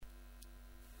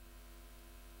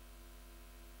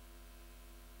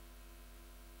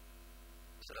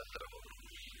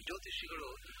ಋಷಿಗಳು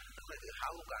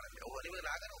ಹಾವು ಕಾಣುತ್ತೆ, ಓ ನಿಮಗೆ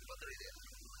ನಾಗನ ಉಪದ್ರ ಇದೆ,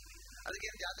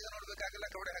 ಅದಕ್ಕೇನು ಜಾತಕ ನೋಡ್ಬೇಕಾಗಲ್ಲ,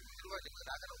 ಕವಡೆ ಹಾಕಿರುವ ನಿಮಗೆ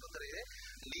ನಾಗನ ಉಪದ್ರ ಇದೆ,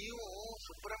 ನೀವು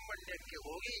ಸುಬ್ರಹ್ಮಣ್ಯಕ್ಕೆ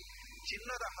ಹೋಗಿ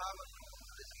ಚಿನ್ನದ ಹಾವನ್ನು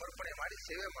ಸಮರ್ಪಣೆ ಮಾಡಿ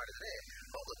ಸೇವೆ ಮಾಡಿದ್ರೆ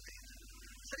ಹೋಗುತ್ತೆ.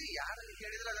 ಸರಿ, ಯಾರು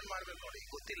ಹೇಳಿದ್ರೆ ಅದನ್ನ ಮಾಡ್ಬೇಕು ನೋಡಿ,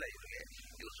 ಗೊತ್ತಿಲ್ಲ ಇವರಿಗೆ.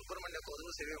 ಇವ್ರು ಸುಬ್ರಹ್ಮಣ್ಯಕ್ಕೆ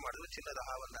ಹೋದ್ರು, ಸೇವೆ ಮಾಡಿದ್ರು, ಚಿನ್ನದ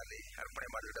ಹಾವನ್ನ ಅಲ್ಲಿ ಅರ್ಪಣೆ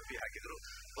ಮಾಡಿದ್ರು, ಡಬ್ಬಿ ಹಾಕಿದ್ರು,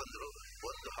 ಬಂದ್ರು,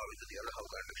 ಒಂದು ಹಾವು ಇದ್ದದ್ದು 2 ಹಾವು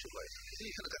ಕಾಣಲಿಕ್ಕೆ ಶುರುವಾಯಿತು.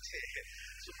 ಇದೇನು ಕಥೆ?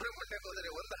 ಸುಬ್ರಹ್ಮಣ್ಯಕ್ಕೆ ಹೋದರೆ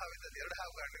 1 ಹಾವು ಇದ್ದದ್ದು 2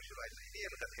 ಹಾವು ಕಾಣಲಿಕ್ಕೆ ಶುರುವಾಯಿತು,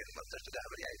 ಇದೇನು ಕಥೆ? ಮತ್ತಷ್ಟು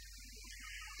ಗಾಬರಿ ಆಯ್ತು.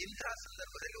 ಇಂತಹ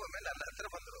ಸಂದರ್ಭದಲ್ಲಿ ಒಮ್ಮೆಲೆ ನನ್ನ ಹತ್ರ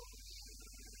ಬಂದರು,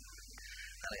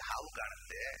 ನನಗೆ ಹಾವು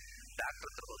ಕಾಣುತ್ತೆ, ಡಾಕ್ಟರ್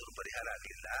ಹತ್ರ ಹೋದ್ರು ಪರಿಹಾರ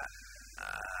ಆಗಲಿಲ್ಲ,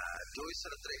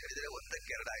 ಜೋಯಿಸರ ಹತ್ರ ಹೇಳಿದ್ರೆ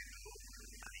 1ಕ್ಕೆ 2 ಆಯ್ತು,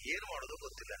 ಅದು ಏನು ಮಾಡೋದು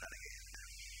ಗೊತ್ತಿಲ್ಲ ನನಗೆ,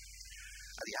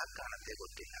 ಅದು ಯಾಕೆ ಕಾಣುತ್ತೆ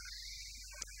ಗೊತ್ತಿಲ್ಲ.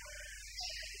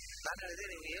 ನಾನು ಹೇಳಿದೆ,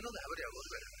 ನೀವು ಏನೂ ಗಾಬರಿ ಆಗೋದು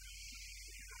ಬೇಡ,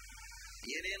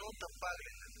 ಏನೇನೂ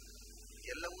ತಪ್ಪಾಗಲಿಲ್ಲ,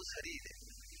 ಎಲ್ಲವೂ ಸರಿ ಇದೆ.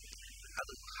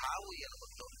 ಅದು ಹಾವು ಏನು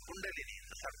ಗೊತ್ತು, ಕುಂಡಲಿನಿ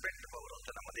ಅಂತ, ಸರ್ಪೆಂಟ್ ಪವರ್ ಅಂತ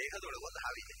ನಮ್ಮ ದೇಹದೊಳಗೆ ಒಂದು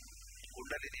ಹಾವಿದೆ.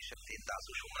 ಕುಂಡಲಿನಿ ಶಕ್ತಿ ಅಂತ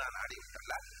ಸುಷುಮ್ನ ನಾಡಿ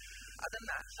ಉಂಟಲ್ಲ,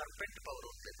 ಅದನ್ನ ಸರ್ಪೆಂಟ್ ಪವರ್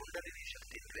ಅಂತ ಕುಂಡಲಿನಿ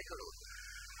ಶಕ್ತಿ ಅಂತ ಹೇಳೋದು.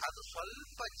 ಅದು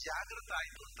ಸ್ವಲ್ಪ ಜಾಗೃತ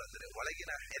ಆಯ್ತು ಅಂತಂದ್ರೆ,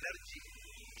 ಒಳಗಿನ ಎನರ್ಜಿ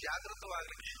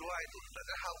ಜಾಗೃತವಾಗ್ಲಿಕ್ಕೆ ಶುರುವಾಯಿತು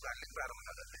ಅಂತಂದ್ರೆ ಹಾವು ಕಾಣ್ಲಿಕ್ಕೆ ಪ್ರಾರಂಭ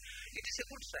ಆಗುತ್ತೆ. It is A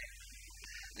good sign.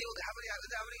 ನೀವು ಗಾಬರಿ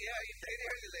ಆಗದೆ ಅವರಿಗೆ ಧೈರ್ಯ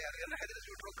ಹೇಳಿಲ್ಲ, ಯಾರಿಗೆಲ್ಲ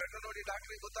ಹೆದರಿಸ್ಬಿಟ್ರು, ಕಣ್ಣು ನೋಡಿ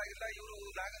ಡಾಕ್ಟರ್ಗೆ ಗೊತ್ತಾಗಿಲ್ಲ, ಇವರು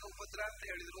ನಾಗನ ಉಪದ್ರ ಅಂತ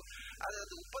ಹೇಳಿದ್ರು.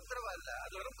 ಅದು ಉಪದ್ರವ ಅಲ್ಲ,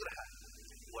 ಅದು ಅನುಗ್ರಹ.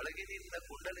 ಒಳಗಿನಿಂದ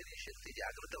ಕುಂಡಲಿನಿ ಶಕ್ತಿ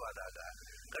ಜಾಗೃತವಾದಾಗ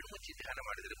ಕಣ್ಮುಚ್ಚಿ ಧ್ಯಾನ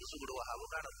ಮಾಡಿದರೆ ಮುಸುಗುಡುವ ಹಾವು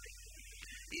ಕಾಣುತ್ತೆ.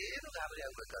 ಏನು ಗಾಬರಿ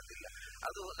ಆಗ್ಬೇಕಾಗಿಲ್ಲ.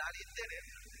 ಅದು ನಾನು ಇದ್ದೇನೆ,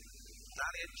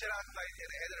 ನಾನು ಎಚ್ಚರ ಆಗ್ತಾ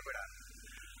ಇದ್ದೇನೆ, ಹೆದರಬೇಡ.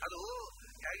 ಅದು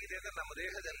ಹೇಗಿದೆ ಅಂದ್ರೆ, ನಮ್ಮ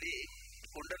ದೇಹದಲ್ಲಿ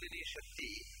ಕುಂಡಲಿನಿ ಶಕ್ತಿ,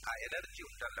 ಆ ಎನರ್ಜಿ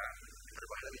ಉಂಟಲ್ಲ, ಅದು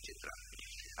ಬಹಳ ವಿಚಿತ್ರ.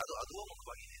 ಅದು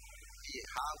ಅಧೋಮುಖವಾಗಿದೆ. ಈ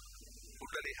ಹಾವು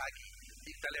ಕುಂಡಲಿ ಹಾಕಿ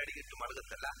ಈ ತಲೆ ಅಡಿಗಿಟ್ಟು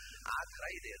ಮಲಗುತ್ತಲ್ಲ, ಆ ತರ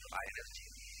ಇದೆ ಅದು, ಆ ಎನರ್ಜಿ.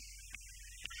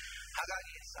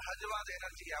 ಹಾಗಾಗಿ ಸಹಜವಾದ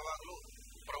ಎನರ್ಜಿ ಯಾವಾಗಲೂ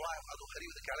ಪ್ರವಾಹ, ಅದು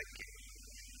ಹರಿಯುವುದು ಕೆಳಕ್ಕೆ,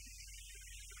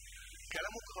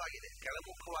 ಕೆಳಮುಖವಾಗಿದೆ.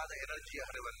 ಕೆಳಮುಖವಾದ ಎನರ್ಜಿಯ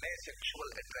ಹರಿವನ್ನೇ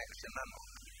ಸೆಕ್ಷುವಲ್ ಅಟ್ರಾಕ್ಷನ್ ಅನ್ನೋ.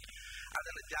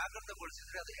 ಅದನ್ನು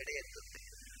ಜಾಗೃತಗೊಳಿಸಿದ್ರೆ ಅದು ಹೆಡೆ ಎತ್ತುತ್ತೆ,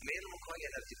 ಮೇಲ್ಮುಖವಾಗಿ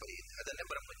ಎನರ್ಜಿ ಪಡೆಯುತ್ತೆ, ಅದನ್ನೇ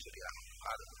ಬ್ರಹ್ಮಚರ್ಯ.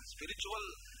 ಅದು ಸ್ಪಿರಿಚುವಲ್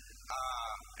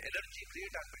ಎನರ್ಜಿ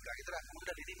ಕ್ರಿಯೇಟ್ ಆಗ್ಬೇಕಾಗಿದ್ರೆ ಆ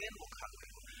ಕುಂಡಲಿನಿ ಮೇಲ್ಮುಖ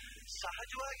ಆಗಬೇಕು.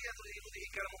 ಸಹಜವಾಗಿ ಅದು ಇರುವುದು ಈ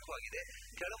ಕೆಳಮುಖವಾಗಿದೆ.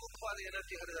 ಕೆಳಮುಖವಾದ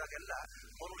ಎನರ್ಜಿ ಹರಿದಾಗೆಲ್ಲ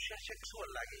ಮನುಷ್ಯ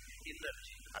ಸೆಕ್ಸುವಲ್ ಆಗಿ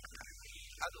ಎನರ್ಜಿ ಆಗ್ತಾನೆ.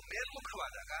 ಅದು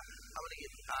ಮೇಲ್ಮುಖವಾದಾಗ ಅವನಿಗೆ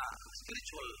ಆ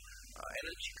ಸ್ಪಿರಿಚುವಲ್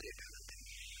ಎನರ್ಜಿ ಕ್ರಿಯೇಟ್ ಆಗುತ್ತೆ.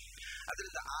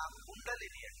 ಅದರಿಂದ ಆ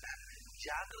ಕುಂಡಲಿನಿಯನ್ನ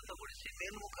ಜಾಗೃತಗೊಳಿಸಿ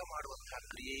ಮೇಲ್ಮುಖ ಮಾಡುವಂತಹ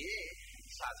ಕ್ರಿಯೆಯೇ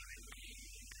ಸಾಧನೆ.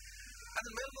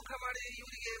 ಅದನ್ನ ಮೇಲ್ಮುಖ ಮಾಡಿ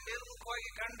ಇವರಿಗೆ ಮೇಲ್ಮುಖವಾಗಿ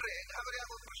ಕಂಡ್ರೆ ಗಾಬರಿ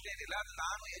ಆಗೋ ಪ್ರಶ್ನೆ ಏನಿಲ್ಲ.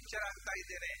 ನಾನು ಎಚ್ಚರ ಆಗ್ತಾ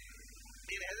ಇದ್ದೇನೆ,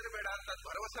 ನೀನು ಹೆದರಬೇಡ ಅಂತ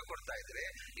ಭರವಸೆ ಕೊಡ್ತಾ ಇದ್ರೆ,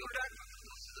 ಇವ್ರು ಡಾಕ್ಟರ್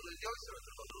ಜೋಯಿಸರು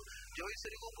ಹತ್ರ ಹೋದ್ರು.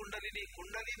 ಜೋಯಿಸರಿಗೂ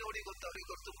ಕುಂಡಲಿ ನೋಡಿ ಗೊತ್ತು, ಅವ್ರಿಗೆ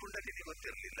ಗೊತ್ತು, ಕುಂಡಲಿನಿ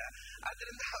ಗೊತ್ತಿರಲಿಲ್ಲ.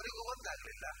 ಆದ್ರಿಂದ ಅವರಿಗೂ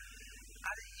ಗೊತ್ತಾಗ್ಲಿಲ್ಲ.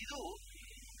 ಆದ್ರೆ ಇದು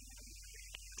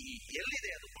ಈ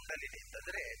ಎಲ್ಲಿದೆ ಅದು ಕುಂಡಲಿನಿ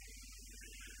ಅಂತಂದ್ರೆ,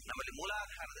 ನಮ್ಮಲ್ಲಿ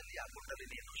ಮೂಲಾಧಾರದಲ್ಲಿ ಆ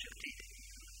ಕುಂಡಲಿನಿ ಅನ್ನೋ ಶಕ್ತಿ ಇದೆ.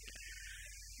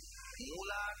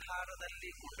 ಮೂಲಾಧಾರದಲ್ಲಿ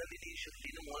ಕುಂಡಲಿನಿ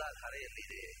ಶಕ್ತಿನ ಮೂಲಾಧಾರ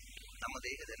ಎಲ್ಲಿದೆ? ನಮ್ಮ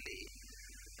ದೇಹದಲ್ಲಿ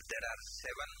there are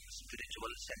 7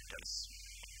 spiritual centers.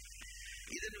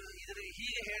 ಇದನ್ನು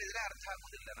ಹೀಗೆ ಹೇಳಿದ್ರೆ ಅರ್ಥ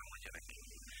ಆಗುದಿಲ್ಲ ನಮ್ಮ ಜನಕ್ಕೆ.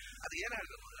 ಅದು ಏನ್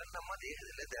ಹೇಳ್ಬೇಕು ಅಂದ್ರೆ, ನಮ್ಮ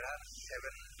ದೇಹದಲ್ಲಿ there are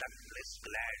 7 ductless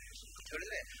glands ಅಂತ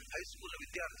ಹೇಳಿದ್ರೆ ಹೈಸ್ಕೂಲ್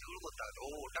ವಿದ್ಯಾರ್ಥಿಗಳು ಗೊತ್ತಾಗುತ್ತೆ. ಓ,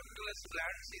 ಡಕ್ಟ್ಲೆಸ್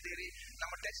ಗ್ಲ್ಯಾಂಡ್ಸ್ ಇದೆ ರೀ,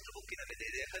 ನಮ್ಮ ಟೆಕ್ಸ್ಟ್ ಬುಕ್ಕಿನಲ್ಲಿದೆ,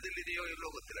 ದೇಹದಲ್ಲಿದೆಯೋ ಇಲ್ಲೋ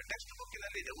ಗೊತ್ತಿಲ್ಲ, ಟೆಕ್ಸ್ಟ್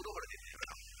ಬುಕ್ಕಿನಲ್ಲಿದೆ, ಉರು ಹೊಡೆದಿದ್ದೇವೆ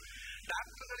ನಾವು.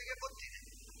 ಡಾಕ್ಟರ್ಗಳಿಗೆ ಗೊತ್ತಿದೆ,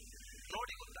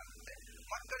 ನೋಡಿ ಗೊತ್ತಾಗುತ್ತೆ.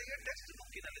 ಮಕ್ಕಳಿಗೆ ಟೆಕ್ಸ್ಟ್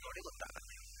ಬುಕ್ಕಿನಲ್ಲಿ ನೋಡಿ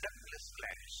ಗೊತ್ತಾಗುತ್ತೆ. ಡಕ್ಟ್ಲೆಸ್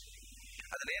ಗ್ಲ್ಯಾಂಡ್ಸ್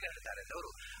ಅದನ್ನ ಏನ್ ಹೇಳ್ತಾರೆ ಅಂದ್ರೆ, ಅವರು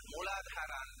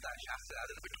ಮೂಲಾಧಾರ ಅಂತ ಶಾಸ್ತ್ರ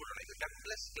ಅದನ್ನು ಬಿಟ್ಬಿಡೋಣ. ಈಗ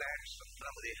ಡಕ್ಟ್ಲೆಸ್ ಗ್ಲ್ಯಾಂಡ್ಸ್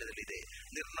ನಮ್ಮ ದೇಹದಲ್ಲಿದೆ,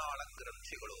 ನಿರ್ನಾಳ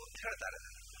ಗ್ರಂಥಿಗಳು ಅಂತ ಹೇಳ್ತಾರೆ.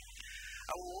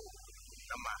 ಅವು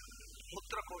ನಮ್ಮ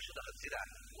ಮೂತ್ರಕೋಶದ ಹತ್ತಿರ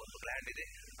ಒಂದು ಗ್ಲ್ಯಾಂಡ್ ಇದೆ,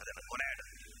 ಅದನ್ನು ಕೊನಾಡ್.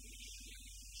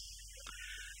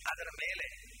 ಅದರ ಮೇಲೆ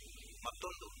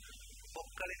ಮತ್ತೊಂದು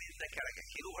ಪೊಕ್ಕಳಿನಿಂದ ಕೆಳಗೆ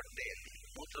ಕಿರುಹೊಟ್ಟೆಯಲ್ಲಿ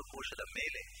ಮೂತ್ರಕೋಶದ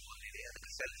ಮೇಲೆ ಒಂದಿದೆ,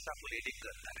 ಅದಕ್ಕೆ ಸೆಲ್ಸ್ ಆಫ್ ಲೇಡಿಂಗ್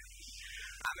ಅಂತಾರೆ.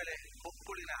 ಆಮೇಲೆ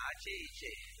ಹೊಕ್ಕುಳಿನ ಆಚೆ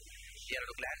ಈಚೆ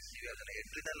 2 ಗ್ಲ್ಯಾಂಡ್ಸ್ ಇವೆ, ಅದನ್ನ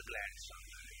ಎಡ್ರಿನಲ್ ಗ್ಲ್ಯಾಂಡ್ಸ್.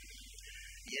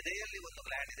 ಎದೆಯಲ್ಲಿ ಒಂದು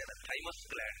ಗ್ಲ್ಯಾಂಡ್ ಇದೆ, ಅದನ್ನ ಥೈಮಸ್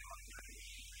ಗ್ಲ್ಯಾಂಡ್ ಅಂತಾರೆ.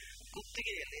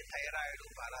 ಕುತ್ತಿಗೆಯಲ್ಲಿ ಥೈರಾಯ್ಡ್,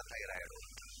 ಪ್ಯಾರಾಥೈರಾಯ್ಡ್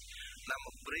ಅಂತ. ನಮ್ಮ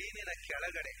ಬ್ರೈನಿನ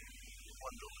ಕೆಳಗಡೆ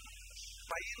ಒಂದು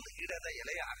ಪೈನ್ ಗಿಡದ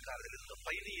ಎಲೆಯ ಆಕಾರದಲ್ಲಿ ಒಂದು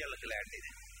ಪೈನಿಯಲ್ ಗ್ಲ್ಯಾಂಡ್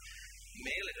ಇದೆ,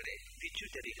 ಮೇಲ್ಗಡೆ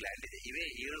ಪಿಚ್ಯುಟರಿ ಗ್ಲ್ಯಾಂಡ್ ಇದೆ. ಇವೇ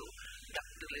 7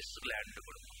 ಡಕ್ಟ್ಲೆಸ್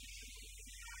ಗ್ಲ್ಯಾಂಡ್ಗಳು.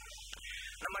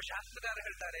 ನಮ್ಮ ಶಾಸ್ತ್ರಕಾರ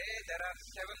ಹೇಳ್ತಾರೆ there are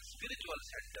 7 spiritual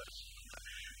centers.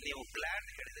 ನೀವು ಗ್ಲ್ಯಾಂಡ್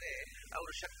ಹೇಳಿದ್ರೆ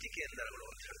ಅವರು ಶಕ್ತಿ ಕೇಂದ್ರಗಳು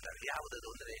ಅಂತ ಹೇಳ್ತಾರೆ. ಯಾವುದದು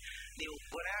ಅಂದ್ರೆ, ನೀವು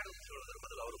ಕೊನಾಡ್ ಅಂತ ಹೇಳೋದ್ರ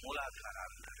ಬದಲು ಅವರು ಮೂಲಾಧಾರ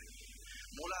ಅಂತಾರೆ.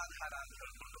 ಮೂಲಾಧಾರ ಅಂತ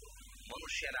ಹೇಳ್ಕೊಂಡು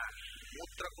ಮನುಷ್ಯನ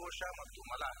ಮೂತ್ರಕೋಶ ಮತ್ತು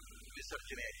ಮಲ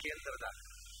ವಿಸರ್ಜನೆಯ ಕೇಂದ್ರದ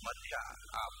ಮಧ್ಯ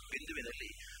ಆ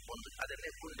ಬಿಂದುವಿನಲ್ಲಿ ಒಂದು,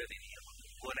 ಅದನ್ನೇ ಕುಂಡಲಿನಿ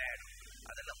ಕೊನಾಡ್,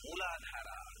 ಅದನ್ನ ಮೂಲಾಧಾರ.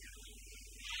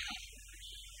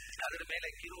 ಅದರ ಮೇಲೆ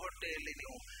ಕಿರುಹೊಟ್ಟೆಯಲ್ಲಿ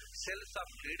ನೀವು ಸೆಲ್ಸ್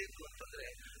ಆಫ್ ಬ್ಲೀಡಿಂಗ್ ಅಂತಂದ್ರೆ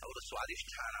ಅವರು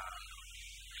ಸ್ವಾಧಿಷ್ಠಾನ.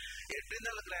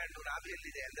 ಎಡ್ರಿನಲ್ ಗ್ಲ್ಯಾಂಡ್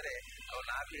ನಾಭಿಯಲ್ಲಿದೆ ಅಂದರೆ ಅವನ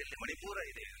ನಾಭಿಯಲ್ಲಿ ಮಣಿಪೂರ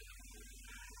ಇದೆ.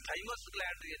 ಥೈಮಸ್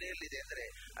ಗ್ಲ್ಯಾಂಡ್ ಎದೆಯಲ್ಲಿದೆ ಅಂದರೆ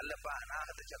ಅಲ್ಲಪ್ಪ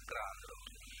ಅನಾಹತ ಚಕ್ರ ಅಂದ್ರು.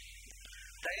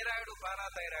 ಥೈರಾಯ್ಡ್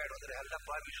ಪಾರಾಥೈರಾಯ್ಡ್ ಅಂದ್ರೆ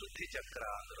ಅಲ್ಲಪ್ಪ ವಿಶುದ್ಧಿ ಚಕ್ರ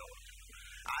ಅಂದ್ರು.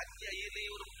 ಆಜ್ಞಾ ಇಲ್ಲಿ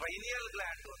ಇವರು ಪೈನಿಯಲ್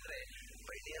ಗ್ಲ್ಯಾಂಡ್ ಅಂದ್ರೆ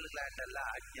ಪೈನಿಯಲ್ ಗ್ಲ್ಯಾಂಡ್ ಅಲ್ಲ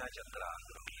ಆಜ್ಞಾ ಚಕ್ರ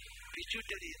ಅಂದ್ರು.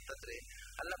 ಪಿಚ್ಯುಟರಿ ಅಂತಂದ್ರೆ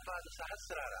ಅಲ್ಲಪ್ಪ ಅದು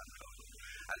ಸಹಸ್ರಾರ ಅಂದ್ರು.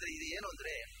 ಅಂದ್ರೆ ಇದು ಏನು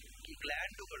ಅಂದ್ರೆ ಈ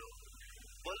ಗ್ಲ್ಯಾಂಡುಗಳು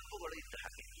ಬಲ್ಬುಗಳು ಇದ್ದ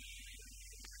ಹಾಗೆ.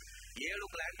 7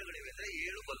 ಗ್ಲ್ಯಾಂಡ್ಗಳಿವೆ ಅಂದ್ರೆ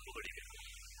 7 ಬಲ್ಬುಗಳಿವೆ.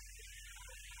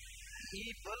 ಈ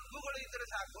ಬಲ್ಬುಗಳು ಇದ್ರೆ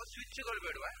ಸಾಕು, ಸ್ವಿಚ್ಗಳು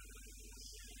ಬೇಡವಾ?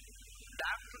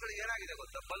 ಡಾಕ್ಟರ್ಗಳು ಏನಾಗಿದೆ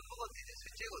ಗೊತ್ತಾ, ಬಲ್ಬ್ ಗೊತ್ತಿದೆ,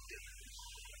 ಸ್ವಿಚ್ಚೇ ಗೊತ್ತಿಲ್ಲ.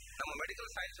 ನಮ್ಮ ಮೆಡಿಕಲ್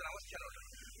ಸೈನ್ಸ್ ಅವಸ್ಥೆ ನೋಡ್ರಿ,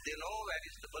 they know where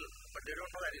is the bulb but they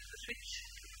don't know where is the switch.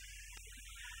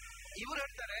 ಇವ್ರು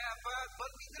ಹೇಳ್ತಾರೆ ಅಪ್ಪ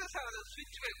ಬಲ್ಬ್ ಇದ್ರೆ ಸರ್ ಅದು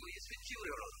ಸ್ವಿಚ್ ಬೇಕು. ಈ ಸ್ವಿಚ್ ಇವ್ರು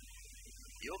ಹೇಳೋದು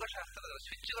ಯೋಗಶಾಸ್ತ್ರದ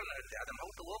ಸ್ವಿಚ್ಗಳನ್ನ ಹೇಳ್ತಾರೆ. ಅದನ್ನ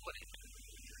ಔಟ್ ಓಪನ್ ಇಟ್ಟು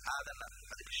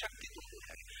ಅದಕ್ಕೆ ಶಕ್ತಿ ತುಂಬುವುದು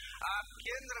ಹಾಗೆ. ಆ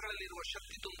ಕೇಂದ್ರಗಳಲ್ಲಿರುವ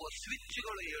ಶಕ್ತಿ ತುಂಬುವ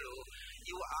ಸ್ವಿಚ್ಗಳು 7.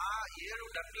 ಇವು ಆ 7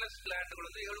 ಡಕ್ಲೆಸ್ ಗ್ಲ್ಯಾಂಡ್ಗಳು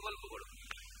ಅಂದ್ರೆ 7 ಬಲ್ಬುಗಳು.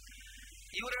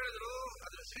 ಇವ್ರು ಹೇಳಿದ್ರು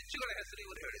ಅದ್ರ ಸ್ವಿಚ್ಗಳ ಹೆಸರು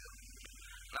ಇವ್ರು ಹೇಳಿದ್ರು.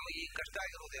 ನಮಗೆ ಈ ಕಷ್ಟ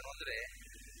ಆಗಿರುವುದೇನು ಅಂದ್ರೆ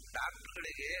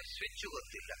ಡಾಕ್ಟರ್ಗಳಿಗೆ ಸ್ವಿಚ್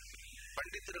ಗೊತ್ತಿಲ್ಲ,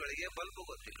 ಪಂಡಿತರುಗಳಿಗೆ ಬಲ್ಬ್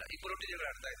ಗೊತ್ತಿಲ್ಲ. ಇಬ್ಬರೊಟ್ಟಿಗೆ ಜಗಳ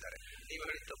ಆಡ್ತಾ ಇದ್ದಾರೆ, ನೀವು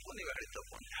ಹೇಳಿ ತಪ್ಪು ನೀವು ಹೇಳಿ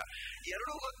ತಪ್ಪು ಅಂತ.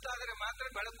 ಎರಡೂ ಗೊತ್ತಾದರೆ ಮಾತ್ರ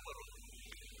ಬೆಳಕು ಬರುವುದು.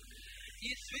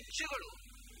 ಈ ಸ್ವಿಚ್ಗಳು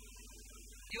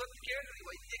ಇವತ್ತು ಕೇಳ್ರಿ,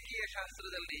 ವೈದ್ಯಕೀಯ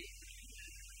ಶಾಸ್ತ್ರದಲ್ಲಿ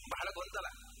ಬಹಳ ಗೊಂದಲ.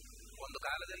 ಒಂದು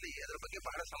ಕಾಲದಲ್ಲಿ ಅದರ ಬಗ್ಗೆ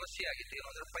ಬಹಳ ಸಮಸ್ಯೆ ಆಗಿತ್ತು. ಏನು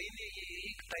ಅಂದ್ರೆ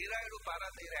ಈ ಥೈರಾಯ್ಡ್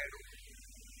ಪಾರಾಥೈರಾಯ್ಡ್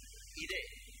ಇದೆ,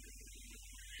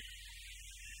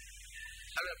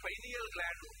 ಅಂದ್ರೆ ಪೈನಿಯಲ್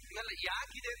ಗ್ಲ್ಯಾಂಡ್ ಇವೆಲ್ಲ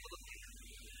ಯಾಕಿದೆ ಅಂತ ಗೊತ್ತಿಲ್ಲ.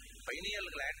 ಪೈನಿಯಲ್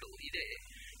ಗ್ಲ್ಯಾಂಡ್ ಇದೆ,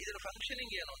 ಇದರ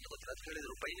ಫಂಕ್ಷನಿಂಗ್ ಏನು ಅಂತ ಗೊತ್ತಿಲ್ಲ. ಅದು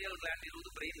ಹೇಳಿದ್ರು ಪೈನಿಯಲ್ ಗ್ಲ್ಯಾಂಡ್ ಇರುವುದು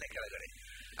ಬ್ರೈನ್ ಕೆಳಗಡೆ,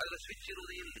 ಅದರ ಸ್ವಿಚ್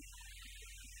ಇರುವುದು ಇಲ್ಲಿ.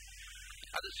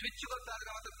 ಅದು ಸ್ವಿಚ್ ಗೊತ್ತಾದ್ರೆ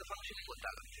ಮಾತ್ರ ಫಂಕ್ಷನಿಂಗ್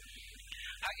ಗೊತ್ತಾಗುತ್ತೆ.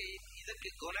 ಹಾಗೆ ಇದಕ್ಕೆ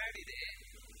ಗೊನಾಡ್ ಇದೆ,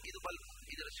 ಇದು ಬಲ್ಬ್,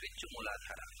 ಇದರ ಸ್ವಿಚ್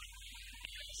ಮೂಲಾಧಾರ.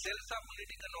 ಸೆಲ್ಸ್ ಆಫ್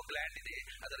ಬ್ಲೀಡಿಂಗ್ ಅನ್ನೋ ಗ್ಲ್ಯಾಂಡ್ ಇದೆ,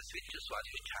 ಅದರ ಸ್ವಿಚ್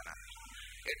ಸ್ವಾಧಿಷ್ಠಾನ.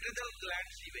 ಎಡ್ರಿನಲ್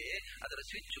ಗ್ಲ್ಯಾಂಡ್ಸ್ ಇವೆ, ಅದರ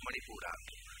ಸ್ವಿಚ್ ಮಣಿಪೂರ.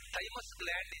 ಥೈಮಸ್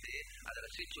ಗ್ಲ್ಯಾಂಡ್ ಇದೆ, ಅದರ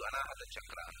ಸ್ವಿಚ್ ಅನಾಹತ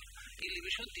ಚಕ್ರ. ಇಲ್ಲಿ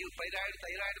ವಿಶುದ್ಧಿ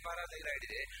ಥೈರಾಯ್ಡ್ ಪಾರಾಥೈರಾಯ್ಡ್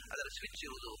ಇದೆ, ಅದರ ಸ್ವಿಚ್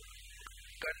ಇರುವುದು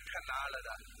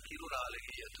ಕಂಠನಾಳದ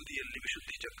ಕಿರುನಾಲಿಗೆಯ ತುದಿಯಲ್ಲಿ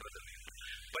ವಿಶುದ್ಧಿ ಚಕ್ರದಲ್ಲಿ.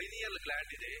 ಪೈನಿಯಲ್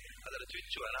ಗ್ಲ್ಯಾಂಡ್ ಇದೆ, ಅದರ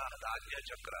ಸ್ವಿಚ್ ಅನಾಹತ ಆಜ್ಞಾ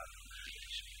ಚಕ್ರ.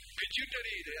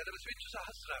 ಪಿಚ್ಯುಟರಿ ಇದೆ, ಅದರ ಸ್ವಿಚ್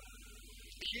ಸಹಸ್ರ.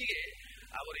 ಹೀಗೆ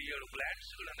ಅವರು 7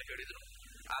 ಗ್ಲ್ಯಾಂಡ್ಸ್ ಗಳನ್ನು ಹೇಳಿದರು.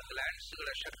 ಆ ಗ್ಲ್ಯಾಂಡ್ಸ್ ಗಳ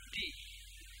ಶಕ್ತಿ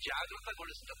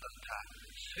ಜಾಗೃತಗೊಳಿಸತಕ್ಕಂಥ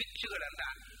ಸ್ವಿಚ್ ಗಳನ್ನ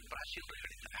ಪ್ರಾಚೀನರು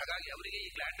ಹೇಳಿದ್ದಾರೆ. ಹಾಗಾಗಿ ಅವರಿಗೆ ಈ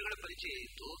ಗ್ಲ್ಯಾಂಡ್ಗಳ ಪರಿಚಯ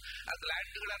ಇತ್ತು. ಆ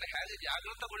ಗ್ಲ್ಯಾಂಡ್ ಗಳನ್ನ ಹೇಗೆ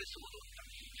ಜಾಗೃತಗೊಳಿಸುವುದು ಅಂತ.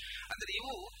 ಅಂದ್ರೆ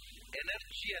ಇವು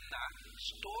ಎನರ್ಜಿಯನ್ನ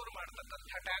ಸ್ಟೋರ್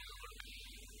ಮಾಡತಕ್ಕಂಥ ಟ್ಯಾಂಕ್ಗಳು.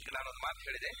 ನಾನೊಂದು ಮಾತು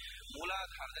ಹೇಳಿದೆ,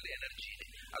 ಮೂಲಾಧಾರದಲ್ಲಿ ಎನರ್ಜಿ ಇದೆ,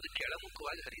 ಅದು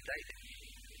ಕೆಳಮುಖವಾಗಿ ಹರಿತಾ ಇದೆ.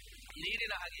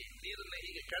 ನೀರಿನ ಹಾಗೆ ನೀರನ್ನ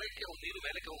ಹೀಗೆ ಕೆಳಕ್ಕೆ ನೀರು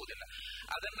ಮೇಲಕ್ಕೆ ಹೋಗುವುದಿಲ್ಲ,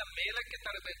 ಅದನ್ನ ಮೇಲಕ್ಕೆ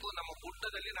ತರಬೇಕು. ನಮ್ಮ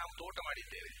ಗುಡ್ಡದಲ್ಲಿ ನಾವು ತೋಟ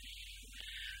ಮಾಡಿದ್ದೇವೆ,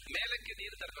 ಮೇಲಕ್ಕೆ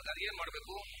ನೀರು ತರಬೇಕು. ಅದೇನ್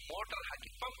ಮಾಡಬೇಕು, ಮೋಟರ್ ಹಾಕಿ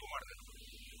ಪಂಪ್ ಮಾಡಬೇಕು.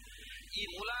 ಈ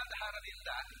ಮೂಲಾಧಾರದಿಂದ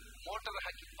ಮೋಟರ್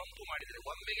ಹಾಕಿ ಪಂಪ್ ಮಾಡಿದ್ರೆ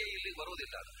ಒಮ್ಮೆಗೆ ಇಲ್ಲಿ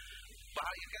ಬರುವುದಿಲ್ಲ ಅದು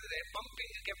ಬಹಳ. ಯಾಕಂದ್ರೆ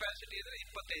ಪಂಪಿಂಗ್ ಕೆಪಾಸಿಟಿ ಇದ್ರೆ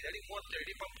 25 ಅಡಿ 30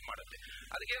 ಅಡಿ ಪಂಪ್ ಮಾಡುತ್ತೆ.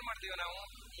 ಅದಕ್ಕೇನ್ ಮಾಡ್ತೀವಿ ನಾವು,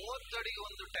 30 ಅಡಿಗೆ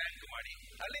ಒಂದು ಟ್ಯಾಂಕ್ ಮಾಡಿ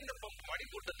ಅಲ್ಲಿಂದ ಪಂಪ್ ಮಾಡಿ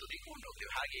ಗುಡ್ಡ ತುದಿಗೆ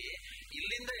ಕೊಂಡೋಗ್ತೀವಿ. ಹಾಗೆಯೇ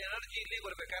ಇಲ್ಲಿಂದ ಎನರ್ಜಿ ಇಲ್ಲಿ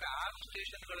ಬರ್ಬೇಕಾದ್ರೆ 6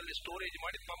 ಸ್ಟೇಷನ್ಗಳಲ್ಲಿ ಸ್ಟೋರೇಜ್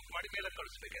ಮಾಡಿ ಪಂಪ್ ಮಾಡಿ ಮೇಲೆ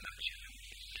ಕಳಿಸ್ಬೇಕು ಎನರ್ಜಿ.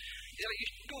 ಇದರ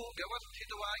ಇಷ್ಟು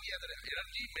ವ್ಯವಸ್ಥಿತವಾಗಿ ಅದರ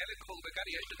ಎನರ್ಜಿ ಮೇಲಕ್ಕೆ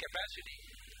ಹೋಗ್ಬೇಕಾದ್ರೆ ಎಷ್ಟು ಕೆಪಾಸಿಟಿ,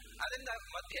 ಅದರಿಂದ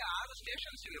ಮಧ್ಯೆ 6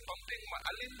 ಸ್ಟೇಷನ್ಸ್ ಇವೆ ಪಂಪಿಂಗ್.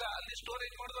 ಅಲ್ಲಿಂದ ಅಲ್ಲಿ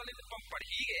ಸ್ಟೋರೇಜ್ ಮಾಡೋದು, ಅಲ್ಲಿಂದ ಪಂಪ್ ಮಾಡಿ.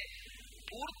 ಹೀಗೆ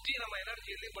ಪೂರ್ತಿ ನಮ್ಮ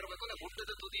ಎನರ್ಜಿಯಲ್ಲಿ ಬರಬೇಕು. ಅಂದ್ರೆ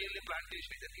ಗುಡ್ಡದ ತುದಿಯಲ್ಲಿ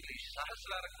ಪ್ಲಾಂಟೇಶನ್ ಇದೆ, ಇಲ್ಲಿ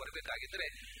ಸಹಸ್ರಾರಕ್ಕೆ ಬರಬೇಕಾಗಿದ್ರೆ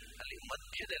ಅಲ್ಲಿ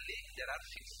ಮಧ್ಯದಲ್ಲಿ there are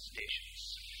 6 ಸ್ಟೇಷನ್ಸ್.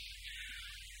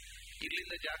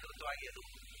 ಇಲ್ಲಿಂದ ಜಾಗೃತವಾಗಿ ಅದು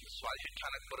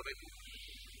ಸ್ವಾಧಿಷ್ಠಾನಕ್ಕೆ ಬರಬೇಕು,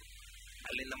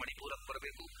 ಅಲ್ಲಿಂದ ಮಣಿಪೂರಕ್ಕೆ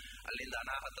ಬರಬೇಕು, ಅಲ್ಲಿಂದ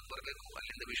ಅನಾಹತಕ್ಕೆ ಬರಬೇಕು,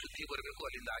 ಅಲ್ಲಿಂದ ವಿಶುದ್ಧಿ ಬರಬೇಕು,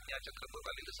 ಅಲ್ಲಿಂದ ಆಜ್ಞಾಚಕ್ರಕ್ಕೆ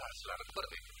ಬರಬೇಕು, ಅಲ್ಲಿಂದ ಸಹಸ್ರಾರಕ್ಕೆ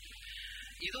ಬರಬೇಕು.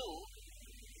 ಇದು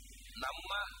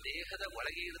ನಮ್ಮ ದೇಹದ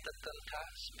ಒಳಗೆ ಇರತಕ್ಕಂಥ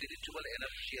ಸ್ಪಿರಿಚುವಲ್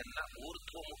ಎನರ್ಜಿಯನ್ನ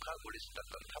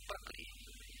ಊರ್ಧ್ವಮುಖಗೊಳಿಸತಕ್ಕಂಥ ಪ್ರಕ್ರಿಯೆ.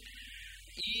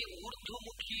 ಈ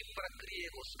ಊರ್ಧ್ವಮುಖಿ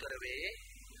ಪ್ರಕ್ರಿಯೆಗೋಸ್ಕರವೇ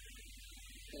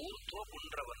ಊರ್ಧ್ವ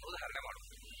ಪುಂಡ್ರವನ್ನು ಧಾರಣೆ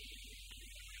ಮಾಡುವುದು.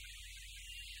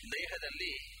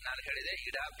 ದೇಹದಲ್ಲಿ ನಾನು ಹೇಳಿದೆ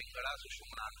ಇಡ, ಪಿಂಗಳ,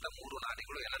 ಸುಷುಮ್ನ ಅಂತ 3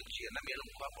 ನಾಡಿಗಳು ಎನರ್ಜಿಯನ್ನ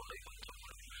ಮೇಲ್ಮುಖ ಕೊಂಡೊಯ್ಯುವಂಥವು.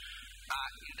 ಆ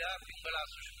ಇಡ, ಪಿಂಗಳ,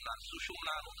 ಸುಷುಮ್ನ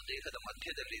ಅನ್ನೋದು ದೇಹದ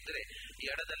ಮಧ್ಯದಲ್ಲಿ ಇದ್ರೆ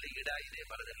ಎಡದಲ್ಲಿ ಇಡ ಇದೆ,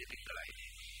 ಬಲದಲ್ಲಿ ಪಿಂಗಳ ಇದೆ.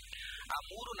 ಆ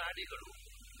 3 ನಾಡಿಗಳು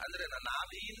ಅಂದ್ರೆ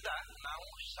ನಾಭಿಯಿಂದ ನಾವು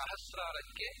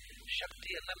ಸಹಸ್ರಾರಕ್ಕೆ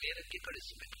ಶಕ್ತಿಯನ್ನ ಮೇಲಕ್ಕೆ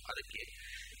ಕಳಿಸಬೇಕು. ಅದಕ್ಕೆ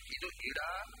ಇದು ಇಡ,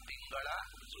 ಪಿಂಗಳ,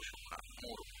 ಸುಷುಮ್ನ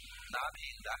 3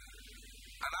 ನಾಭಿಯಿಂದ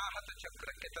ಅನಾಹತ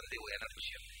ಚಕ್ರಕ್ಕೆ ತಂದೆವು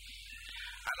ಎನರ್ಜಿಯನ್ನು.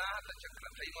 ಅನಾಹತ ಚಕ್ರ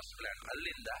ಥೈಮಸ್ ಗ್ಲ್ಯಾಂಡ್,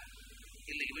 ಅಲ್ಲಿಂದ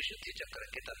ಇಲ್ಲಿಗೆ ವಿಶುದ್ಧಿ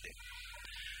ಚಕ್ರಕ್ಕೆ ತಂದೆವು.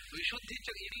 ವಿಶುದ್ಧಿ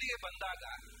ಇಲ್ಲಿಗೆ ಬಂದಾಗ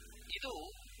ಇದು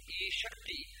ಈ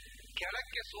ಶಕ್ತಿ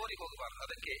ಕೆಳಕ್ಕೆ ಸೋರಿ ಹೋಗಬಾರದು,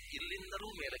 ಅದಕ್ಕೆ ಇಲ್ಲಿಂದಲೂ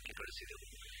ಮೇಲಕ್ಕೆ ಕಳಿಸಿದೆವು,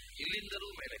 ಇಲ್ಲಿಂದಲೂ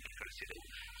ಮೇಲಕ್ಕೆ ಕಳಿಸಿದೆವು,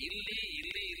 ಇಲ್ಲಿ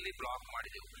ಇಲ್ಲಿ ಇಲ್ಲಿ ಬ್ಲಾಕ್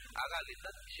ಮಾಡಿದೆವು. ಆಗ ಅಲ್ಲಿಂದ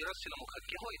ಶಿರಸ್ಸಿನ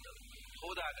ಮುಖಕ್ಕೆ ಹೋಯಿತು.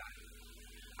 ಹೋದಾಗ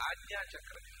ಆಜ್ಞಾ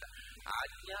ಚಕ್ರದಿಂದ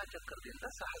ಆಜ್ಞಾಚಕ್ರದಿಂದ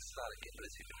ಸಹಸ್ರಾರಕ್ಕೆ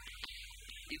ಬೆಳೆಸಿದೆ.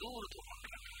 ಇದು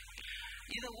ಊರ್ಧ್ವಪುಂಡ್ರ.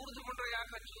 ಇದು ಊರ್ಧ್ವಪುಂಡ್ರ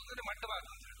ಯಾಕೆ ಹಚ್ಚುವುದು ಅಂದ್ರೆ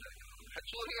ಮಟ್ಟವಾಗ್ತದೆ.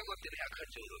 ಹಚ್ಚುವವರಿಗೆ ಗೊತ್ತಿಲ್ಲ ಯಾಕೆ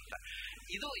ಹಚ್ಚುವುದು ಅಂತ.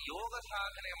 ಇದು ಯೋಗ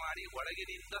ಸಾಧನೆ ಮಾಡಿ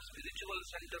ಒಳಗಿನಿಂದ ಸ್ಪಿರಿಚುವಲ್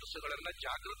ಸೆಂಟರ್ಸ್ ಗಳನ್ನ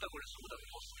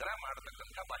ಜಾಗೃತಗೊಳಿಸುವುದಕ್ಕೋಸ್ಕರ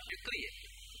ಮಾಡತಕ್ಕಂಥ ಬಾಹ್ಯಕ್ರಿಯೆ.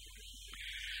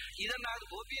 ಇದನ್ನ ಅದು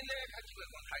ಗೋಪಿಯಿಂದ ಯಾಕೆ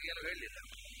ಹಚ್ಚಬೇಕು ಅಂತ ಹಾಗೇನು ಹೇಳಲಿಲ್ಲ.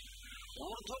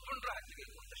 ಊರ್ಧ್ವಪುಂಡ್ರ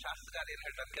ಹಚ್ಚಬೇಕು ಅಂತ ಶಾಸ್ತ್ರಕಾರ ಏನ್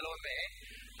ಹೇಳ್ತಾರೆ. ಕೆಲವೊಮ್ಮೆ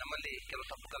ನಮ್ಮಲ್ಲಿ ಕೆಲವು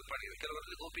ತಪ್ಪು ಕಲ್ಪನೆ,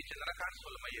 ಕೆಲವರಲ್ಲಿ ಗೋಪಿಚಂದ್ರನ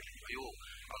ಕಾಣಿಸೋಲ್ಲ ಮೈಯಲ್ಲಿ. ಅಯ್ಯೋ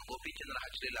ಅವನು ಗೋಪಿಚಂದ್ರನ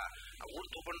ಹಚ್ಚಲಿಲ್ಲ,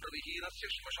 ಊರ್ಧ್ವಪುಂಡ್ರ ವಿಹೀನಸ್ಯ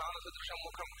ಶ್ಮಶಾನ ಸದೃಶ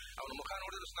ಮುಖಂ, ಅವನ ಮುಖ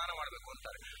ನೋಡಿದ್ರೆ ಸ್ನಾನ ಮಾಡಬೇಕು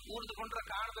ಅಂತಾರೆ. ಊರ್ಧ್ವಪುಂಡ್ರ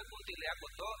ಕಾಣಬೇಕು ಅಂತಿಲ್ಲ. ಯಾಕೆ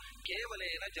ಗೊತ್ತೋ?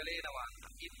 ಕೇವಲೇನ ಜಲೇನವ ಅಂತ.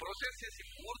 ಈ ಪ್ರೊಸೆಸ್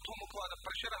ಊರ್ಧ್ವಮುಖವಾದ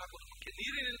ಪ್ರೆಷರ್ ಹಾಕೋದು ಮುಖ್ಯ.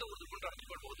 ನೀರಿನಿಂದ ಊರ್ಧ್ವಪುಂಡ್ರ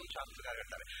ಹಚ್ಕೊಳ್ಬಹುದು ಅಂತ ಶಾಸ್ತ್ರಕಾರ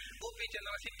ಹೇಳ್ತಾರೆ.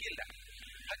 ಗೋಪಿಚಂದ್ರನ ಸಿಕ್ಕಿಲ್ಲ,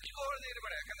 ಹಚ್ಕೊಳ್ಳದೆ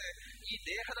ಇರಬೇಡ. ಯಾಕಂದ್ರೆ ಈ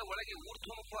ದೇಹದ ಒಳಗೆ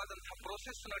ಊರ್ಧ್ವಮುಖವಾದಂತಹ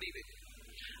ಪ್ರೋಸೆಸ್ ನಡೀಬೇಕು.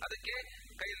 ಅದಕ್ಕೆ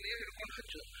ಕೈಯಲ್ಲಿ ನೀರು ಹಿಡ್ಕೊಂಡು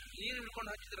ಹಚ್ಚು. ನೀರು ಹಿಡ್ಕೊಂಡು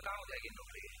ಹಚ್ಚಿದ್ರೆ ಕಾಣುವುದು ಹೇಗೆ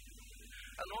ಇನ್ನೊಬ್ಬರಿಗೆ?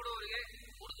 ಅದು ನೋಡುವವರಿಗೆ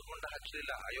ಊರ್ದುಕೊಂಡ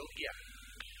ಹಚ್ಚಲಿಲ್ಲ, ಅಯೋಗ್ಯ.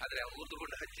 ಆದ್ರೆ ಅವನು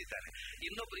ಊರ್ದುಕೊಂಡ ಹಚ್ಚಿದ್ದಾನೆ.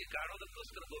 ಇನ್ನೊಬ್ಬರಿಗೆ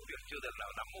ಕಾಣೋದಕ್ಕೋಸ್ಕರ ಗೋಪಿ ಹಚ್ಚುವುದಲ್ಲ,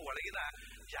 ನಮ್ಮ ಒಳಗಿನ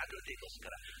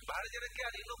ಜಾಗೃತಿಗೋಸ್ಕರ. ಬಹಳ ಜನಕ್ಕೆ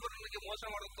ಅದು ಇನ್ನೊಬ್ಬರಿಗೆ ಮೋಸ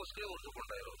ಮಾಡೋದಕ್ಕೋಸ್ಕರ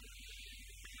ಊರ್ದುಕೊಂಡ ಇರೋದು.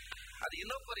 ಅದು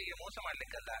ಇನ್ನೊಬ್ಬರಿಗೆ ಮೋಸ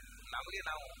ಮಾಡ್ಲಿಕ್ಕಲ್ಲ, ನಮಗೆ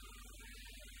ನಾವು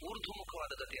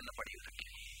ಊರ್ಧ್ವಮುಖವಾದ ಗತಿಯನ್ನು ಪಡೆಯುವುದಕ್ಕೆ.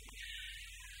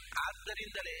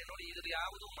 ಆದ್ದರಿಂದಲೇ ನೋಡಿ, ಇದ್ರ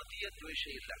ಯಾವುದು ಮತೀಯ ದ್ವೇಷ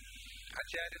ಇಲ್ಲ.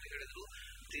 ಆಚಾರ್ಯರು ಹೇಳಿದ್ರು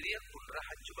ತಿರಿಯಕ್ಕುಂಡ್ರ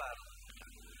ಹಚ್ಚಬಾರದು.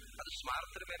 ಅದು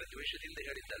ಸ್ಮಾರತರ ಮೇಲೆ ದ್ವೇಷದಿಂದ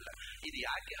ಹೇಳಿದ್ದಲ್ಲ. ಇದು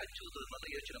ಯಾಕೆ ಹಚ್ಚುವುದು ಅನ್ನೋದು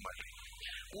ಯೋಚನೆ ಮಾಡಿ.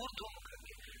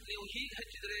 ಊರ್ಧ್ವಮುಖಕ್ಕೆ ನೀವು ಹೀಗೆ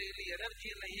ಹಚ್ಚಿದ್ರೆ ಇಲ್ಲಿ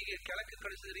ಎನರ್ಜಿಯನ್ನ ಹೀಗೆ ಕೆಳಕ್ಕೆ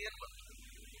ಕಳಿಸಿದ್ರೆ ಏನ್ ಬಂತು?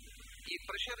 ಈ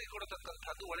ಪ್ರೆಷರ್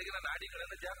ಕೊಡತಕ್ಕಂಥದ್ದು ಒಳಗಿನ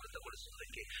ನಾಡಿಗಳನ್ನು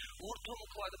ಜಾಗೃತಗೊಳಿಸುವುದಕ್ಕೆ.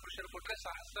 ಊರ್ಧ್ವಮುಖವಾದ ಪ್ರೆಷರ್ ಕೊಟ್ಟರೆ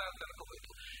ಸಹಸ್ರಾರ ತನಕ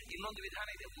ಹೋಯ್ತು. ಇನ್ನೊಂದು ವಿಧಾನ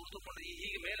ಇದೆ. ಊರ್ಧ್ವಪುಂಡ್ರ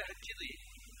ಹೀಗೆ ಮೇಲೆ ಹಚ್ಚಿದ್ದು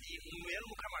ಈ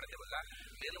ಮೇಲ್ಮುಖ ಮಾಡ್ತೇವಲ್ಲ,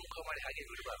 ಮೇಲ್ಮುಖ ಮಾಡಿ ಹಾಗೆ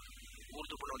ಬಿಡಬಾರ್ದು.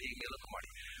 ಊರ್ಧ್ವಪುಂಡವನ್ನು ಹೀಗೆ ಮೇಲುಮುಖ ಮಾಡಿ.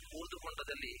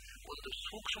 ಊರ್ಧ್ವಪುಂಡದಲ್ಲಿ ಒಂದು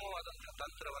ಸೂಕ್ಷ್ಮವಾದಂತಹ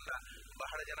ತಂತ್ರವನ್ನ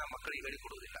ಬಹಳ ಜನ ಮಕ್ಕಳಿಗೆ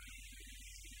ಹೇಳಿಕೊಡುವುದಿಲ್ಲ.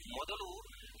 ಮೊದಲು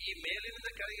ಈ ಮೇಲಿನಿಂದ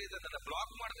ಕೆಳಗೆ ಇದನ್ನೆಲ್ಲ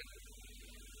ಬ್ಲಾಕ್ ಮಾಡಬೇಕು.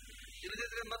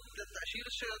 ಇಲ್ಲದಿದ್ರೆ ಮತ್ತೆ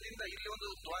ಶೀರ್ಷದಿಂದ ಇಲ್ಲಿ ಒಂದು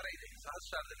ದ್ವಾರ ಇದೆ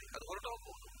ಸಹಸ್ರಾರದಲ್ಲಿ, ಅದು ಹೊರಟು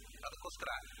ಹೋಗಬಹುದು.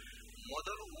 ಅದಕ್ಕೋಸ್ಕರ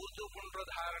ಮೊದಲು ಊರ್ಧ್ವಪುಂಡ್ರ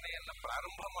ಧಾರಣೆಯನ್ನ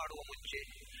ಪ್ರಾರಂಭ ಮಾಡುವ ಮುಂಚೆ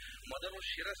ಮೊದಲು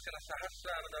ಶಿರಸ್ಸಿನ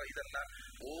ಸಹಸ್ರಾರದ ಇದನ್ನ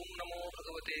ಓಂ ನಮೋ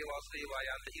ಭಗವತೆ ವಾಸುದೇವಾಯ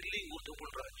ಅಂತ ಇಲ್ಲಿ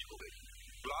ಊರ್ಧ್ವಪುಂಡ್ರ ಹಚ್ಕೋಬೇಕು.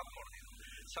 ಬ್ಲಾಕ್ ಮಾಡೋದು.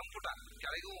 ಸಂಪುಟ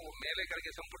ಕೆಳಗೂ ಮೇಲೆ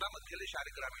ಕೆಳಗೆ ಸಂಪುಟ, ಮಧ್ಯದಲ್ಲಿ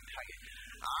ಶಾಲಿಗ್ರಾಮ ಹಾಗೆ.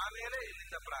 ಆಮೇಲೆ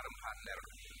ಇಲ್ಲಿಂದ ಪ್ರಾರಂಭ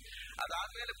 12.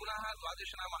 ಅದಾದ್ಮೇಲೆ ಪುನಃ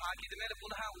ದ್ವಾದಶನಾಮ ಹಾಕಿದ ಮೇಲೆ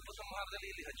ಪುನಃ ಉಪಸಂಹಾರದಲ್ಲಿ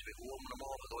ಇಲ್ಲಿ ಹಚ್ಚಬೇಕು. ಓಂ ನಮೋ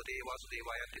ಭಗವತೆ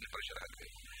ವಾಸುದೇವಾಯ ಅಂತ ಇಲ್ಲಿ ಪ್ರೆಷರ್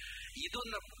ಹಾಕಬೇಕು.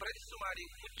 ಇದನ್ನ ಪ್ರೆಸ್ ಮಾಡಿ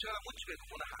ಮುಚ್ಚಬೇಕು.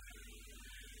 ಪುನಃ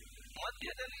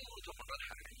ಮಧ್ಯದಲ್ಲಿ ಊರ್ಧ್ವಪುಂಡ್ರ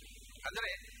ಧಾರಣೆ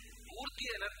ಅಂದ್ರೆ ಪೂರ್ತಿ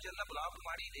ಎನರ್ಜಿಯನ್ನ ಬ್ಲಾಕ್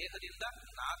ಮಾಡಿ ದೇಹದಿಂದ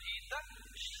ನಾಭಿಯಿಂದ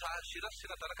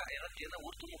ಶಿರಸ್ಸಿನ ತನಕ ಎನರ್ಜಿಯನ್ನ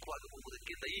ಊರ್ಧ್ವಮುಖವಾಗಿ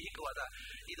ಹೋಗುವುದಕ್ಕೆ ದೈಹಿಕವಾದ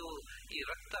ಇದು. ಈ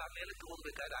ರಕ್ತ ಮೇಲಕ್ಕೆ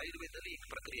ಹೋಗಬೇಕಾದ್ರೆ ಆಯುರ್ವೇದದಲ್ಲಿ ಈ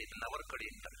ಪ್ರಕ್ರಿಯೆ ಇದೆ. ನವರ್ ಕಡೆ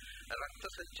ಅಂತ ರಕ್ತ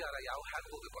ಸಂಚಾರ ಯಾವ ಹಾಗೆ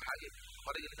ಹೋಗಬೇಕು ಹಾಗೆ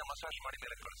ಹೊರಗಿನಿಂದ ಮಸಾಜ್ ಮಾಡಿ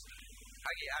ಮೇಲೆ ಕಳಿಸ್ತಾರೆ.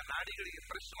 ಹಾಗೆ ಆ ನಾಡಿಗಳಿಗೆ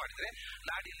ಪ್ರೆಸ್ ಮಾಡಿದ್ರೆ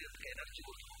ನಾಡಿಯಲ್ಲಿ ಎನರ್ಜಿ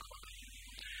ಊರ್ಧ್ವಮುಖವಾಗುತ್ತೆ.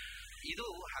 ಇದು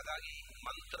ಹಾಗಾಗಿ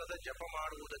ಮಂತ್ರದ ಜಪ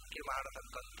ಮಾಡುವುದಕ್ಕೆ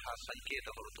ಮಾಡತಕ್ಕಂತಹ ಸಂಕೇತ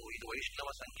ಹೊರತು ಇದು ವೈಷ್ಣವ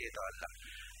ಸಂಕೇತ ಅಲ್ಲ.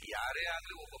 ಯಾರೇ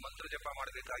ಆಗ್ಲಿ ಒಬ್ಬ ಮಂತ್ರ ಜಪ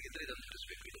ಮಾಡಬೇಕಾಗಿದ್ರೆ ಇದನ್ನು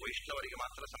ತಿಳಿಸಬೇಕು. ಇದು ವೈಷ್ಣವರಿಗೆ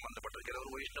ಮಾತ್ರ ಸಂಬಂಧಪಟ್ಟರು. ಕೆಲವರು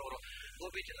ವೈಷ್ಣವರು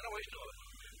ಗೋಪಿಚಂದ್ರ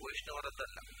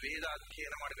ವೈಷ್ಣವರದ್ದಲ್ಲ.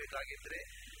 ವೇದಾಧ್ಯಯನ ಮಾಡಬೇಕಾಗಿದ್ರೆ,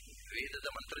 ವೇದದ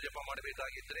ಮಂತ್ರ ಜಪ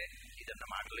ಮಾಡಬೇಕಾಗಿದ್ರೆ ಇದನ್ನ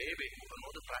ಮಾಡಲೇಬೇಕು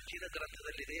ಅನ್ನೋದು ಪ್ರಾಚೀನ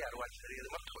ಗ್ರಂಥದಲ್ಲಿದೆ. ಯಾರು ವಾಚಿಸರಿಗೆ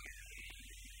ಅದು ಮರ್ತು ಹೋಗಿದೆ.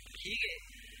 ಹೀಗೆ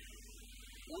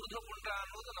ಊರ್ಧ್ವಪುಂಡ್ರ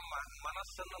ಅನ್ನೋದು ನಮ್ಮ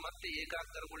ಮನಸ್ಸನ್ನು ಮತ್ತೆ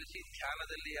ಏಕಾಗ್ರಗೊಳಿಸಿ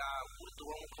ಧ್ಯಾನದಲ್ಲಿ ಆ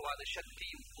ಊರ್ಧ್ವಮುಖವಾದ ಶಕ್ತಿ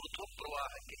ಊರ್ಧ್ವ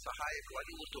ಪ್ರವಾಹಕ್ಕೆ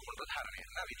ಸಹಾಯಕವಾಗಿ ಊರ್ಧ್ವಪುಂಡ್ರ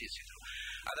ಧಾರಣೆಯನ್ನ ವಿಧಿಸಿದರು.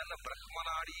 ಅದನ್ನ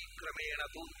ಬ್ರಹ್ಮನಾಡಿ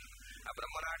ಕ್ರಮೇಣದು, ಆ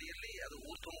ಬ್ರಹ್ಮನಾಡಿಯಲ್ಲಿ ಅದು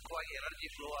ಊರ್ಧ್ವಮುಖವಾಗಿ ಎನರ್ಜಿ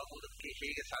ಫ್ಲೋ ಆಗುವುದಕ್ಕೆ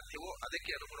ಹೇಗೆ ಸಾಧ್ಯವೋ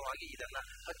ಅದಕ್ಕೆ ಅನುಗುಣವಾಗಿ ಇದನ್ನ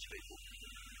ಹಚ್ಚಬೇಕು.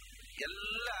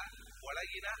 ಎಲ್ಲ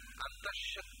ಒಳಗಿನ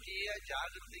ಅಂತಃಶಕ್ತಿಯ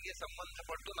ಜಾಗೃತಿಗೆ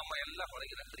ಸಂಬಂಧಪಟ್ಟು ನಮ್ಮ ಎಲ್ಲ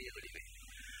ಹೊರಗಿನ ಕ್ರಿಯೆಗಳಿವೆ.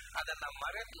 ಅದನ್ನ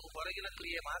ಮರೆತು ಹೊರಗಿನ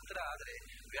ಕ್ರಿಯೆ ಮಾತ್ರ ಆದರೆ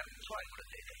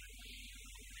ವ್ಯರ್ಥವಾಗಿಬಿಡುತ್ತೆ.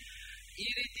 ಈ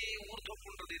ರೀತಿ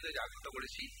ಊರ್ಧ್ವಪುಂಡ್ರದಿಂದ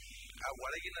ಜಾಗೃತಗೊಳಿಸಿ ಆ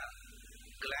ಒಳಗಿನ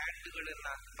ಗ್ಲ್ಯಾಂಡ್ಗಳನ್ನ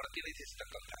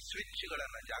ಪ್ರತಿನಿಧಿಸತಕ್ಕಂಥ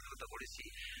ಸ್ವಿಚ್ಗಳನ್ನ ಜಾಗೃತಗೊಳಿಸಿ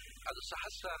ಅದು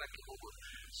ಸಹಸ್ರಾರಕ್ಕೆ ಹೋಗುವುದು.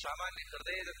 ಸಾಮಾನ್ಯ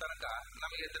ಹೃದಯದ ತನಕ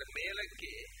ನಮಗೆ ಅದರ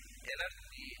ಮೇಲಕ್ಕೆ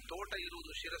ಎನರ್ಜಿ ತೋಟ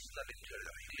ಇರುವುದು ಶಿರಸ್ಸಿನಲ್ಲಿ ಅಂತ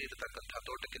ಹೇಳಿದ್ರೆ, ಇಲ್ಲಿ ಇರತಕ್ಕಂಥ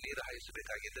ತೋಟಕ್ಕೆ ನೀರು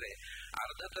ಹಾಯಿಸಬೇಕಾಗಿದ್ರೆ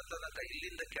ಅರ್ಧ ತನಕ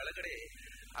ಇಲ್ಲಿಂದ ಕೆಳಗಡೆ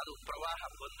ಅದು ಪ್ರವಾಹ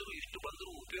ಬಂದರೂ ಇಷ್ಟು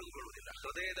ಬಂದರೂ ಉಪಯೋಗ ಬೀಳುವುದಿಲ್ಲ.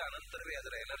 ಹೃದಯದ ಅನಂತರವೇ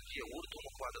ಅದರ ಎನರ್ಜಿಯ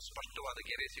ಊರ್ಧ್ವಮುಖವಾದ ಸ್ಪಷ್ಟವಾದ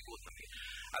ಗೆರೆ ಸಿಗುವುದು ನಮಗೆ.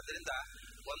 ಅದರಿಂದ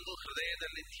ಒಂದು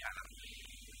ಹೃದಯದಲ್ಲಿ ಧ್ಯಾನ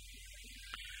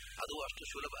ಅದು ಅಷ್ಟು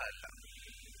ಸುಲಭ ಅಲ್ಲ.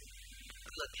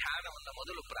 ಧ್ಯಾನವನ್ನ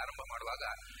ಮೊದಲು ಪ್ರಾರಂಭ ಮಾಡುವಾಗ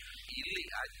ಇಲ್ಲಿ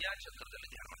ಆಜ್ಞಾಚಕ್ರದಲ್ಲಿ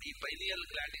ಧ್ಯಾನ ಮಾಡಿ. ಈ ಪೈನಿಯಲ್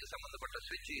ಗ್ಲ್ಯಾಂಡಿಗೆ ಸಂಬಂಧಪಟ್ಟ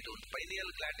ಸ್ವಿಚ್ ಇದು.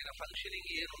 ಪೈನಿಯಲ್ ಗ್ಲ್ಯಾಂಡಿನ ಫಂಕ್ಷನಿಂಗ್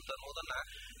ಏನು ಅಂತ ಅನ್ನೋದನ್ನ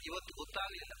ಇವತ್ತು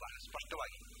ಗೊತ್ತಾಗಲಿಲ್ಲ ಬಹಳ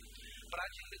ಸ್ಪಷ್ಟವಾಗಿ.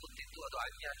 ಪ್ರಾಚೀನ ಗೊತ್ತಿತ್ತು ಅದು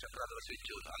ಆಜ್ಞಾಚಕ್ರ ಅದರ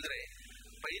ಸ್ವಿಚ್. ಅಂದ್ರೆ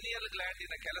ಪೈನಿಯಲ್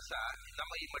ಗ್ಲ್ಯಾಂಡಿನ ಕೆಲಸ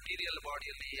ನಮ್ಮ ಈ ಮಟೀರಿಯಲ್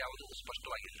ಬಾಡಿಯಲ್ಲಿ ಯಾವುದು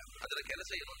ಸ್ಪಷ್ಟವಾಗಿಲ್ಲ. ಅದರ ಕೆಲಸ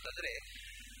ಏನು ಅಂತಂದ್ರೆ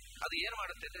ಅದು ಏನ್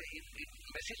ಮಾಡುತ್ತೆ ಅಂದ್ರೆ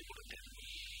ಮೆಸೇಜ್ ಕೊಡುತ್ತೆ.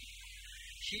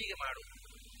 ಹೀಗೆ ಮಾಡು,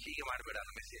 ಹೀಗೆ ಮಾಡಬೇಡ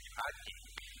ಅನ್ನೋ ಮೆಸೇಜ್ ಆಜ್ಞೆ.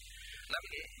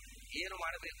 ನಮಗೆ ಏನು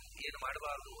ಮಾಡಬೇಕು, ಏನು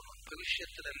ಮಾಡಬಾರದು,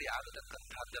 ಭವಿಷ್ಯತ್ತಿನಲ್ಲಿ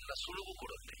ಆಗತಕ್ಕಂತಹದ್ದೆಲ್ಲ ಸುಳುವು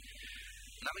ಕೊಡುತ್ತೆ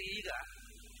ನಮಗೆ. ಈಗ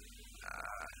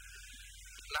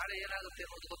ನಾಳೆ ಏನಾಗುತ್ತೆ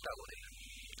ಅನ್ನೋದು ಗೊತ್ತಾಗೋದಿಲ್ಲ,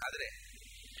 ಆದರೆ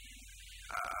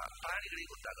ಪ್ರಾಣಿಗಳಿಗೆ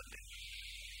ಗೊತ್ತಾಗುತ್ತೆ.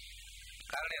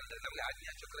 ಕಾರಣ ಏನಂದ್ರೆ ನಮಗೆ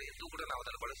ಆಜ್ಞಾಚಕ್ರ ಎಂದೂ ಕೂಡ ನಾವು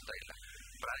ಅದನ್ನು ಬಳಸ್ತಾ ಇಲ್ಲ,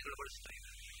 ಪ್ರಾಣಿಗಳು ಬಳಸ್ತಾ ಇಲ್ಲ.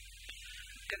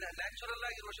 ಯಾಕಂದ್ರೆ ನ್ಯಾಚುರಲ್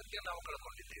ಆಗಿರುವ ಶಕ್ತಿಯನ್ನು ನಾವು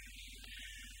ಕಳ್ಕೊಂಡಿದ್ದೇವೆ.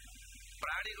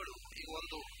 ಪ್ರಾಣಿಗಳು ಈಗ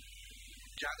ಒಂದು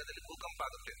ಜಾಗದಲ್ಲಿ ಭೂಕಂಪ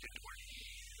ಆಗುತ್ತೆ ಅಂತ ಇಟ್ಕೊಳ್ಳಿ,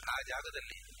 ಆ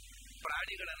ಜಾಗದಲ್ಲಿ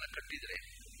ಪ್ರಾಣಿಗಳನ್ನ ಕಟ್ಟಿದ್ರೆ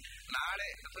ನಾಳೆ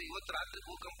ಅಥವಾ ಇವತ್ತು ರಾತ್ರಿ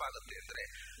ಭೂಕಂಪ ಆಗುತ್ತೆ ಅಂದ್ರೆ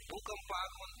ಭೂಕಂಪ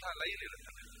ಆಗುವಂತಹ ಲೈನ್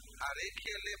ಇರುತ್ತೆ, ಆ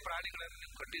ರೇಖೆಯಲ್ಲೇ ಪ್ರಾಣಿಗಳನ್ನು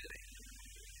ನೀವು ಕಟ್ಟಿದ್ರೆ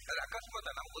ಅದ್ರ ಅಕಸ್ಮಾತ್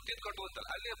ನಮ್ಗೆ ಗೊತ್ತಿದ್ದು ಕಟ್ಟುವಂತಲ್ಲ,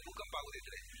 ಅಲ್ಲೇ ಭೂಕಂಪ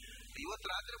ಆಗೋದಿದ್ರೆ ಇವತ್ತು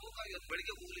ರಾತ್ರಿ ಭೂಕಂಪ ಇವತ್ತು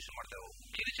ಬೆಳಿಗ್ಗೆ ಗೂಗಲಿಸಿ ಮಾಡ್ತಾವೆ,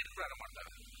 ಕಿರಿಚಿರಿ ಪ್ರಾರಂಭ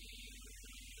ಮಾಡ್ತವೆ.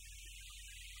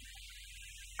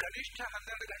 ಕನಿಷ್ಠ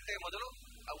 12 ಗಂಟೆ ಮೊದಲು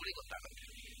ಅವುಗಳಿಗೆ ಗೊತ್ತಾಗುತ್ತೆ,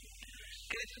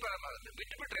 ಕಿರಿಚಿರಿ ಪ್ರಾರಂಭ ಆಗುತ್ತೆ,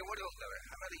 ಬಿಟ್ಟು ಬಿಟ್ರೆ ಓಡಿ ಹೋಗ್ತವೆ.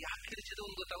 ಆಮೇಲೆ ಯಾಕೆ ಕಿರಿಚಿದು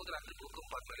ಒಂದು ಗೊತ್ತಾಗೋದು ರಾತ್ರಿ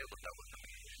ಭೂಕಂಪ ಆದ್ಮೇಲೆ ಗೊತ್ತಾಗುತ್ತೆ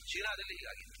ನಮಗೆ. ಚೀನಾದಲ್ಲಿ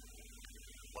ಹೀಗಾಗಿತ್ತು,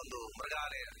 ಒಂದು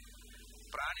ಮೃಗಾಲಯ,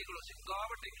 ಪ್ರಾಣಿಗಳು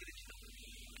ಸಿಕ್ಕಾಪಟ್ಟೆ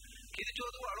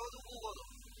ಕಿರಿಚೋದು, ಅಳೋದು, ಕೂಗೋದು,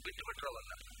 ಬಿಟ್ಟು ಬಿಟ್ರು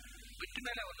ಅವನ್ನ. ಬಿಟ್ಟ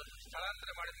ಮೇಲೆ ಅವನು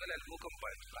ಸ್ಥಳಾಂತರ ಮಾಡಿದ್ಮೇಲೆ ಅಲ್ಲಿ ಭೂಕಂಪ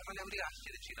ಆಯ್ತು. ಆಮೇಲೆ ಅವರಿಗೆ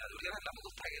ಆಶ್ಚರ್ಯ ಚೀನಾ, ಅವ್ರಿಗೆಲ್ಲ ನಮಗೆ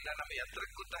ಗೊತ್ತಾಗಿಲ್ಲ, ನಮ್ಮ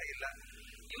ಯಂತ್ರಕ್ಕೆ ಗೊತ್ತಾಗಿಲ್ಲ,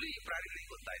 ಇವರಿಗೆ ಈ ಪ್ರಾಣಿಗಳಿಗೆ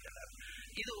ಗೊತ್ತಾಗಿಲ್ಲ.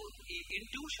 ಇದು ಈ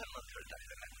ಇಂಟ್ಯೂಷನ್ ಅಂತ ಹೇಳ್ತಾ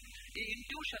ಇದ್ದಾರೆ. ಈ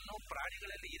ಇಂಟ್ಯೂಷನ್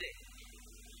ಪ್ರಾಣಿಗಳಲ್ಲಿ ಇದೆ,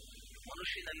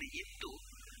 ಮನುಷ್ಯನಲ್ಲಿ ಇದ್ದು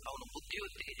ಅವನು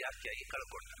ಬುದ್ಧಿವಂತಿಕೆ ಜಾಸ್ತಿಯಾಗಿ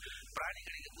ಕಳ್ಕೊಂಡ.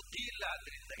 ಪ್ರಾಣಿಗಳಿಗೆ ಬುದ್ಧಿ ಇಲ್ಲ,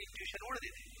 ಆದ್ರಿಂದ ಇಂಟ್ಯೂಷನ್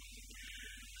ಉಳಿದಿದೆ,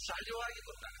 ಸಹಜವಾಗಿ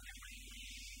ಗೊತ್ತಾಗುತ್ತೆ.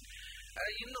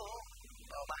 ಇನ್ನು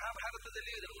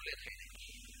ಮಹಾಭಾರತದಲ್ಲಿ ಇದರ ಉಲ್ಲೇಖ ಇದೆ.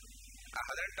 ಆ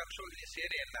 18 ಅಕ್ಷೋಹಿಣಿ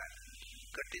ಸೇನೆಯನ್ನ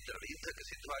ಕಟ್ಟಿದ್ದರು, ಯುದ್ಧಕ್ಕೆ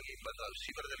ಸಿದ್ಧವಾಗಿ ಬಂದು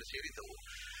ಶಿಬಿರದಲ್ಲಿ ಸೇರಿದ್ದವು.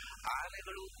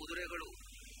 ಆನೆಗಳು, ಕುದುರೆಗಳು,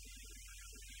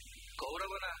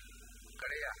 ಕೌರವನ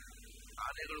ಕಡೆಯ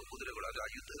ಆನೆಗಳು, ಕುದುರೆಗಳು ಅದು ಆ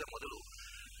ಯುದ್ಧದ ಮೊದಲು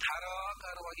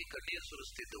ಧಾರಾಕಾರವಾಗಿ ಕಣ್ಣೀರು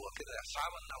ಸುರಿಸ್ತಿದ್ದವು. ಯಾಕೆಂದ್ರೆ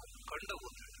ಸಾವನ್ನು ನಾವು ಕಂಡವು.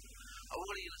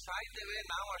 ಅವುಗಳು ಇಲ್ಲಿ ಸಾಯ್ತೇವೆ,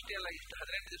 ನಾವು ಅಷ್ಟೇ ಅಲ್ಲ, ಇಷ್ಟು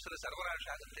 18 ದಿವಸದ ಸರ್ವನಾಶ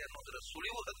ಆಗುತ್ತೆ ಅನ್ನೋದರ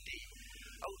ಸುಳಿವು ಹತ್ತಿ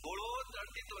ಅವು ಗೋಳೋ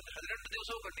ಅಂತಿದ್ದು 18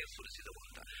 ದಿವಸವೂ ಕಣ್ಣೀರು ಸುರಿಸಿದವು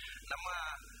ಅಂತ. ನಮ್ಮ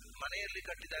ಮನೆಯಲ್ಲಿ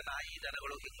ಕಟ್ಟಿದ ನಾಯಿ,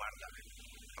 ದನಗಳು ಹೀಗೆ ಮಾಡ್ತವೆ.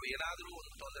 ಅವು ಏನಾದರೂ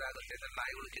ಒಂದು ತೊಂದರೆ ಆಗುತ್ತೆ ಅಂದ್ರೆ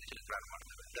ನಾಯಿಗಳು ಕಿರಿಚಿರಿ ಪ್ರಾರಂಭ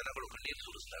ಮಾಡ್ತವೆ, ದನಗಳು ಕಣ್ಣೀರು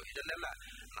ಸುರಿಸ್ತವೆ. ಇದನ್ನೆಲ್ಲ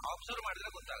ಅಬ್ಸರ್ವ್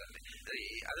ಮಾಡಿದ್ರೆ ಗೊತ್ತಾಗುತ್ತೆ.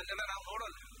 ಅದನ್ನೆಲ್ಲ ನಾವು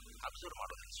ನೋಡೋಲ್ಲ, ಅಬ್ಸರ್ವ್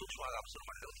ಮಾಡೋದು, ಸೂಕ್ಷ್ಮವಾಗಿ ಅಬ್ಸರ್ವ್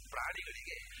ಮಾಡಿದ್ರೆ.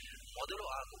 ಪ್ರಾಣಿಗಳಿಗೆ ಮೊದಲು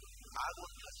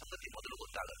ಆಗುವಂತಹ ಸಂಗತಿ ಮೊದಲು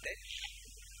ಗೊತ್ತಾಗುತ್ತೆ.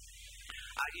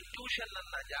 ಆ ಇಂಟ್ಯೂಷನ್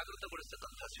ಅನ್ನ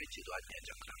ಜಾಗೃತಗೊಳಿಸತಕ್ಕಂತಹ ಸ್ವಿಚ್ ಇದು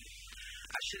ಆಜ್ಞಾಚಕ್ರ.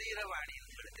 ಅಶರೀರವಾಣಿ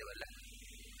ಅಂತ ಹೇಳ್ತೇವಲ್ಲ,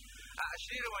 ಆ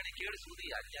ಅಶರೀರವಾಣಿ ಕೇಳಿಸುವುದು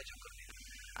ಈ ಆಜ್ಞಾಚಕ್ರ.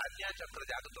 ಆಜ್ಞಾಚಕ್ರ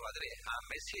ಜಾಗೃತವಾದರೆ ಆ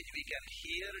message we can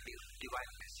hear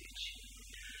divine message.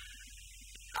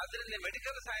 ಆದ್ರಿಂದ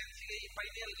ಮೆಡಿಕಲ್ ಸೈನ್ಸ್ಗೆ ಈ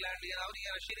ಪೈನಿಯಲ್ ಗ್ಲ್ಯಾಂಡ್ ಅವರಿಗೆ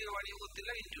ಅಶರೀರವಾಣಿಯೂ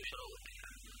ಗೊತ್ತಿಲ್ಲ, ಇಂಟ್ಯೂಷನ್ ಗೊತ್ತಿಲ್ಲ.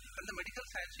 ಅಂದ್ರೆ ಮೆಡಿಕಲ್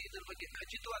ಸೈನ್ಸ್ ಇದರ ಬಗ್ಗೆ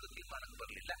ಖಚಿತವಾದ ತೀರ್ಮಾನಕ್ಕೆ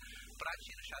ಬರಲಿಲ್ಲ.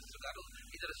 ಪ್ರಾಚೀನ ಶಾಸ್ತ್ರಗಾರರು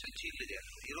ಇದರ ಸ್ವಿಚ್ ಇಲ್ಲಿದೆ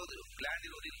ಇರೋದು, ಗ್ಲ್ಯಾಂಡ್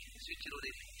ಇರೋದಿಲ್ಲ, ಸ್ವಿಚ್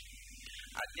ಇರೋದಿಲ್ಲ.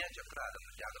 ಆಜ್ಞಾಚಕ್ರ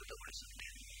ಅದನ್ನು ಜಾಗೃತಗೊಳಿಸುತ್ತೆ.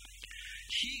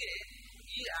 ಹೀಗೆ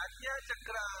ಈ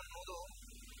ಆಜ್ಞಾಚಕ್ರ ಅನ್ನೋದು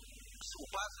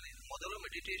ಉಪಾಸನೆ ಮೊದಲು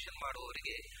ಮೆಡಿಟೇಷನ್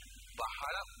ಮಾಡುವವರಿಗೆ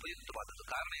ಬಹಳ ಉಪಯುಕ್ತವಾದದ್ದು.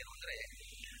 ಕಾರಣ ಏನು ಅಂದ್ರೆ,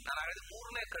 ನಾನು ಹೇಳಿದ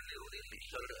 3ನೇ ಕಣ್ಣಿರುವುದು ಇಲ್ಲಿ,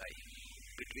 third eye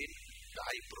between the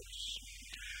eyebrows.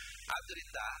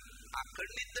 ಆದ್ದರಿಂದ ಆ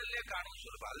ಕಣ್ಣಿದ್ದಲ್ಲೇ ಕಾಣುವ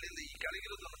ಸುಲಭ, ಅಲ್ಲಿಂದ ಈ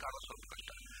ಕೆಳಗಿರೋದನ್ನು ಕಾಣುವ ಸ್ವಲ್ಪ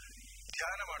ಕಷ್ಟ.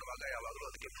 ಧ್ಯಾನ ಮಾಡುವಾಗ ಯಾವಾಗಲೂ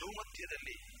ಅದಕ್ಕೆ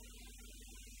ಭ್ರೂಮಧ್ಯದಲ್ಲಿ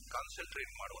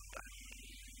ಕಾನ್ಸಂಟ್ರೇಟ್ ಮಾಡುವಂತ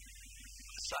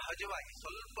ಸಹಜವಾಗಿ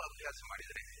ಸ್ವಲ್ಪ ಅಭ್ಯಾಸ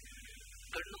ಮಾಡಿದರೆ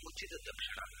ಕಣ್ಣು ಮುಚ್ಚಿದ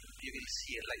ತಕ್ಷಣ you will see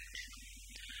a light,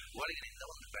 ಒಳಗಿನಿಂದ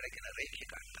ಒಂದು ಬೆಳಕಿನ ರೇಖೆ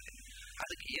ಕಾಣ್ತದೆ.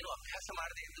 ಅದಕ್ಕೆ ಏನು ಅಭ್ಯಾಸ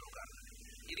ಮಾಡದೆ ಇದ್ರೂ ಕಾಣ್ತದೆ.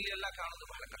 ಇಲ್ಲಿ ಎಲ್ಲ ಕಾಣೋದು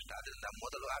ಬಹಳ ಕಷ್ಟ. ಆದ್ರಿಂದ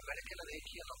ಮೊದಲು ಆ ಬೆಳಕಿನ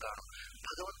ರೇಖೆಯನ್ನು ಕಾಣು.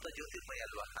 ಭಗವಂತ ಜ್ಯೋತಿರ್ಮಯ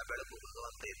ಅಲ್ವಾ, ಆ ಬೆಳಕು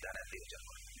ಭಗವಂತ ಇದ್ದಾನೆ ಅಲ್ಲಿ ಯೋಚನೆ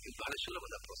ಮಾಡಿ. ಇದು ಬಹಳ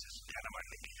ಸುಲಭದ ಪ್ರೋಸೆಸ್ ಧ್ಯಾನ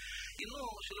ಮಾಡಲಿಕ್ಕೆ. ಇನ್ನೂ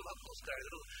ಸುಲಭಕ್ಕೋಸ್ಕರ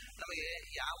ಹೇಳಿದ್ರು, ನಮಗೆ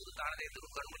ಯಾವುದು ಕಾಣದೇ ಇದ್ರು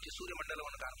ಕಣ್ಮುಚ್ಚಿ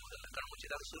ಸೂರ್ಯಮಂಡಲವನ್ನು ಕಾಣಬಹುದಲ್ಲ.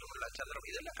 ಕಣ್ಮುಚ್ಚಿದಾಗ ಸೂರ್ಯಮಂಡಲ, ಚಂದ್ರ,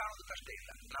 ಇದೆಲ್ಲ ಕಾಣೋದು ಕಷ್ಟ ಇಲ್ಲ.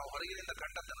 ನಾವು ಹೊರಗಿನಿಂದ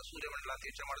ಕಂಡದ್ದನ್ನು ಸೂರ್ಯಮಂಡಲ ಅಂತ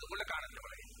ಯೋಚನೆ ಮಾಡೋದು ಕೂಡ ಕಾಣುತ್ತೆ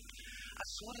ಒಳಗೆ. ಆ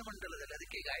ಸೂರ್ಯಮಂಡಲದಲ್ಲಿ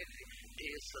ಅದಕ್ಕೆ ಗಾಯತ್ರಿ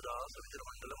ಸದಾ ಸವಿತೃ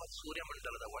ಮಂಡಲ ಮತ್ತು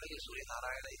ಸೂರ್ಯಮಂಡಲದ ಒಳಗೆ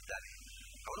ಸೂರ್ಯನಾರಾಯಣ ಇದ್ದಾನೆ.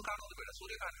 ಅವನು ಕಾಣುವುದು ಬೇಡ,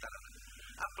 ಸೂರ್ಯ ಕಾಣ್ತಾನಲ್ಲ.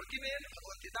 ಆ ಪ್ರತಿಮೆಯಲ್ಲಿ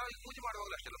ಭಗವಂತ, ನಾವು ಪೂಜೆ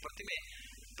ಮಾಡುವಾಗಲೂ ಅಷ್ಟೆಲ್ಲ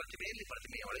ಪ್ರತಿಮೆಯಲ್ಲಿ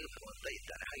ಪ್ರತಿಮೆಯ ಒಳಗೆ ಭಗವಂತ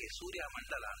ಇದ್ದಾನೆ. ಹಾಗೆ ಸೂರ್ಯ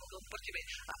ಮಂಡಲ ಅನ್ನೋದು ಪ್ರತಿಮೆ,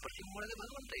 ಆ ಪ್ರತಿಮೆ ಒಳಗೆ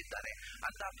ಭಗವಂತ ಇದ್ದಾನೆ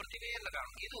ಅಂತ ಆ ಪ್ರತಿಮೆಯನ್ನು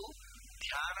ಕಾಣು. ಇದು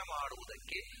ಧ್ಯಾನ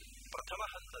ಮಾಡುವುದಕ್ಕೆ ಪ್ರಥಮ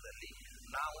ಹಂತದಲ್ಲಿ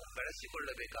ನಾವು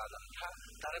ಬೆಳೆಸಿಕೊಳ್ಳಬೇಕಾದಂತಹ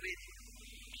ತರಬೇತಿ.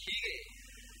 ಹೀಗೆ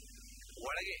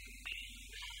ಒಳಗೆ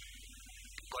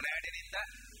ಕೊನೆಯಡಿನಿಂದ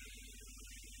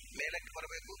ಮೇಲಕ್ಕೆ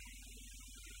ಬರಬೇಕು.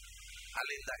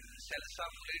 ಅಲ್ಲಿಂದ ಸೆಲ್ಸ್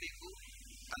ಆಫ್ ಬ್ಲೀಡಿಂಗು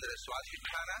ಅಂದ್ರೆ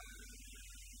ಸ್ವಾಧಿಷ್ಠಾನ,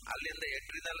 ಅಲ್ಲಿಂದ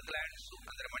ಎಡ್ರಿನಲ್ ಗ್ಲ್ಯಾಂಡ್ಸ್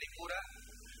ಅಂದ್ರೆ ಮಣಿಪುರ,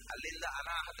 ಅಲ್ಲಿಂದ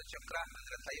ಅನಾಹತ ಚಕ್ರ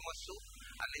ಅಂದ್ರೆ ಥೈಮಸ್ಸು,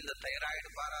 ಅಲ್ಲಿಂದ ಥೈರಾಯ್ಡ್,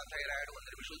 ಪಾರಾಥೈರಾಯ್ಡ್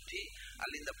ಅಂದ್ರೆ ವಿಶುದ್ಧಿ,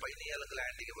 ಅಲ್ಲಿಂದ ಪೈನಿಯಲ್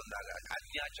ಗ್ಲ್ಯಾಂಡ್ಗೆ ಬಂದಾಗ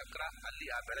ಆಜ್ಞಾಚಕ್ರ, ಅಲ್ಲಿ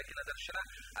ಆ ಬೆಳಕಿನ ದರ್ಶನ,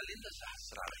 ಅಲ್ಲಿಂದ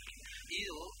ಸಹಸ್ರಾರಕ್ಕೆ.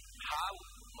 ಇದು ಹಾವು,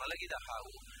 ಮಲಗಿದ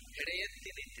ಹಾವು ಹೆಡೆ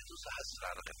ಎತ್ತಿ ನಿಂತಿತು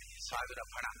ಸಹಸ್ರಾರಕತೆ, 1000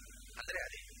 ಫಣ ಅಂದ್ರೆ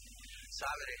ಅದೇ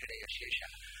 1000 ಹೆಡೆಯ ಶೇಷ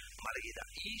ಮಲಗಿದ.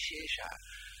 ಈ ಶೇಷ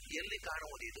ಎಲ್ಲಿ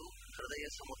ಕಾಣುವುದಿದು? ಹೃದಯ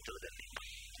ಸಮುದ್ರದಲ್ಲಿ.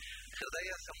 ಹೃದಯ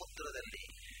ಸಮುದ್ರದಲ್ಲಿ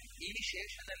ಈ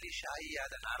ಶೇಷನಲ್ಲಿ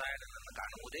ಶಾಹಿಯಾದ ನಾರಾಯಣನನ್ನು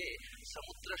ಕಾಣುವುದೇ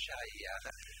ಸಮುದ್ರ ಶಾಹಿಯಾದ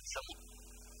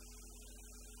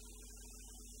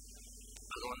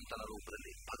ಭಗವಂತನ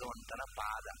ರೂಪದಲ್ಲಿ. ಭಗವಂತನ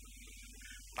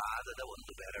ಪಾದದ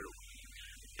ಒಂದು ಬೆರಳು,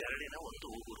 ಬೆರಳಿನ ಒಂದು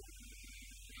ಉಗುರು.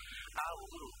 ಆ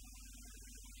ಉಗುರು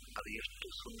ಅದು ಎಷ್ಟು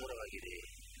ಸುಂದರವಾಗಿದೆ,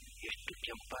 ಎಷ್ಟು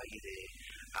ಕೆಂಪಾಗಿದೆ.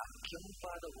 ಆ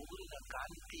ಕೆಂಪಾದ ಉಗುರಿನ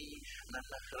ಕಾಂತಿ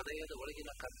ನನ್ನ ಹೃದಯದ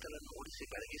ಒಳಗಿನ ಕತ್ತಲನ್ನು ಓಡಿಸಿ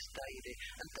ಬೆಳಗಿಸ್ತಾ ಇದೆ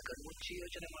ಅಂತ ಕಣ್ಮುಚ್ಚಿ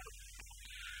ಯೋಚನೆ ಮಾಡು.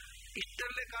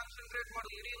 ಇಷ್ಟಲ್ಲೇ ಕಾನ್ಸಂಟ್ರೇಟ್ ಮಾಡು.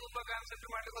 ಇಡೀ ರೂಪ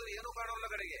ಕಾನ್ಸಂಟ್ರೇಟ್ ಮಾಡಲಿಕ್ಕೆ ಏನೂ ಕಾಣೋಲ್ಲ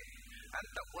ಕಡೆಗೆ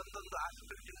ಅಂತ ಒಂದೊಂದು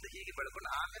ಆಸ್ಪೆಕ್ಟ್ ಇಂದ ಹೀಗೆ ಬೆಳ್ಕೊಂಡು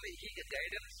ಆಮೇಲೆ ಹೀಗೆ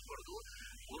ಗೈಡೆನ್ಸ್ ಪಡೆದು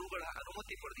ಗುರುಗಳ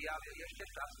ಅನುಮತಿ ಪಡೆದು ಯಾವ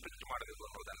ಎಷ್ಟೆಷ್ಟು ಆಸ್ಪೆಕ್ಟ್ ಮಾಡಬೇಕು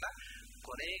ಅನ್ನೋದನ್ನ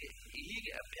ಕೊನೆಗೆ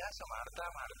ಹೀಗೆ ಅಭ್ಯಾಸ ಮಾಡ್ತಾ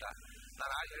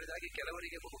ನಾನು ಆಗ ಹೇಳಿದಾಗೆ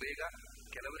ಕೆಲವರಿಗೆ ಬಹು ಬೇಗ,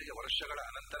 ಕೆಲವರಿಗೆ ವರ್ಷಗಳ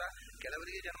ಅನಂತರ,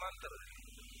 ಕೆಲವರಿಗೆ ಜನ್ಮಾಂತರದಲ್ಲಿ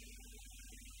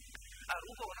ಆ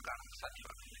ರೂಪವನ್ನು ಕಾಣಲು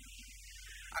ಸಾಧ್ಯವಾಗುತ್ತೆ.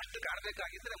 ಅಷ್ಟು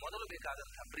ಕಾಣಬೇಕಾಗಿದ್ದರೆ ಮೊದಲು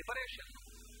ಬೇಕಾದಂತಹ ಪ್ರಿಪರೇಷನ್,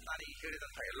 ನಾನು ಈಗ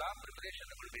ಹೇಳಿದಂತಹ ಎಲ್ಲಾ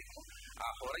ಪ್ರಿಪರೇಷನ್ಗಳು ಬೇಕು. ಆ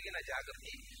ಹೊರಗಿನ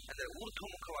ಜಾಗೃತಿ ಅಂದ್ರೆ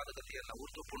ಊರ್ಧ್ವಮುಖವಾದ ಗತಿಯನ್ನು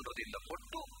ಊರ್ಧ್ವ ಪುಂಡ್ರದಿಂದ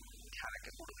ಕೊಟ್ಟು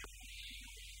ಧ್ಯಾನಕ್ಕೆ ಕೊಡಬೇಕು.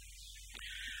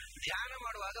 ಧ್ಯಾನ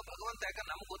ಮಾಡುವಾಗ ಭಗವಂತ,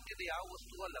 ಯಾಕಂದ್ರೆ ನಮ್ಗೆ ಗೊತ್ತಿದ್ದು ಯಾವ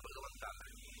ವಸ್ತುವೂ ಅಲ್ಲ ಭಗವಂತ.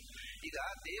 ಈಗ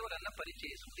ದೇವರನ್ನ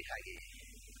ಪರಿಚಯಿಸುವುದು ಹಾಗೆ.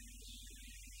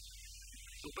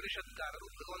 ಉಪನಿಷತ್ಕಾರರು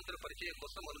ಭಗವಂತನ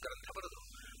ಪರಿಚಯಕ್ಕೋಸ್ಕರ ಒಂದು ಗ್ರಂಥ ಬರೆದರು,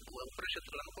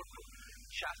 ಉಪನಿಷತ್ತುಗಳನ್ನು ಕೊಟ್ಟರು.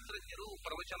 ಶಾಸ್ತ್ರಜ್ಞರು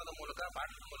ಪ್ರವಚನದ ಮೂಲಕ,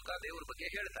 ಪಾಠದ ಮೂಲಕ ದೇವರ ಬಗ್ಗೆ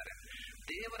ಹೇಳ್ತಾರೆ.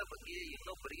 ದೇವರ ಬಗ್ಗೆ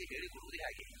ಇನ್ನೊಬ್ಬರಿಗೆ ಹೇಳಿಕೊಡುವುದು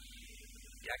ಹಾಗೆ.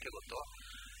 ಯಾಕೆ ಗೊತ್ತೋ,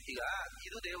 ಈಗ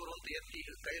ಇದು ದೇವರು ಅಂತ ಎತ್ತಿ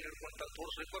ಕೈಯಲ್ಲಿ ಹಿಡ್ಕೊಂತ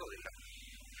ತೋರಿಸ್ಲಿಕ್ಕೆ ಬರೋದಿಲ್ಲ.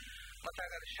 ಮತ್ತೆ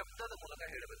ಹಾಗಾದ್ರೆ ಶಬ್ದದ ಮೂಲಕ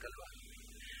ಹೇಳಬೇಕಲ್ವಾ?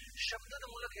 ಶಬ್ದದ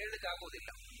ಮೂಲಕ ಹೇಳಲಿಕ್ಕೆ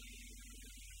ಆಗೋದಿಲ್ಲ.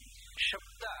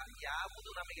 ಶಬ್ದ ಯಾವುದು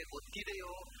ನಮಗೆ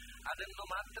ಗೊತ್ತಿದೆಯೋ ಅದನ್ನು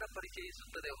ಮಾತ್ರ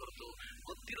ಪರಿಚಯಿಸುತ್ತದೆ ಹೊರತು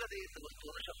ಗೊತ್ತಿಲ್ಲದೆ ಇದ್ದ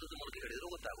ವಸ್ತುವನ್ನು ಶಬ್ದದ ಮೂಲಕ ಹೇಳಿದರೂ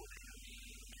ಗೊತ್ತಾಗುವುದಿಲ್ಲ.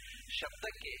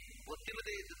 ಶಬ್ದಕ್ಕೆ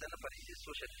ಗೊತ್ತಿಲ್ಲದೆ ಇದ್ದುದನ್ನು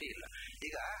ಪರಿಚಯಿಸುವ ಶಕ್ತಿ ಇಲ್ಲ.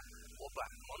 ಈಗ ಒಬ್ಬ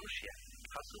ಮನುಷ್ಯ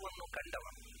ಹಸುವನ್ನು ಕಂಡವ,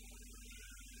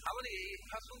 ಅವನಿಗೆ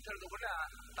ಹಸು ಅಂತ ಹೇಳಿದ ಕೂಡ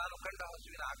ತಾನು ಕಂಡ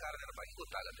ಹಸುವಿನ ಆಕಾರ ನೆನಪಾಗಿ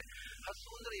ಗೊತ್ತಾಗುತ್ತೆ. ಹಸು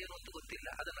ಅಂದ್ರೆ ಏನು ಅಂತ ಗೊತ್ತಿಲ್ಲ,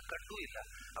 ಅದನ್ನ ಕಂಡೂ ಇಲ್ಲ.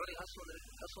 ಅವನಿಗೆ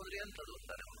ಹಸು ಅಂದ್ರೆ ಎಂಥದ್ದು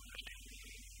ಅಂತಾನೆ ಅಷ್ಟೇ.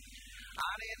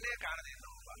 ಆನೆಯನ್ನೇ ಕಾಣದೇ ಇದ್ದ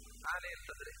ಒಬ್ಬ, ಆನೆ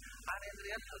ಅಂತಂದ್ರೆ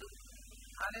ಎಂಥದ್ದು,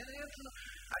 ಆನೆ ಅಂದ್ರೆ ಎಂಥದ್ದು.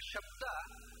 ಆ ಶಬ್ದ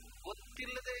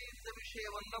ಗೊತ್ತಿಲ್ಲದೆ ಇದ್ದ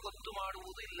ವಿಷಯವನ್ನ ಗೊತ್ತು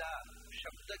ಮಾಡುವುದು ಇಲ್ಲ.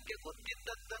 ಶಬ್ದಕ್ಕೆ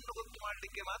ಗೊತ್ತಿದ್ದದ್ದನ್ನು ಗೊತ್ತು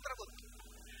ಮಾಡಲಿಕ್ಕೆ ಮಾತ್ರ ಗೊತ್ತು.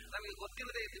 ನಮಗೆ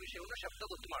ಗೊತ್ತಿಲ್ಲದೆ ಇದ್ದ ವಿಷಯವನ್ನು ಶಬ್ದ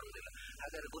ಗೊತ್ತು ಮಾಡುವುದಿಲ್ಲ.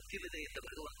 ಹಾಗಾದ್ರೆ ಗೊತ್ತಿಲ್ಲದೆ ಇದ್ದ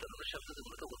ಭಗವಂತನನ್ನು ಶಬ್ದದ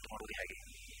ಮೂಲಕ ಗೊತ್ತು ಮಾಡುವುದು ಹೇಗೆ?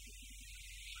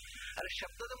 ಆದರೆ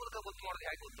ಶಬ್ದದ ಮೂಲಕ ಗೊತ್ತು ಮಾಡೋದು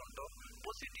ಹೇಗೆ ಗೊತ್ತುಂಟು?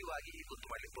 ಪಾಸಿಟಿವ್ ಆಗಿ ಗೊತ್ತು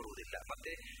ಮಾಡ್ಲಿಕ್ಕೆ ಬರುವುದಿಲ್ಲ.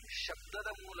 ಮತ್ತೆ ಶಬ್ದದ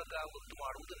ಮೂಲಕ ಗೊತ್ತು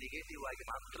ಮಾಡುವುದು ನೆಗೆಟಿವ್ ಆಗಿ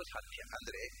ಮಾತ್ರ ಸಾಧ್ಯ.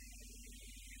 ಅಂದ್ರೆ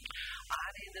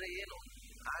ಆನೆ ಅಂದ್ರೆ ಏನು,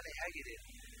 ಆನೆ ಹೇಗಿದೆ,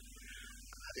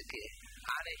 ಅದಕ್ಕೆ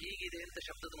ಆನೆ ಹೀಗಿದೆ ಅಂತ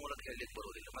ಶಬ್ದದ ಮೂಲಕ ಹೇಳಲಿಕ್ಕೆ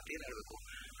ಬರುವುದಿಲ್ಲ. ಮತ್ತೇನು ಹೇಳಬೇಕು?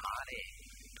 ಆನೆ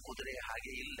ಕುದುರೆ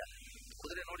ಹಾಗೆ ಇಲ್ಲ,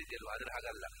 ಕುದುರೆ ನೋಡಿದ್ಯಲ್ವ, ಆದ್ರೆ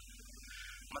ಹಾಗಲ್ಲ.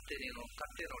 ಮತ್ತೆ ನೀನು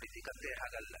ಕತ್ತೆ ನೋಡಿದ್ದಿ, ಕತ್ತೆ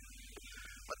ಹಾಗಲ್ಲ.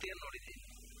 ಮತ್ತೇನು ನೋಡಿದ್ದಿ?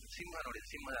 ಸಿಂಹ ನೋಡಿದ್ದಿ,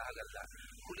 ಸಿಂಹ ಹಾಗಲ್ಲ.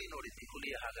 ಹುಲಿ ನೋಡಿದ್ದಿ,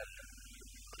 ಹುಲಿಯ ಹಾಗಲ್ಲ.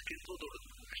 ಅದಕ್ಕಿಂತ ದೊಡ್ಡದು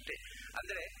ಅಷ್ಟೇ.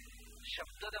 ಅಂದ್ರೆ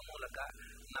ಶಬ್ದದ ಮೂಲಕ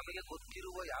ನಮಗೆ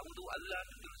ಗೊತ್ತಿರುವ ಯಾವುದೂ ಅಲ್ಲ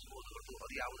ಅಂತ ತಿಳಿಸಬಹುದು ಹೊರತು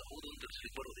ಅದು ಯಾವುದು ಹೌದು ಅಂತ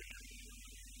ತಿಳಿಸ್ಲಿಕ್ಕೆ ಬರುವುದಿಲ್ಲ.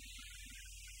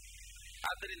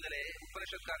 ಆದ್ದರಿಂದಲೇ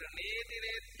ಉಪನಿಷತ್ಕಾರ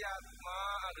ನೇತಿರೇತ್ಯಾತ್ಮ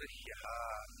ಅದೃಶ್ಯ,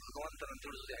 ಭಗವಂತನನ್ನು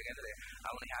ತಿಳಿಸುವುದು ಹೇಗೆಂದ್ರೆ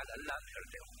ಅವನು ಹೇಗಲ್ಲ ಅಂತ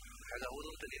ಹೇಳ್ತೇವೆ, ಹಾಗೆ ಹೌದು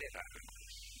ಅಂತ ನೀನೇ ಕಾಣಬೇಕು.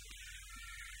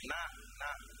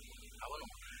 ಅವನು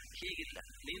ಹೀಗಿಲ್ಲ,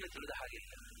 ನೀನು ತಿಳಿದ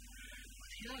ಹಾಗಿಲ್ಲ.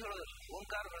 ಏನು ಹೇಳೋದು?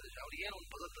 ಓಂಕಾರ ಹೇಳಿದ್ರೆ ಅವ್ರು ಏನು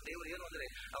ಭಗವಂತ ದೇವರು ಏನು ಅಂದ್ರೆ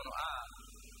ಅವನು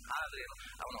ಆದ್ರೇನು,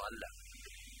 ಅವನು ಅಲ್ಲ,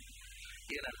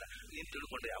 ಏನಲ್ಲ, ನೀನು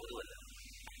ತಿಳ್ಕೊಂಡ್ರೆ ಯಾವುದೂ ಅಲ್ಲ.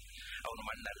 ಅವನು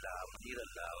ಮಣ್ಣಲ್ಲ, ಅವನು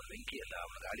ನೀರಲ್ಲ, ಅವನು ಬೆಂಕಿ ಅಲ್ಲ,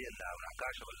 ಅವನ ಗಾಳಿ ಅಲ್ಲ, ಅವನ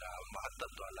ಆಕಾಶವಲ್ಲ, ಅವನ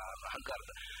ಮಹತ್ತತ್ವ ಅಲ್ಲ, ಅವನ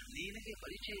ಅಹಂಕಾರದ ನಿನಗೆ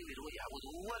ಪರಿಚಯವಿರುವ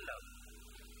ಯಾವುದೂ ಅಲ್ಲ.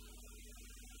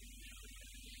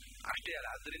 ಅಷ್ಟೇ ಅಲ್ಲ,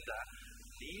 ಆದ್ರಿಂದ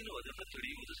ನೀನು ಅದನ್ನು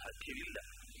ತಿಳಿಯುವುದು ಸಾಧ್ಯವಿಲ್ಲ.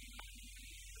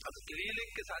 ಅದು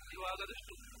ತಿಳಿಯಲಿಕ್ಕೆ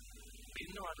ಸಾಧ್ಯವಾಗದಷ್ಟು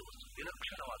ಭಿನ್ನವಾದ ವಸ್ತು,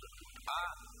 ವಿಲಕ್ಷಣವಾದದ್ದು.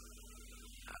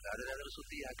 ಹಾಗಾದ್ರೆ ಅದರ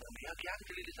ಸುದ್ದಿ ಯಾಕೆ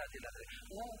ತಿಳಿಯಲಿಕ್ಕೆ ಸಾಧ್ಯ ಇಲ್ಲ ಅಂದ್ರೆ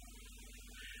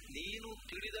ನೀನು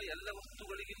ತಿಳಿದ ಎಲ್ಲ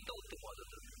ವಸ್ತುಗಳಿಗಿಂತ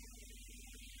ಉತ್ತಮವಾದದ್ದು,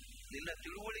 ನಿನ್ನ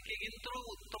ತಿಳುವಳಿಕೆಗಿಂತಲೂ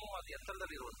ಉತ್ತಮವಾದ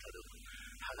ಎತ್ತರದಲ್ಲಿರುವಂಥದ್ದು.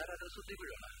 ಹಾಗಾದ್ರೆ ಅದರ ಸುದ್ದಿ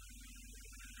ಬಿಡೋಣ.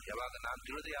 ಯಾವಾಗ ನಾನು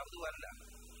ತಿಳಿದ ಯಾವುದೂ ಅಲ್ಲ,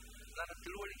 ನನ್ನ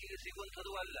ತಿಳುವಳಿಕೆಗೆ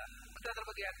ಸಿಗುವಂಥದ್ದು ಅಲ್ಲ, ಮತ್ತೆ ಅದರ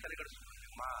ಬಗ್ಗೆ ಯಾಕೆ ತಲೆಗಡಿಸುವುದು?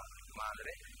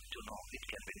 ಅಂದ್ರೆ to know, it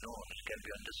can be known, it can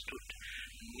be understood.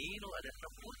 ನೀನು ಅದನ್ನು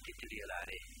ಪೂರ್ತಿ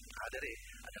ತಿಳಿಯಲಾರೆ, ಆದರೆ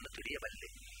ಅದನ್ನು ತಿಳಿಯಬಲ್ಲೆ.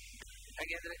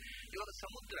 ಹಾಗೆ ಅಂದ್ರೆ ಇವಾಗ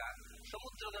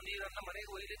ಸಮುದ್ರದ ನೀರನ್ನು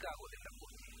ಮನೆಗೆ ಒಯ್ಯಲಿಕ್ಕೆ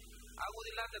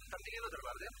ಆಗುವುದಿಲ್ಲ ಅಂತ ತಮ್ಮಿಗೇನು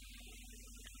ಬರಬಾರ್ದೆ.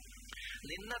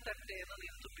 ನಿನ್ನ ತಟ್ಟೆಯನ್ನು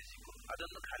ನೀನು ತುಂಬಿಸಿಕೊ,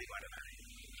 ಅದನ್ನು ಖಾಲಿ ಮಾಡಲಾರೆ.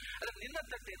 ಅದ್ರ ನಿನ್ನ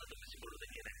ತಟ್ಟೆಯನ್ನು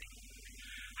ತುಂಬಿಸಿಕೊಳ್ಳುವುದಕ್ಕೆ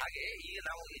ಹಾಗೆ ಈಗ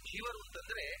ನಾವು ಈ ಜೀವರು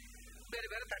ಅಂತಂದ್ರೆ ಬೇರೆ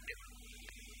ಬೇರೆ ತಟ್ಟೆಗಳು.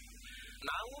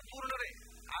 ನಾವು ಪೂರ್ಣರೇ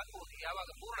ಆಗ್ಬಹುದು. ಯಾವಾಗ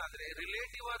ಪೂರ್ಣ ಅಂದ್ರೆ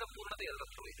ರಿಲೇಟಿವ್ ಆದ ಪೂರ್ಣತೆ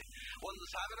ಎಲ್ಲರಲ್ಲೂ ಇದೆ.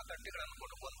 1000 ತಟ್ಟೆಗಳನ್ನು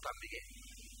ಕೊಟ್ಟು ಒಂದು ತಂಬಿಗೆ,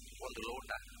 ಒಂದು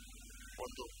ಲೋಟ,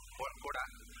 ಒಂದು ಕೊಡ,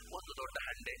 ಒಂದು ದೊಡ್ಡ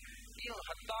ಹಂಡೆ, ಈ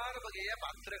 16 ಬಗೆಯ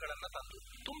ಪಾತ್ರೆಗಳನ್ನ ತಂದು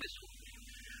ತುಂಬಿಸು.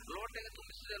 ಲೋಟೆಗೆ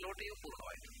ತುಂಬಿಸಿದರೆ ಲೋಟೆಯೂ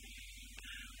ಪೂರ್ಣವಾಯಿತು.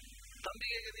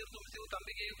 ತಂಬಿಗೆಗೆ ನೀರು ತುಂಬಿಸಿವು,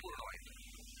 ತಂಬಿಗೆಯೂ ಪೂರ್ಣವಾಯಿತು.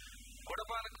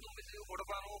 ಕೊಡಪಾನಕ್ಕೆ ತುಂಬಿಸಿವು,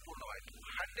 ಕೊಡಪಾನವೂ ಪೂರ್ಣವಾಯಿತು.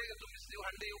 ಹಂಡೆಗೆ ತುಂಬಿಸಿವು,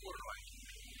 ಹಂಡೆಯೂ ಪೂರ್ಣವಾಯಿತು.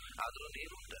 ಆದರೂ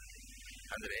ನೀರುಂಟ.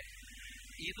 ಅಂದ್ರೆ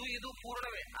ಇದು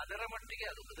ಪೂರ್ಣವೇ. ಅದರ ಮಟ್ಟಿಗೆ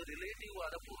ಅದು ರಿಲೇಟಿವ್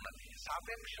ಆದ ಪೂರ್ಣತೆ,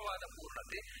 ಸಾಪೇಕ್ಷವಾದ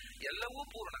ಪೂರ್ಣತೆ, ಎಲ್ಲವೂ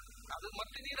ಪೂರ್ಣ. ಅದು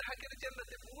ಮತ್ತೆ ನೀರು ಹಾಕಿದ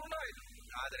ಚೆಂದತೆ ಪೂರ್ಣ ಆಯಿತು.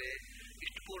 ಆದರೆ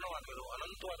ಇಷ್ಟು ಪೂರ್ಣವಾಗಲು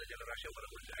ಅನಂತವಾದ ಜಲರಾಶಿ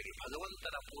ಬರಬಹುದು. ಹಾಗೆ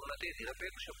ಭಗವಂತನ ಪೂರ್ಣತೆ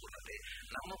ನಿರಪೇಕ್ಷ ಪೂರ್ಣತೆ.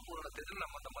 ನಮ್ಮ ಪೂರ್ಣತೆ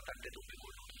ನಮ್ಮ ತಮ್ಮ ತಟ್ಟೆ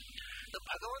ತುಂಬಿಕೊಳ್ಳುವುದು.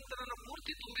 ಭಗವಂತನನ್ನು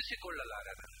ಪೂರ್ತಿ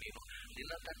ತುಂಬಿಸಿಕೊಳ್ಳಲಾಗದ ನೀನು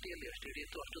ನಿನ್ನ ತಟ್ಟೆಯಲ್ಲಿ ಎಷ್ಟು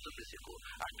ಹಿಡಿಯಿತು ಅಷ್ಟು ತುಂಬಿಸಿಕೊ.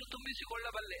 ಅಷ್ಟು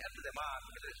ತುಂಬಿಸಿಕೊಳ್ಳಬಲ್ಲೆ ಅಂತದೆ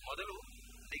ಮಾತ್ರ. ಮೊದಲು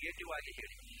ನೆಗೆಟಿವ್ ಆಗಿ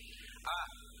ಹೇಳಿ,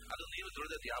 ಅದು ನೀನು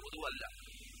ತಿಳಿದದ್ದು ಯಾವುದೂ ಅಲ್ಲ.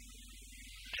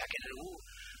 ಯಾಕೆಂದ್ರೆ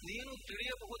ನೀನು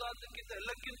ತಿಳಿಯಬಹುದಾದಕ್ಕಿಂತ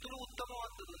ಎಲ್ಲಕ್ಕಿಂತಲೂ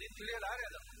ಉತ್ತಮವಾದದ್ದು ನೀನು ತಿಳಿಯಲಾರೆ.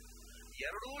 ಅದನ್ನು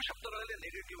ಎರಡೂ ಶಬ್ದಗಳಲ್ಲಿ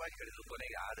ನೆಗೆಟಿವ್ ಆಗಿ ಹೇಳಿದ್ರು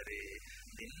ಕೊನೆಗೆ. ಆದರೆ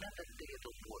ನಿನ್ನ ತಟ್ಟೆಗೆ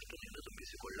ತುಂಬುವಷ್ಟು ನೀನು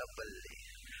ತುಂಬಿಸಿಕೊಳ್ಳಬಲ್ಲೆ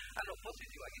ಅನ್ನೋ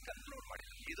ಪಾಸಿಟಿವ್ ಆಗಿ ಕನ್ಕ್ಲೂಡ್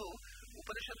ಮಾಡಿದ್ರು. ಇದು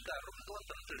ಉಪನಿಷತ್ಕಾರರು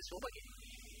ಭಗವಂತನ ತಿಳಿಸುವ ಬಗೆ.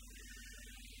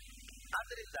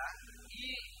 ಆದ್ದರಿಂದ ಈ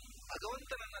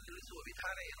ಭಗವಂತನನ್ನ ತಿಳಿಸುವ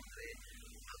ವಿಧಾನ ಏನು ಅಂದ್ರೆ,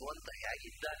 ಭಗವಂತ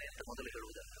ಹೇಗಿದ್ದಾನೆ ಅಂತ ಮೊದಲು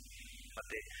ಹೇಳುವುದಲ್ಲ,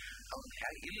 ಮತ್ತೆ ಅವನು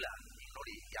ಹೇಗಿಲ್ಲ.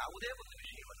 ನೋಡಿ, ಯಾವುದೇ ಒಂದು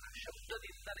ವಿಷಯವನ್ನ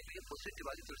ಶಬ್ದದಿಂದ ನಿಮಗೆ ಪಾಸಿಟಿವ್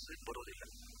ಆಗಿ ತಿಳಿಸಲಿಕ್ಕೆ ಬರೋದಿಲ್ಲ.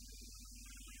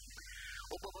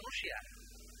 ಒಬ್ಬ ಮನುಷ್ಯ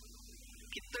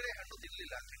ಕಿತ್ತಳೆ ಹಣ್ಣು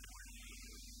ತಿನ್ನಲಿಲ್ಲ ಅಂತ ಇಟ್ಕೊಳ್ಳಿ.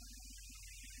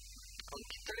 ಒಂದು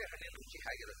ಕಿತ್ತಳೆ ಹಣ್ಣಿನ ರುಚಿ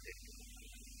ಹೇಗಿರುತ್ತೆ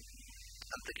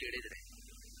ಅಂತ ಕೇಳಿದ್ರೆ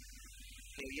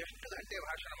ನೀವು ಎಷ್ಟು ಗಂಟೆ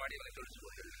ಭಾಷಣ ಮಾಡಿ ಅವನಿಗೆ ತಿಳಿಸುವ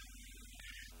ಹೇಳಿ.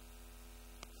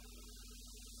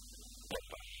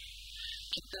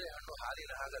 ಕಿತ್ತಳೆ ಹಣ್ಣು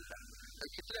ಹಾಲಿನ ಹಾಗಲ್ಲ.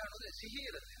 ಕಿತ್ತಳೆ ಹಣ್ಣು ಸಿಹಿ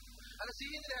ಇರುತ್ತೆ. ಅದು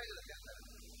ಸಿಹಿ ಇದ್ರೆ ಹೇಗಿರುತ್ತೆ ಅಂತ.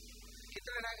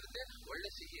 ಕಿತ್ತಳೆ ಹೇಗಿರುತ್ತೆ? ಒಳ್ಳೆ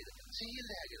ಸಿಹಿ ಇರುತ್ತೆ. ಸಿಹಿ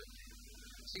ಇಲ್ಲದೆ ಹೇಗಿರುತ್ತೆ?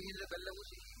 ಸಿಹಿ ಇದ್ರೆ ಬೆಲ್ಲವೂ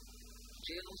ಸಿಹಿ,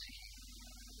 ಜೇನು ಸಿಹಿ,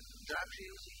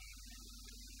 ದ್ರಾಕ್ಷಿಯೂ ಸಿಹಿ,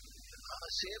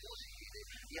 ಸೇಬು ಸಿಹಿ ಇದೆ.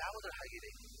 ಯಾವುದರ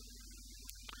ಹಾಗಿದೆ?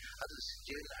 ಅದು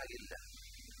ಜೇನು ಹಾಗಿಲ್ಲ,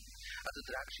 ಅದು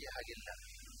ದ್ರಾಕ್ಷಿ ಹಾಗಿಲ್ಲ,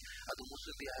 ಅದು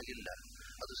ಮುಸುಂಬಿ ಹಾಗಿಲ್ಲ,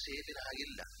 ಅದು ಸೇಬಿನ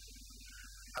ಹಾಗಿಲ್ಲ,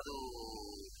 ಅದು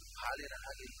ಹಾಲಿನ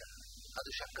ಹಾಗಿಲ್ಲ, ಅದು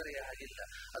ಸಕ್ಕರೆಯ ಹಾಗಿಲ್ಲ,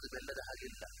 ಅದು ಬೆಲ್ಲದ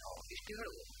ಹಾಗಿಲ್ಲ. ಇಷ್ಟು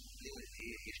ಹೇಳ್ಬೋದು ನೀವು.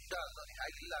 ಇಷ್ಟ ಅಂತ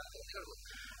ಹೇಗಿಲ್ಲ ಅಂತ ಹೇಳ್ಬೋದು.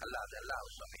 ಅಲ್ಲ, ಅದೆಲ್ಲ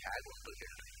ಸ್ವಾಮಿ ಹೇಗುಂಟು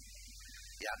ಹೇಳ್ರಿ.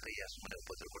 ಯಾಕಯ್ಯ ಸುಮ್ಮನೆ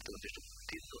ಉಪದ್ರ ಕೊಡ್ತೀವಿ, ಒಂದಿಷ್ಟು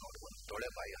ತಿಂದು ನೋಡುವ, ತೊಳೆ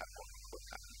ಬಾಯಿ ಹಾಕೊಂಡು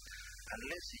ಗೊತ್ತಾ.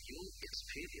 Unless you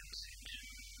experience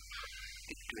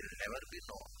it will never be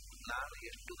no. ನಾನು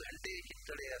ಎಷ್ಟು ಗಂಟೆ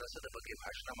ಕಿತ್ತಳೆಯ ರಸದ ಬಗ್ಗೆ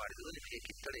ಭಾಷಣ ಮಾಡಿದ್ರು ನಿಮಗೆ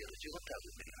ಕಿತ್ತಳೆಯ ರುಚಿ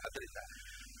ಗೊತ್ತಾಗುತ್ತಿಲ್ಲ. ಅದರಿಂದ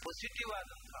ಪಾಸಿಟಿವ್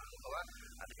ಆದಂತಹ ಅನುಭವ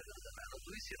ಅದನ್ನು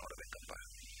ಅನುಭವಿಸಿ ನೋಡಬೇಕಪ್ಪ.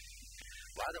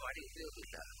 ವಾದ ಮಾಡಿ ಉಪಯೋಗ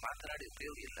ಇಲ್ಲ, ಮಾತನಾಡಿ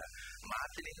ಉಪಯೋಗ ಇಲ್ಲ.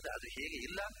 ಮಾತಿನಿಂದ ಅದು ಹೇಗೆ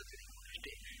ಇಲ್ಲ ಅಂತ ತಿಳಿಯುವುದು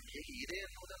ಅಷ್ಟೇ. ಹೇಗೆ ಇದೆ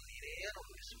ಅನ್ನೋದನ್ನು ನೀನೇ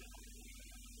ಅನುಭವಿಸಬೇಕು.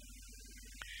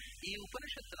 ಈ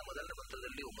ಉಪನಿಷತ್ತಿನ ಮೊದಲನೇ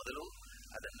ಮಂತ್ರದಲ್ಲಿ ಮೊದಲು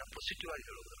ಅದನ್ನ ಪಾಸಿಟಿವ್ ಆಗಿ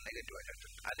ಹೇಳುವುದು, ನೆಗೆಟಿವ್ ಆಗಿ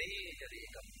ಹೇಳ್ತಾರೆ.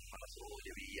 ಅನೇಕ ಮನಸ್ಸೋ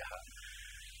ಜವೀಯ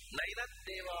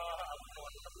ನೈನದ್ದೇವಾ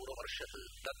ಅಪ್ನುವನ್ನ ಪೂರ್ವವರ್ಷತ್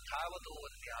ತಥಾವತೋ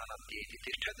ಜ್ಞಾನತ್ಯೇತಿ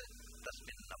ತಿಷ್ಠತ್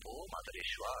ತಸ್ಮಿನ್ ನಭೋ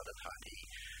ಮಾತರೇಶ್ವಾದಧಾತಿ.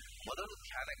 ಮೊದಲು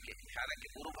ಧ್ಯಾನಕ್ಕೆ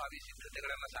ಪೂರ್ವಭಾವಿ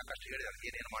ಸಿದ್ಧತೆಗಳನ್ನ ಸಾಕಷ್ಟು ಹೇಳಿದಾಗ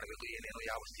ಏನೇನು ಮಾಡಬೇಕು, ಏನೇನು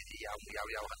ಯಾವ ಸ್ಥಿತಿ,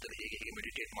 ಯಾವ ಹಂತದಲ್ಲಿ ಹೇಗೆ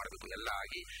ಮೆಡಿಟೇಟ್ ಮಾಡಬೇಕು ಎಲ್ಲ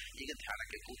ಆಗಿ ಈಗ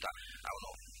ಧ್ಯಾನಕ್ಕೆ ಕೂತ. ಅವನು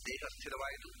ದೇಹ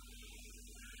ಸ್ಥಿರವಾಯಿತು,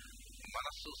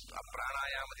 ಮನಸ್ಸು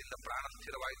ಪ್ರಾಣಾಯಾಮದಿಂದ ಪ್ರಾಣ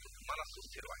ಸ್ಥಿರವಾಯಿತು, ಮನಸ್ಸು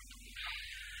ಸ್ಥಿರವಾಯಿತು.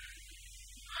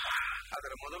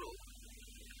 ಅದರ ಮೊದಲು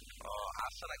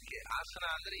ಆಸನ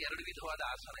ಅಂದ್ರೆ ಎರಡು ವಿಧವಾದ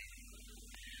ಆಸನ ಇದೆ.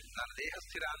 ನಾನು ದೇಹ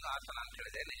ಸ್ಥಿರ ಅನ್ನೋ ಆಸನ ಅಂತ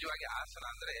ಹೇಳಿದೆ. ನಿಜವಾಗಿ ಆಸನ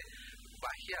ಅಂದ್ರೆ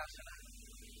ಬಾಹ್ಯಾಸನ,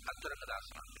 ಅಂತರಂಗದ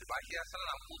ಆಸನ. ಬಾಹ್ಯಾಸನ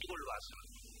ನಾವು ಕೂತ್ಕೊಳ್ಳುವ ಆಸನ.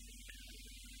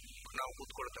 ನಾವು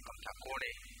ಕೂತ್ಕೊಳ್ತಕ್ಕಂಥ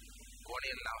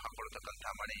ಕೋಣೆಯಲ್ಲಿ ನಾವು ಹಾಕೊಳ್ತಕ್ಕಂಥ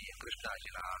ಮಣಿ,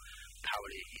 ಕೃಷ್ಣಾಜಿನ,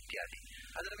 ಧಾವಳಿ ಇತ್ಯಾದಿ.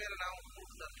 ಅದರ ಮೇಲೆ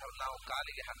ನಾವು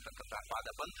ಕಾಲಿಗೆ ಹಾಕ್ತಕ್ಕಂಥ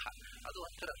ಪಾದಬಂಧ, ಅದು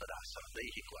ಅಂತರಂಗದ ಆಸನ,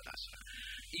 ದೈಹಿಕವಾದ ಆಸನ.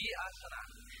 ಈ ಆಸನ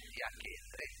ಯಾಕೆ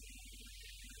ಅಂದ್ರೆ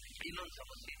ಇನ್ನೊಂದು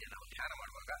ಸಮಸ್ಯೆ ಇದೆ. ನಾವು ಧ್ಯಾನ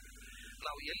ಮಾಡುವಾಗ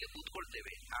ನಾವು ಎಲ್ಲಿ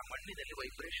ಕೂತ್ಕೊಳ್ತೇವೆ ಆ ಮಣ್ಣಿನಲ್ಲಿ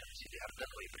ವೈಬ್ರೇಷನ್ಸ್ ಇದೆ,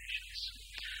 ಅರ್ಧನ್ ವೈಬ್ರೇಷನ್ಸ್.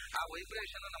 ಆ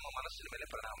ವೈಬ್ರೇಷನ್ ನಮ್ಮ ಮನಸ್ಸಿನ ಮೇಲೆ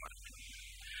ಪರಿಣಾಮ ಮಾಡುತ್ತೆ.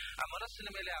 ಆ ಮನಸ್ಸಿನ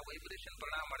ಮೇಲೆ ಆ ವೈಬ್ರೇಷನ್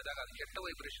ಪರಿಣಾಮ ಮಾಡಿದಾಗ ಅದು ಕೆಟ್ಟ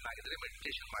ವೈಬ್ರೇಷನ್ ಆಗಿದ್ರೆ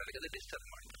ಮೆಡಿಟೇಷನ್ ಮಾಡಲಿಕ್ಕೆ ಅದು ಡಿಸ್ಟರ್ಬ್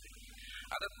ಮಾಡುತ್ತೆ.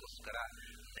 ಅದಕ್ಕೋಸ್ಕರ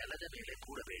ನೆಲದ ಮೇಲೆ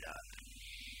ಕೂಡಬೇಡ ಅಂತ.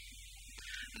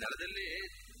 ನೆಲದಲ್ಲಿ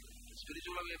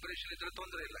ಸ್ಪಿರಿಚುವಲ್ ವೈಬ್ರೇಷನ್ ಇದ್ರೆ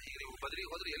ತೊಂದರೆ ಇಲ್ಲ. ಈಗ ನೀವು ಬದಲಿಗೆ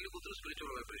ಹೋದ್ರೆ ಎಲ್ಲಿ ಕೂತ್ರು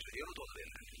ಸ್ಪಿರಿಚುವಲ್ ವೈಬ್ರೇಷನ್, ಏನೂ ತೊಂದರೆ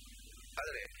ಇಲ್ಲ.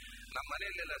 ಆದರೆ ನಮ್ಮ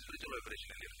ಮನೆಯಲ್ಲೆಲ್ಲ ಸ್ಪಿರಿಚುವಲ್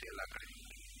ವೈಬ್ರೇಷನ್ ಇರುತ್ತೆ ಎಲ್ಲ ಕಡೆ.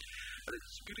 ಅದಕ್ಕೆ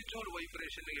ಸ್ಪಿರಿಚುವಲ್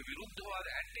ವೈಬ್ರೇಷನ್ಗೆ ವಿರುದ್ಧವಾದ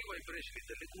ಆಂಟಿ ವೈಬ್ರೇಷನ್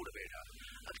ಇದ್ದಲ್ಲಿ ಕೂಡಬೇಡ.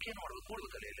 ಅದಕ್ಕೇನು ಮಾಡಬೇಕು?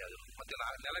 ಕೂಡಬೇಕಲ್ಲ ಎಲ್ಲಿಯಾದರೂ. ಮತ್ತೆ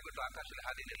ನೆಲ ಬಿಟ್ಟು ಆಕಾಶದಲ್ಲಿ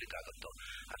ಹಾದಿ ನಿಲ್ಲಕ್ಕಾಗತ್ತೋ?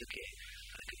 ಅದಕ್ಕೆ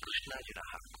ಕೃಷ್ಣಾಜಿನ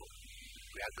ಹಾಕು,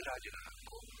 ವ್ಯಾಘ್ರಾಜಿನ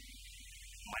ಹಾಕು,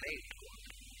 ಮನೆ ಇಟ್ಟು.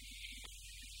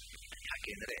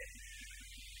 ಯಾಕೆಂದ್ರೆ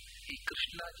ಈ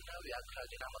ಕೃಷ್ಣಾಜಿನ,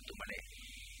 ವ್ಯಾಘ್ರಾಜಿನ ಮತ್ತು ಮನೆ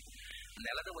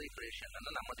ನೆಲದ ವೈಬ್ರೇಷನ್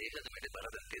ಅನ್ನು ನಮ್ಮ ದೇಹದ ಮೇಲೆ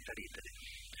ಬರದಂತೆ ತಡೆಯುತ್ತದೆ.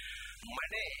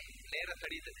 ಮನೆ ನೇರ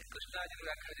ತಡೆಯುತ್ತದೆ. ಕೃಷ್ಣಾಜಿನ,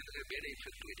 ವ್ಯಾಘ್ರಾಜಿನ ಬೇರೆ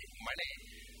ಇಫೆಕ್ಟ್ ಇದೆ. ಮನೆ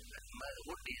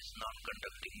wood is non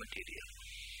conducting material.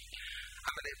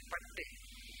 ಆಮೇಲೆ ಪಟ್ಟೆ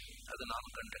ಅದು ನಾನ್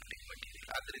ಕಂಡಕ್ಟಿಂಗ್ ಮಟೀರಿಯಲ್.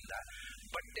 ಆದ್ರಿಂದ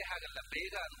ಬಟ್ಟೆ ಹಾಗಲ್ಲ,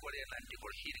 ಬೇಗ ಅದು ಕೊಳೆಯನ್ನು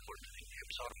ಅಂಟಿಕೊಳ್ಳಿ ಹೀರಿಕೊಳ್ತದೆ,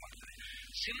 ಅಬ್ಸಾರ್ವ್ ಮಾಡ್ತದೆ.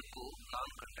 ಸಿಲ್ಕು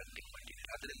ನಾನ್ ಕಂಡಕ್ಟಿಂಗ್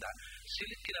ಮಟೀರಿಯಲ್, ಅದರಿಂದ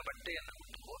ಸಿಲ್ಕಿನ ಬಟ್ಟೆಯನ್ನು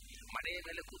ಉಟ್ಕೋ, ಮನೆಯ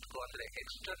ಮೇಲೆ ಕೂತ್ಕೋ ಅಂದ್ರೆ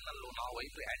ಎಕ್ಸ್ಟರ್ನಲ್ ನಾವು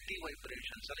ಆಂಟಿ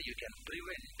ವೈಬ್ರೇಷನ್ಸ್ ಅನ್ನು you can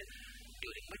prevent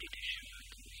during meditation.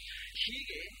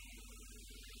 ಹೀಗೆ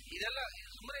ಇದೆಲ್ಲ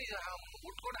ಸುಮ್ಮನೆ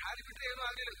ಉಟ್ಕೊಂಡು ಹಾರಿಬಿಟ್ರೆ ಏನೂ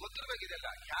ಆಗಲಿಲ್ಲ, ಗೊತ್ತಿರ್ಬೇಕಿದೆಲ್ಲ.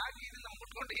 ಹೇಗೆ ಇದನ್ನ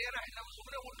ಉಟ್ಕೊಂಡು ಏನಾಗಿ ನಾವು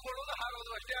ಸುಮ್ಮನೆ ಉಟ್ಕೊಳ್ಳೋದು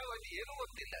ಹಾರೋದು ಅಷ್ಟೇ ಆಗೋದು, ಏನೂ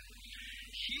ಗೊತ್ತಿಲ್ಲ.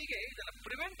 ಹೀಗೆ ಇದನ್ನ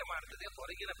ಪ್ರಿವೆಂಟ್ ಮಾಡ್ತದೆ,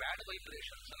 ಹೊರಗಿನ ಬ್ಯಾಡ್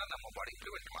ವೈಬ್ರೇಷನ್ಸ್ ಅನ್ನ ನಮ್ಮ ಬಾಡಿ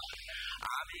ಪ್ರಿವೆಂಟ್ ಮಾಡ್ತದೆ.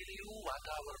 ಆಮೇಲೆಯೂ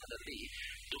ವಾತಾವರಣದಲ್ಲಿ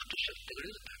ದುಷ್ಟ ಶಕ್ತಿಗಳು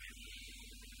ಇರ್ತವೆ,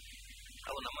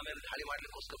 ಅವು ನಮ್ಮ ಮೇಲೆ ದಾಳಿ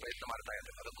ಮಾಡ್ಲಿಕ್ಕೋಸ್ಕರ ಪ್ರಯತ್ನ ಮಾಡ್ತಾ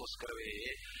ಇರ್ತವೆ. ಅದಕ್ಕೋಸ್ಕರವೇ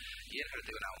ಏನ್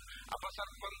ಹೇಳ್ತೇವೆ ನಾವು,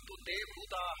 ಅಪಸರ್ಪಂತು ತೇ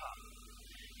ಭೂತಾಹ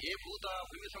ಯೇ ಭೂತ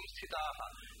ಭುವಿ ಸಂಸ್ಥಿತಾಃ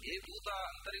ಯೇ ಭೂತ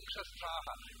ಅಂತರಿಕ್ಷಸ್ಥಾಃ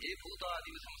ಯೇ ಭೂತ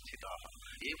ದಿವಿ ಸಂಸ್ಥಿತಾಃ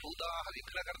ಯೇ ಭೂತಾಃ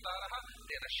ವಿಘ್ನಕರ್ತಾರಃ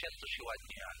ತೇ ನಶ್ಯಂತು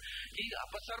ಶಿವಾಜ್ಞಾ. ಈಗ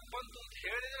ಅಪಸರ್ಪಂತು ಅಂತ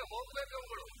ಹೇಳಿದ್ರೆ ಹೋಗ್ಬೇಕು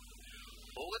ಅವುಗಳು,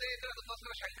 ಹೋಗದೇ ಇದ್ರೆ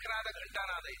ಅದಕ್ಕೋಸ್ಕರ ಶಂಖನಾದ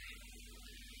ಘಂಟಾನಾದ ಇದೆ.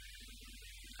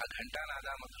 ಆ ಘಂಟಾನಾದ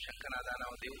ಮತ್ತು ಶಂಖನಾದ,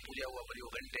 ನಾವು ದೇವ ಪೂಜೆ ಬರೆಯುವ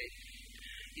ಗಂಟೆ,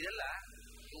 ಇದೆಲ್ಲ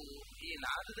ಈ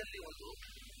ನಾದದಲ್ಲಿ ಒಂದು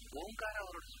ಓಂಕಾರ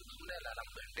ಹೊರಡಿಸ್ಬೇಕು. ಸುಮ್ಮನೆ ಅಲ್ಲ,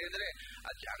 ನಮ್ಮ ಗಂಟೆ ಅಂದ್ರೆ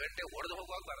ಆ ಜಾಗಂಟೆ ಒಡೆದು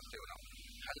ಹೋಗುವಾಗ ಬಾರಿಸ್ತೇವೆ ನಾವು,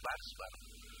 ಅದು ಬಾರಿಸಬಾರ್ದು.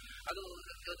 ಅದು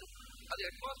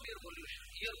atmosphere pollution,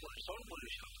 year pollution, sound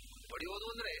pollution. ಹೊಡೆಯೋದು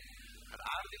ಅಂದ್ರೆ ಅದು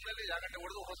 6 ದಿನದಲ್ಲಿ ಜಾಗಂಟೆ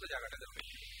ಹೊಡೆದು ಹೊಸ ಜಾಗಂಟೆ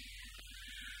ತರಬೇಕು.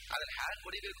 ಅದನ್ನ ಹ್ಯಾಕ್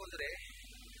ಹೊಡಿಬೇಕು ಅಂದ್ರೆ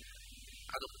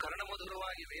ಅದು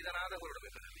ಕರ್ಣಮಧುರವಾಗಿ ವೇದನಾದ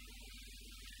ಹೊರಡಬೇಕು.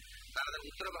 ನಾನು ಅದನ್ನು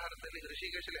ಉತ್ತರ ಭಾರತದಲ್ಲಿ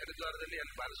ಋಷಿಕೇಶಲ್ಲಿ ಹರಿದ್ವಾರದಲ್ಲಿ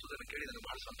ಅಲ್ಲಿ ಬಾರಿಸುವುದನ್ನು ಕೇಳಿ ನನಗೆ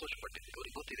ಬಹಳ ಸಂತೋಷ ಪಟ್ಟಿದ್ದೆ.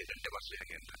 ಅವರಿಗೆ ಗೊತ್ತಿದೆ ಗಂಟೆ ಬಾರಿಸು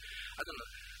ಹೇಗೆ ಅಂತ. ಅದನ್ನು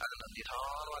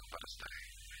ನಿಧಾನವಾಗಿ ಬಾರಿಸ್ತಾರೆ,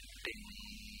 ಟಿಂಗ್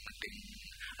ಟಿಂಗ್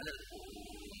ಅಂದ್ರೆ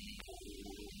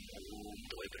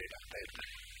ವೈಬ್ರೇಟ್ ಆಗ್ತಾ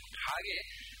ಇರ್ತಾರೆ. ಹಾಗೆ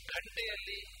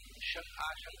ಘಂಟೆಯಲ್ಲಿ ಆ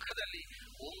ಶಂಖದಲ್ಲಿ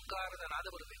ಓಂಕಾರದ ನಾದ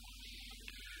ಬರಬೇಕು.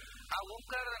 ಆ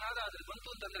ಓಂಕಾರದ ನಾದ ಅದ್ರಲ್ಲಿ ಬಂತು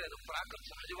ಅಂತಂದ್ರೆ ಅದು ಪ್ರಕೃತಿ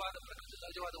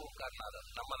ಸಹಜವಾದ ಓಂಕಾರ ನಾದ.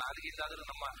 ನಮ್ಮ ನಾಲಿಗೆಯಿಂದ ಆದರೂ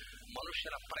ನಮ್ಮ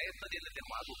ಮನುಷ್ಯನ ಪ್ರಯತ್ನದಿಂದ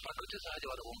ಅದು ಪ್ರಕೃತಿ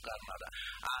ಸಹಜವಾದ ಓಂಕಾರ ನಾದ.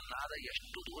 ಆ ನಾದ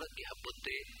ಎಷ್ಟು ದೂರಕ್ಕೆ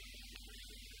ಹಬ್ಬುತ್ತೆ,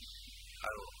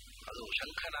 ಅದು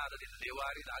ಶಂಖನಾದದಿಂದ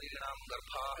ದೇವಾರಿ ನಾರಿಣಾಂ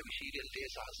ಗರ್ಭಾ ವಿಶೀರ್ಯಂತೆ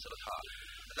ಸಹಸ್ರಥ.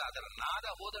 ಅದರ ನಾದ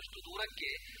ಹೋದಷ್ಟು ದೂರಕ್ಕೆ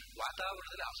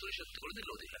ವಾತಾವರಣದಲ್ಲಿ ಅಸುರ ಶಕ್ತಿಗಳು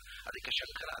ನಿಲ್ಲೋದಿಲ್ಲ. ಅದಕ್ಕೆ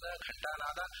ಶಂಖನಾದ,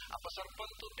 ಘಂಟಾನಾದ,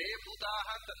 ಅಪಸರ್ಪಂತು ತೇ ಭೂತಾಹ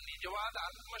ಅಂತ ನಿಜವಾದ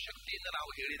ಆತ್ಮಶಕ್ತಿಯಿಂದ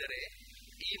ನಾವು ಹೇಳಿದರೆ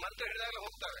ಈ ಮಂತ್ರ ಹೇಳಿದಾಗಲೇ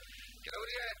ಹೋಗ್ತವೆ.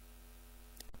 ಕೆಲವರಿಗೆ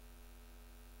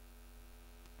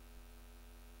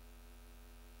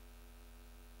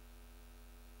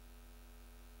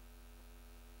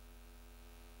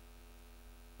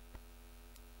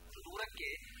ದೂರಕ್ಕೆ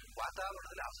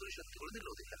ವಾತಾವರಣದಲ್ಲಿ ಅಸುರ ಶಕ್ತಿಗಳು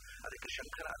ನಿಲ್ಲೋದಿಲ್ಲ. ಅದಕ್ಕೆ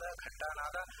ಶಂಖನಾದ,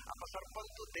 ಘಂಟಾನಾದ,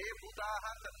 ಅಪಸರ್ಪಂತು ತೇ ಭೂತಾಹ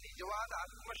ಅಂತ ನಿಜವಾದ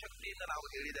ಆತ್ಮಶಕ್ತಿಯಿಂದ ನಾವು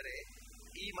ಹೇಳಿದರೆ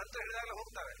ಈ ಮಂತ್ರ ಹೇಳಿದಾಗಲೇ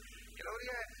ಹೋಗ್ತವೆ.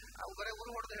 ಕೆಲವರಿಗೆ ಅವು ಬರೀ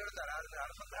ಉರು ಹೊಡೆದು ಹೇಳ್ತಾರೆ, ಆದ್ರೆ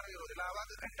ಅನುಸಂಧಾನ ಇರೋದಿಲ್ಲ.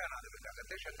 ಆವಾಗ ಘಂಟಾನಾದ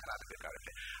ಬೇಕಾಗತ್ತೆ, ಶಂಖನಾದ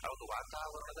ಬೇಕಾಗತ್ತೆ. ಅವಾಗ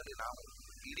ವಾತಾವರಣದಲ್ಲಿ ನಾವು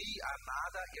ಇಡೀ ಆ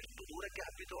ನಾದ ಎಷ್ಟು ದೂರಕ್ಕೆ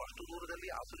ಹಬ್ಬಿತೋ ಅಷ್ಟು ದೂರದಲ್ಲಿ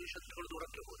ಆಸುರಿ ಶಕ್ತಿಗಳು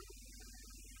ದೂರಕ್ಕೆ ಹೋದವು.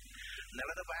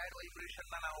 ನೆಲದ ಬ್ಯಾಡ್ ವೈಬ್ರೇಷನ್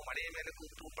ನಾವು ಮಳೆಯ ಮೇಲೆ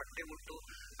ಕೂತು, ಪಟ್ಟೆ ಉಟ್ಟು,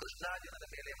 ಕೃಷ್ಣಾಜನದ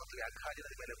ಮೇಲೆ ಮತ್ತು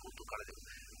ವ್ಯಾಘ್ರಾಜನದ ಮೇಲೆ ಕೂತು ಕಳೆದೆವು.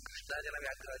 ಕೃಷ್ಣಾಜನ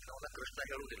ವ್ಯಾಘ್ರಾಜನವನ್ನ ಕೃಷ್ಣ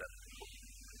ಹೇಳುವುದಿಲ್ಲ.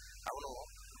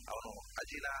 ಅವನು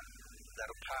ಅಜಿನ,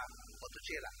 ದರ್ಭ ಮತ್ತು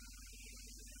ಚೇಲ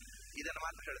ಇದನ್ನು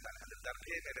ಮಾತ್ರ ಹೇಳ್ತಾನೆ. ಅಂದ್ರೆ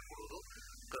ದರ್ಭೆಯ ಮೇಲೆ ಕೊಡುವುದು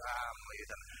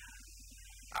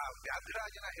ಆ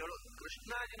ವ್ಯಾಘ್ರಾಜನ ಹೇಳೋದು.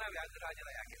 ಕೃಷ್ಣಾಜನ ವ್ಯಾಘ್ರಾಜನ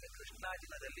ಯಾಕೆಂದ್ರೆ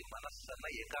ಕೃಷ್ಣಾಜನದಲ್ಲಿ ಮನಸ್ಸನ್ನ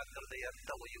ಏಕಾಗ್ರತೆಯತ್ತ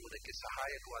ಒಯ್ಯುವುದಕ್ಕೆ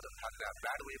ಸಹಾಯಕವಾದಂತಹ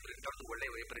ಬ್ಯಾಡ್ ವೈಬ್ರೇಷನ್,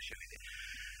 ಒಳ್ಳೆಯ ವೈಬ್ರೇಷನ್ ಇದೆ.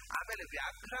 ಆಮೇಲೆ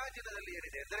ವ್ಯಾಘ್ರಾಜನದಲ್ಲಿ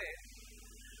ಏನಿದೆ ಅಂದ್ರೆ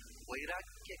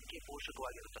ವೈರಾಗ್ಯಕ್ಕೆ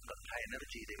ಪೋಷಕವಾಗಿರತಕ್ಕಂತಹ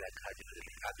ಎನರ್ಜಿ ಇದೆ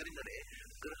ವ್ಯಾಘ್ರಾಜನದಲ್ಲಿ. ಆದ್ರಿಂದಲೇ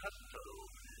ಗೃಹಸ್ಥರು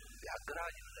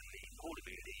ವ್ಯಾಘ್ರಾಜನದಲ್ಲಿ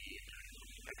ಕೂಡಬೇಡಿ.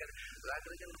 ಯಾಕಂದ್ರೆ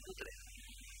ವ್ಯಾಘ್ರಾಜನ ಕೂತರೆ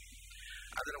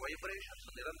ಅದರ ವೈಬ್ರೇಷನ್ಸ್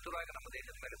ನಿರಂತರವಾಗಿ ನಮ್ಮ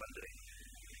ದೇಹದ ಮೇಲೆ ಬಂದರೆ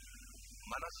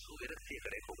ಮನಸ್ಸು ವಿರಕ್ತಿಯ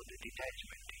ಕಡೆ ಹೋಗುತ್ತೆ,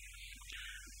 ಡಿಟ್ಯಾಚ್ಮೆಂಟ್.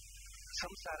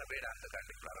 ಸಂಸಾರ ಬೇಡ ಅಂತ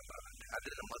ಕಾಣಲಿಕ್ಕೆ ಪ್ರಾರಂಭ ಆಗುತ್ತೆ.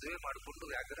 ಅದರಿಂದ ಮದುವೆ ಮಾಡಿಕೊಂಡು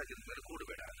ವ್ಯಾಘ್ರಾಜನದ ಮೇಲೆ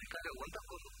ಕೂಡಬೇಡ. ಯಾಕಂದ್ರೆ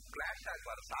ಒಂದಕ್ಕೊಂದು ಕ್ಲಾಶ್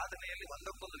ಆಗಬಾರ್ದು, ಸಾಧನೆಯಲ್ಲಿ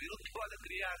ಒಂದಕ್ಕೊಂದು ವಿರುದ್ಧವಾದ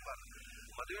ಕ್ರಿಯೆ ಆಗಬಾರ್ದು.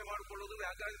 ಮದುವೆ ಮಾಡಿಕೊಳ್ಳೋದು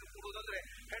ವ್ಯಾಘ್ರಾಜನ ಕೂಡುವುದಂದ್ರೆ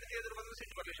ಹೆಂಡತಿ ಎದುರು ಬಂದು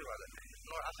ಸಿಟ್ಟು ಬರಲಿ ಶುರುವಾಗುತ್ತೆ,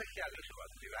 ಅಸಹ್ಯ ಆಗಲಿ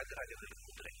ಶುರುವಾಗುತ್ತೆ ವ್ಯಾಘ್ರಾಜನದಲ್ಲಿ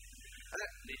ಕೂತ್ರೆ. ಅದೇ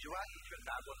ನಿಜವಾಗಿ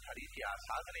ಆಗುವಂತಹ ರೀತಿಯ ಆ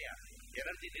ಸಾಧನೆಯ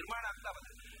ಎನರ್ಜಿ ನಿರ್ಮಾಣ ಆಗ್ತಾ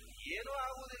ಬಂದ್ರೆ ಏನೂ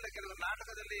ಆಗುವುದಿಲ್ಲ. ಕೆಲವರು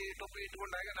ನಾಟಕದಲ್ಲಿ ಟೊಪ್ಪಿ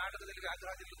ಇಟ್ಟುಕೊಂಡಾಗ ನಾಟಕದಲ್ಲಿ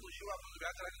ವ್ಯಾಘ್ರಾಜನ ಶಿವ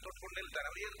ವ್ಯಾಘ್ರಾಜನ ತೊಟ್ಕೊಂಡು ನಿಲ್ತಾರೆ.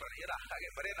 ಅವ್ರು ಏನು ಹಾಗೆ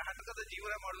ಬರೀ ನಾಟಕದ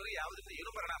ಜೀವನ ಮಾಡಿದ್ರೆ ಯಾವುದರಿಂದ ಏನೂ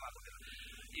ಪರಿಣಾಮ ಆಗುದಿಲ್ಲ.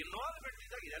 ಇನ್ವಾಲ್ವ್ಮೆಂಟ್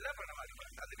ಇದ್ದಾಗ ಇದೆಲ್ಲ ಪರಿಣಾಮ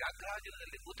ಆಗಿಬಾರ್ದು. ಅದು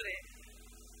ವ್ಯಾಘ್ರಾಜನದಲ್ಲಿ ಕೂತ್ರೆ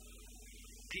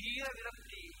ತೀರ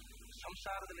ವಿರಕ್ತಿ,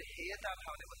 ಸಂಸಾರದಲ್ಲಿ ಹೇಯತಾ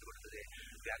ಭಾವನೆ ಬಂದುಬಿಡ್ತದೆ.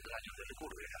 ವ್ಯಾಘ್ರಾಜನದಲ್ಲಿ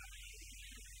ಕೂಡಬೇಡ.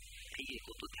 ಹೀಗೆ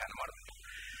ಕೂತು ಧ್ಯಾನ ಮಾಡಬೇಕು.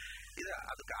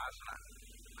 ಅದಕ್ಕೆ ಆಸನ.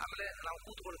 ಆಮೇಲೆ ನಾವು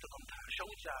ಕೂತ್ಕೊಳ್ತಕ್ಕಂತಹ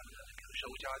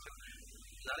ಶೌಚಾಸನ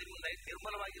ನನಗೆ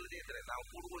ನಿರ್ಮಲವಾಗಿಲ್ಲದೆ ಇದ್ರೆ, ನಾವು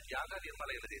ಕೂಡುವ ಜಾಗ ನಿರ್ಮಲ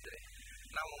ಇಲ್ಲದೆ ಇದ್ರೆ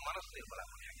ನಾವು ಮನಸ್ಸು ನಿರ್ಮಲ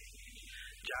ಆಗಬೇಕು.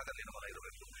 ಜಾಗ ನಿರ್ಮಲ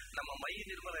ಇರಬೇಕು. ನಮ್ಮ ಮೈ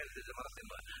ನಿರ್ಮಲ ಇಲ್ಲದಿದ್ರೆ ಮನಸ್ಸು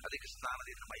ನಿರ್ಮಲ. ಅದಕ್ಕೆ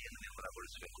ಸ್ನಾನದಿಂದ ಮೈಯನ್ನು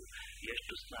ನಿರ್ಮಲಗೊಳಿಸಬೇಕು.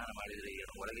 ಎಷ್ಟು ಸ್ನಾನ ಮಾಡಿದ್ರೆ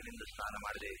ಏನು, ಒಳಗಿನಿಂದ ಸ್ನಾನ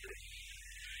ಮಾಡದೇ ಇದ್ರೆ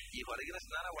ಈ ಹೊರಗಿನ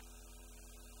ಸ್ನಾನ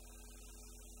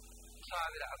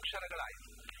 1000 ಅಕ್ಷರಗಳಾಯಿತು.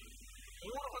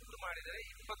 3 ಹೊತ್ತು ಮಾಡಿದರೆ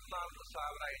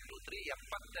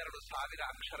 24,000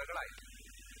 ಅಕ್ಷರಗಳಾಯಿತು.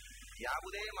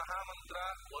 ಯಾವುದೇ ಮಹಾಮಂತ್ರ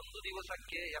ಒಂದು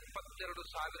ದಿವಸಕ್ಕೆ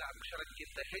 72,000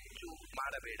 ಅಕ್ಷರಕ್ಕಿಂತ ಹೆಚ್ಚು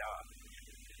ಮಾಡಬೇಡ.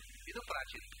 ಇದು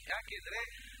ಪ್ರಾಚೀನ. ಯಾಕೆಂದ್ರೆ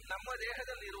ನಮ್ಮ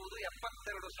ದೇಹದಲ್ಲಿ ಇರುವುದು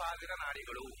 72,000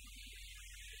 ನಾಡಿಗಳು.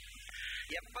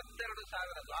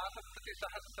 72,000 ದ್ವಾಸಪ್ತತಿ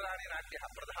ಸಹಸ್ರಾಣಿ ನಾಟ್ಯ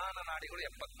ಪ್ರಧಾನ ನಾಡಿಗಳು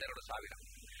 72,000.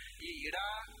 ಈ ಇಡ,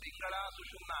 ಪಿಂಗಳ,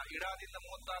 ಸುಷುಮ್ನ, ಇಡಾದಿಂದ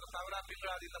 36,000,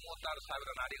 ಪಿಂಗಳದಿಂದ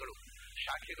 36,000 ನಾಡಿಗಳು,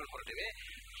 ಶಾಖೆಗಳು ಹೊರಟಿವೆ.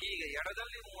 ಹೀಗೆ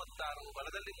ಎಡದಲ್ಲಿ 36,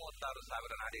 ಬಲದಲ್ಲಿ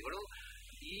 36,000 ನಾಡಿಗಳು.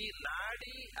 ಈ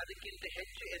ನಾಡಿ ಅದಕ್ಕಿಂತ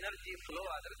ಹೆಚ್ಚು ಎನರ್ಜಿ ಫ್ಲೋ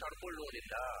ಆದರೆ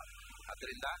ತಡ್ಕೊಳ್ಳುವುದಿಲ್ಲ.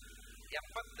 ಅದರಿಂದ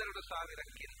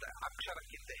 72,000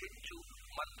 ಅಕ್ಷರಕ್ಕಿಂತ ಹೆಚ್ಚು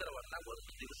ಮಂತ್ರವನ್ನ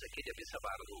ಒಂದು ದಿವಸಕ್ಕೆ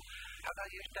ಜಪಿಸಬಾರದು.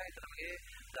 ಹಾಗಾಗಿ ಎಷ್ಟಾಯ್ತು ನಮಗೆ?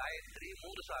 ಗಾಯತ್ರಿ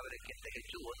 3,000ಕ್ಕಿಂತ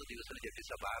ಹೆಚ್ಚು ಒಂದು ದಿವಸ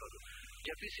ಜಪಿಸಬಾರದು.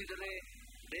 ಜಪಿಸಿದರೆ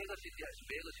ಬೇಗ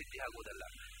ಸಿದ್ಧಿ ಆಗುವುದಲ್ಲ,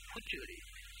 ಹುಚ್ಚುರಿ.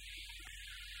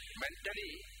 ಮೆಂಟಲಿ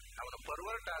ಅವನು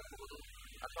ಪರ್ವರ್ಟ್ ಆಗಬಹುದು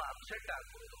ಅಥವಾ ಅಪ್ಸೆಟ್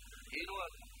ಆಗಬಹುದು, ಏನೂ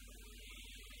ಆಗಬಹುದು.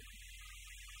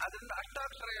 ಅದರಿಂದ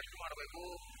ಅಷ್ಟಾಕ್ಷರ ಎಷ್ಟು ಮಾಡಬೇಕು?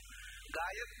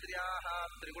 ಗಾಯತ್ರ್ಯಾ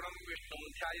ತ್ರಿಗುಣಂ ವಿಷ್ಣು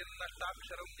ಧ್ಯಾಯನ್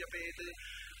ಅಷ್ಟಾಕ್ಷರಂ ಜಪೇತ್.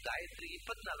 ಗಾಯತ್ರಿ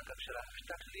 24 ಅಕ್ಷರ,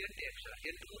 ಅಷ್ಟಾಕ್ಷರ 8 ಅಕ್ಷರ,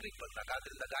 8 3 24.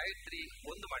 ಆದ್ರಿಂದ ಗಾಯತ್ರಿ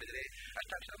 1 ಮಾಡಿದರೆ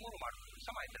ಅಷ್ಟಾಕ್ಷರ 3 ಮಾಡಬಹುದು,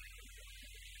 ಸಮಾಯ್ತದೆ.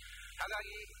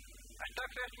 ಹಾಗಾಗಿ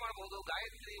ಅಷ್ಟಾಕ್ಷರ ಎಷ್ಟು ಮಾಡಬಹುದು?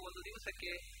 ಗಾಯತ್ರಿ ಒಂದು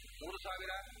ದಿವಸಕ್ಕೆ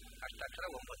 3,000, ಅಷ್ಟಾಕ್ಷರ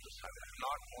 9,000,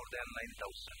 not more than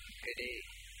 9,000 A day.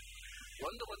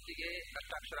 ಒಂದು ಹೊತ್ತಿಗೆ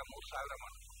ಅಷ್ಟಾಕ್ಷರ 3,000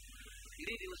 ಮಾಡಬಹುದು.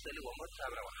 ಇಡೀ ದಿವಸದಲ್ಲಿ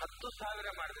 9,000.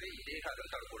 10,000 ಮಾಡಿದ್ರೆ ಈ ದೇಹ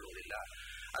ಅದನ್ನು ತಡ್ಕೊಳ್ಳುವುದಿಲ್ಲ.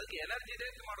 ಅದಕ್ಕೆ ಎನರ್ಜಿ ಇದೆ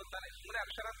ಅಂತ ಮಾಡುತ್ತಾನೆ, ಸುಮ್ಮನೆ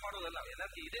ಅಕ್ಷರ ಮಾಡೋದಲ್ಲ.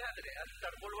 ಎನರ್ಜಿ ಇದೆ ಆದರೆ ಅದು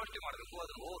ತಡ್ಕೊಳ್ಳುವಷ್ಟೇ ಮಾಡಬೇಕು,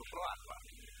 ಅದನ್ನು ಓವರ್ ಫ್ಲೋ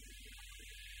ಆಗಬಾರ್ದು,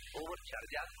 ಓವರ್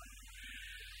ಚಾರ್ಜ್ ಆಗಬಾರ್ದು.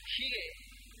 ಹೀಗೆ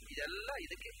ಇದೆಲ್ಲ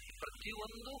ಇದಕ್ಕೆ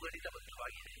ಪ್ರತಿಯೊಂದು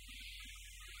ಗಣಿತಬದ್ಧವಾಗಿದೆ.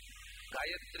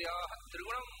 ಗಾಯತ್ರಿಯ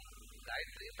ತ್ರಿಗುಣಂ,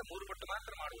 ಗಾಯತ್ರಿ ಅಂತ 3 ಪಟ್ಟು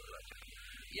ಮಾತ್ರ ಮಾಡುವುದು ಆಚಾರ.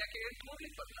 ಯಾಕೆ 8 3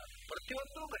 24?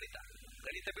 ಪ್ರತಿಯೊಂದು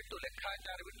ಗಣಿತ ಬಿಟ್ಟು,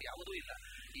 ಲೆಕ್ಕಾಚಾರ ಬಿಟ್ಟು ಯಾವುದೂ ಇಲ್ಲ.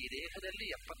 ಈ ದೇಹದಲ್ಲಿ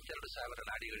 72,000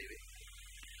 ನಾಡಿಗಳಿವೆ.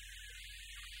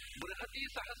 ಬೃಹತಿ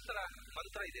ಸಹಸ್ರ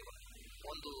ಮಂತ್ರ ಇದೆ.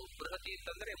 ಒಂದು ಬೃಹತಿ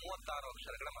ಅಂತಂದ್ರೆ 36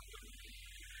 ಅಕ್ಷರಗಳ ಮಂತ್ರ.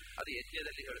 ಅದು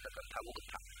ಯಜ್ಞದಲ್ಲಿ ಹೇಳ್ತಕ್ಕಂಥ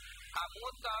ಮುಗ್ಧ. ಆ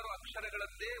 36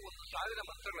 ಅಕ್ಷರಗಳದ್ದೇ 1,000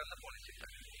 ಮಂತ್ರಗಳನ್ನು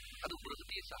ಪೋಣಿಸಿದ್ದಾರೆ. ಅದು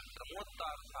ಬೃಹತಿ ಸಹಸ್ರ.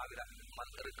 36,000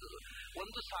 ಮಂತ್ರಕ್ಕೆ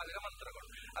 1,000 ಮಂತ್ರಗಳು.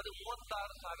 ಅದು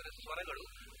 36,000 ಸ್ವರಗಳು,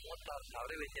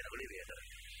 36,000 ವ್ಯಂಜನಗಳು ಇವೆ ಅದರಲ್ಲಿ.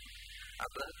 ಆ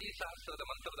ಬೃಹತಿ ಸಹಸ್ರದ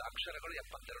ಮಂತ್ರದ ಅಕ್ಷರಗಳು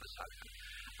 72,000.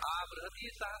 ಆ ಬೃಹತಿ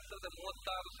ಸಹಸ್ರದ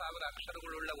 36,000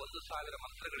 ಅಕ್ಷರಗಳುಳ್ಳ 1,000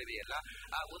 ಮಂತ್ರಗಳಿವೆಯಲ್ಲ,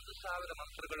 ಆ 1,000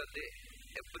 ಮಂತ್ರಗಳದ್ದೇ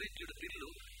ಎಬ್ರಿಜ್ಡ್ ಬಿಲ್ಲು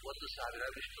 1,000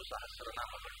 ವಿಷ್ಣು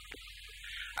ಸಹಸ್ರನಾಮಗಳು.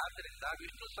 ಆದ್ದರಿಂದ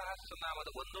ವಿಷ್ಣು ಸಹಸ್ರನಾಮದ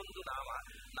ಒಂದೊಂದು ನಾಮ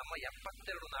ನಮ್ಮ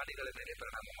 72 ನಾಡಿಗಳ ಮೇಲೆ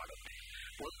ಪರಿಣಾಮ ಮಾಡುತ್ತೆ.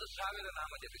 1,000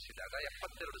 ನಾಮ ಜಪಿಸಿದಾಗ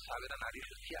 72,000 ನಾಡಿ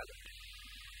ಶುದ್ಧಿಯಾಗುತ್ತೆ.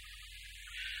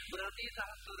 ಬೃಹತಿ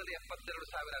ಸಹಸ್ರದಲ್ಲಿ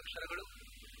 72,000 ಅಕ್ಷರಗಳು,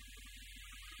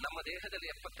 ನಮ್ಮ ದೇಹದಲ್ಲಿ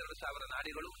 72,000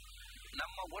 ನಾಡಿಗಳು,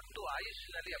 ನಮ್ಮ ಒಟ್ಟು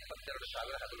ಆಯುಷ್ನಲ್ಲಿ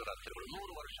 72,000 ಹಗಲು ರಾತ್ರಿಗಳು.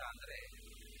 100 ವರ್ಷ ಅಂದರೆ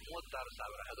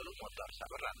 36,000 ಹಗಲು,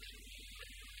 36,000 ರಾತ್ರಿ.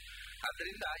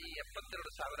 ಆದ್ದರಿಂದ ಈ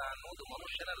 72,000 ಅನ್ನೋದು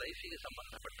ಮನುಷ್ಯನ ಲೈಫಿಗೆ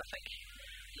ಸಂಬಂಧಪಟ್ಟ ಸಂಖ್ಯೆ.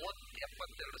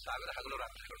 72,000 ಹಗಲು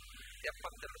ರಾತ್ರಿಗಳು,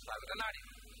 72,000 ನಾಡಿ,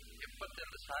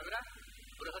 72,000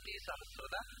 ಬೃಹತಿ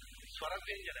ಸಹಸ್ರದ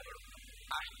ಸ್ವರವ್ಯಂಜನಗಳು.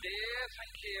 ಅಷ್ಟೇ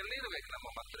ಸಂಖ್ಯೆಯಲ್ಲಿ ಇರಬೇಕು ನಮ್ಮ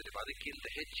ಮಂತ್ರ ಜಪ. ಅದಕ್ಕಿಂತ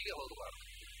ಹೆಚ್ಚಿಗೆ ಹೋಗಬಾರದು.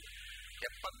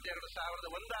 72,000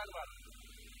 ಒಂದಾಗಬಾರದು.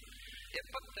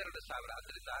 72,000.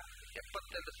 ಆದ್ದರಿಂದ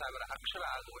 72,000 ಅಕ್ಷರ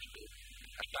ಆಗುವಷ್ಟು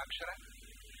ಅಷ್ಟಾಕ್ಷರ,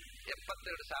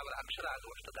 72,000 ಅಕ್ಷರ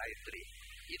ಆಗುವಷ್ಟು ಗಾಯತ್ರಿ.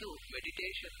 ಇದು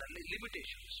ಮೆಡಿಟೇಷನ್ ನಲ್ಲಿ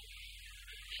ಲಿಮಿಟೇಷನ್ಸ್.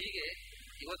 ಹೀಗೆ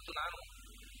ಇವತ್ತು ನಾನು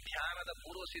ಧ್ಯಾನದ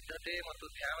ಪೂರ್ವ ಸಿದ್ಧತೆ ಮತ್ತು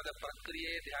ಧ್ಯಾನದ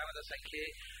ಪ್ರಕ್ರಿಯೆ, ಧ್ಯಾನದ ಸಂಖ್ಯೆ,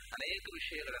 ಅನೇಕ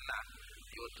ವಿಷಯಗಳನ್ನ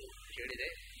ಇವತ್ತು ಹೇಳಿದೆ.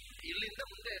 ಇಲ್ಲಿಂದ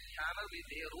ಮುಂದೆ ಧ್ಯಾನ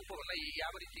ವಿಧಿಯ ರೂಪವನ್ನ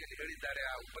ಯಾವ ರೀತಿಯಲ್ಲಿ ಹೇಳಿದ್ದಾರೆ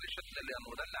ಆ ಉಪನಿಷತ್ತಿನಲ್ಲಿ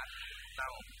ಅನ್ನೋದನ್ನ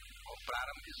ನಾವು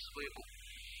ಪ್ರಾರಂಭಿಸಬೇಕು.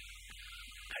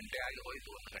 ಗಂಟೆ ಆಗಿ ಹೋಯಿತು,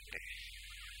 1 ಗಂಟೆ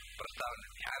ಪ್ರಸ್ತಾವನೆ.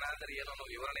 ಧ್ಯಾನ ಅಂದರೆ ಏನೋ ಅನ್ನೋ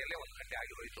ವಿವರಣೆಯಲ್ಲೇ 1 ಗಂಟೆ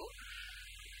ಆಗಿ ಹೋಯಿತು.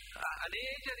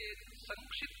 ಅನೇಕ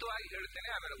ಸಂಕ್ಷಿಪ್ತವಾಗಿ ಹೇಳ್ತೇನೆ,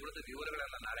 ಆಮೇಲೆ ಉಳಿದ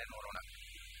ವಿವರಗಳನ್ನ ನಾಳೆ ನೋಡೋಣ.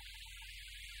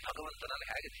 ಭಗವಂತನನ್ನು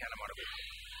ಹೇಗೆ ಧ್ಯಾನ ಮಾಡಬೇಕು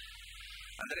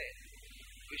ಅಂದ್ರೆ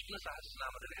ವಿಷ್ಣು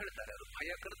ಸಹಸ್ರನಾಮದಲ್ಲಿ ಹೇಳ್ತಾರೆ, ಅದು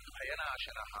ಭಯಕೃತ್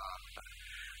ಭಯನಾಶನಃ ಅಂತ.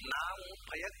 ನಾವು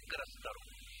ಭಯಗ್ರಸ್ತರು.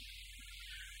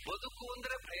 ಬದುಕು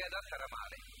ಅಂದ್ರೆ ಭಯದ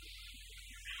ಸರಮಾಲೆ.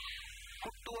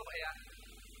 ಹುಟ್ಟುವ ಭಯ,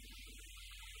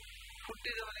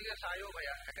 ಹುಟ್ಟಿದವನಿಗೆ ಸಾಯೋ ಭಯ.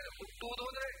 ಯಾಕಂದ್ರೆ ಹುಟ್ಟುವುದು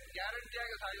ಅಂದ್ರೆ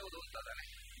ಗ್ಯಾರಂಟಿಯಾಗಿ ಸಾಯೋದು ಅಂತದಾನೆ.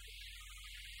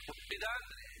 ಹುಟ್ಟಿದ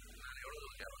ಅಂದ್ರೆ ನಾನು ಹೇಳೋದು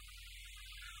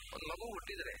ಒಂದು ಮಗು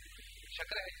ಹುಟ್ಟಿದ್ರೆ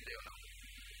ಸಕ್ಕರೆ ಹಾಕಿದ್ದೇವೆ ನಾವು,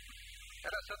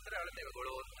 ಯಾರ ಸತ್ತರೆ ಅಳ್ತೇವೆ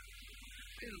ಗೊಳು ಅಂತ.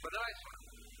 ಇದನ್ನು ಬದಲಾಯಿಸೋಣ.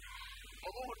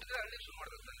 ಮಗು ಹುಟ್ಟಿದ್ರೆ ಅಳ್ಳಿ ಶುರು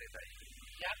ಮಾಡ್ಬೇಕು ತಂದೆ ತಾಯಿ.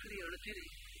 ಯಾಕ್ರಿ ಅಳ್ತೀರಿ?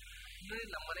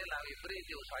 ನಮ್ಮ ಮನೇಲಿ ನಾವಿಬ್ಬರೇ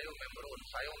ಇದ್ದೇವೆ ಸಾಯೋ ಮೆಂಬರ್, ಒಂದು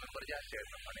ಸಾಯೋ ಮೆಂಬರ್ ಜಾಸ್ತಿ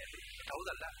ಆಯ್ತು ನಮ್ಮ ಮನೆಯಲ್ಲಿ.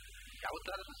 ಹೌದಲ್ಲ,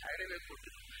 ಯಾವತ್ತಾದ್ರೂ ಸಾಯಲೇಬೇಕು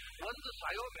ಹುಟ್ಟಿದ್ರು. ಒಂದು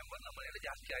ಸಾಯೋ ಮೆಂಬರ್ ನಮ್ಮ ಮನೆಯಲ್ಲಿ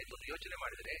ಜಾಸ್ತಿ ಆಯ್ತು ಅಂತ ಯೋಚನೆ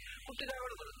ಮಾಡಿದ್ರೆ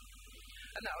ಹುಟ್ಟಿದಾಗಳು ಬರುದು.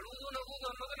 ಅಂದ್ರೆ ಅಳುವುದು ನಗುವುದು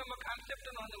ಅನ್ನೋದು ನಮ್ಮ ಕಾನ್ಸೆಪ್ಟ್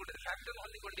ಅನ್ನು ಹೊಂದಿಕೊಂಡಿದೆ, ಫ್ಯಾಕ್ಟ್ ಅನ್ನು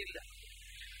ಹೊಂದಿಕೊಂಡಿಲ್ಲ.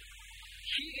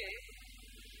 ಹೀಗೆ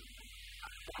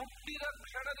ಹುಟ್ಟಿದ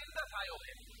ಕ್ಷಣದಿಂದ ಸಾಯೋ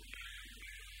ಭಯ,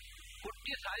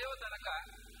 ಹುಟ್ಟಿ ಸಾಯೋ ತನಕ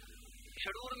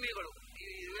ಷಡೂರ್ಮಿಗಳು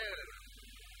ಇವೇ,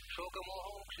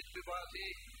 ಶೋಕಮೋಹ ಕ್ಷಿತ್ಪಿಪಾಸಿ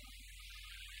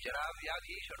ಜರಾ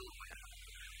ವ್ಯಾಧಿ ಷಡೂರ್ಮಯ,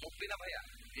 ಮುಪ್ಪಿನ ಭಯ,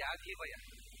 ವ್ಯಾಧಿ ಭಯ,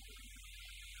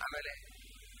 ಆಮೇಲೆ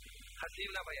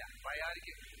ಹಸಿವಿನ ಭಯ,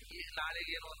 ಬಾಯಾರಿಕೆ,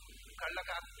 ನಾಳೆಗೇನೋ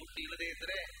ಕಳ್ಳಕಾಕ ದುಡ್ಡು ಇಲ್ಲದೆ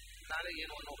ಇದ್ರೆ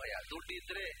ನಾಳೆಗೇನೋ ಅನ್ನೋ ಭಯ, ದುಡ್ಡು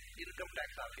ಇದ್ರೆ ಇನ್ಕಮ್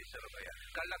ಟ್ಯಾಕ್ಸ್ ಆಫೀಸರ್ ಭಯ,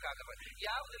 ಕಳ್ಳಕಾಕ ಭಯ,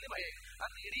 ಯಾವುದಲ್ಲಿ ಭಯ ಇದೆ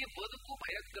ಅದು ಇಡೀ ಬದುಕು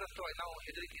ಭಯಗ್ರಸ್ತವಾಗಿ ನಾವು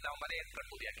ಹೆದರಿಕೆ. ನಾವು ಮನೆ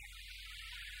ಕಟ್ಟುವುದು ಯಾಕೆ?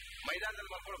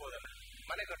 ಮೈದಾನದಲ್ಲಿ ಮಲ್ಕೊಳ್ಬೋದಲ್ಲ,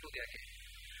 ಮನೆ ಕಟ್ಟುವುದು ಯಾಕೆ?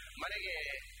 ಮನೆಗೆ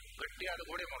ಗಟ್ಟಿಯಾದ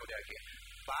ಗೋಡೆ ಮಾಡೋದು ಯಾಕೆ?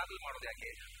 ಬಾಗಿಲು ಮಾಡೋದು ಯಾಕೆ?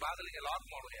 ಬಾಗಿಲಿಗೆ ಲಾಕ್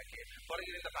ಮಾಡೋದು ಯಾಕೆ?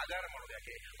 ಹೊರಗಿನಿಂದ ಪಾಗಾರ ಮಾಡೋದು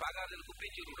ಯಾಕೆ? ಪಾಗಾರದಲ್ಲಿ ಕುಪ್ಪಿ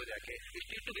ಚೀರುವುದು ಯಾಕೆ?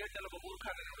 ಇಷ್ಟಿಷ್ಟು ಗೇಟ್ನಲ್ಲಿ ಒಬ್ಬ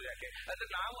ಮೂರ್ಖಾನೆ ನೋಡೋದು ಯಾಕೆ? ಅಂದ್ರೆ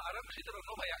ನಾವು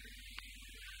ಅರಕ್ಷಿತರನ್ನೋ ಭಯ.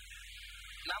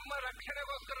 ನಮ್ಮ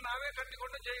ರಕ್ಷಣೆಗೋಸ್ಕರ ನಾವೇ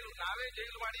ಕಟ್ಟಿಕೊಂಡು ನಾವೇ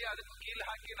ಜೈಲು ಮಾಡಿ ಅದಕ್ಕೂ ಕೀಲು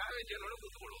ಹಾಕಿ ನಾವೇ ಜೈಲೊಳಗೆ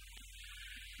ಕೂತ್ಕೊಳ್ಳು.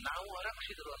 ನಾವು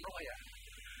ಅರಕ್ಷಿತರು ಅನ್ನೋ ಭಯ.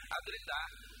 ಅದರಿಂದ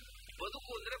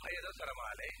ಬದುಕು ಅಂದ್ರೆ ಭಯದ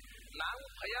ಸರಮಾಲೆ. ನಾವು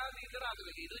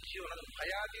ಭಯಾತೀತರಾಗಬೇಕು. ಇದು ಜೀವನದ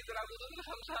ಭಯಾತೀತರಾಗುವುದು ಅಂದ್ರೆ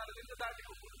ಸಂಸಾರದಿಂದ ದಾಟಿ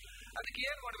ಹೋಗುವುದು. ಅದಕ್ಕೆ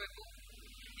ಏನ್ ಮಾಡಬೇಕು?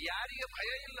 ಯಾರಿಗೆ ಭಯ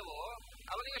ಇಲ್ಲವೋ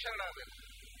ಅವನಿಗೆ ಶರಣಾಗಬೇಕು.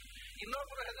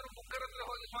 ಇನ್ನೊಬ್ಬರು ಹೆದರು ಬುಕ್ಕರ ಹತ್ರ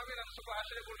ಹೋಗಿ ಸ್ವಾಮಿ ನಾನು ಸ್ವಲ್ಪ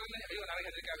ಆಶ್ರಯ ಕೊಡ್ರಿ, ಅಯ್ಯೋ ನನಗೆ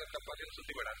ಹೆದರಿಕೆ ಆಗತ್ತಪ್ಪ ಅದೇನು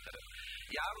ಸುದ್ದಿ ಬೇಡ ಅಂತಾರೆ.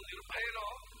 ಯಾರು ನಿರ್ಭಯನೋ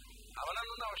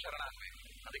ಅವನನ್ನು ನಾವು ಶರಣಾಗಬೇಕು.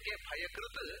 ಅದಕ್ಕೆ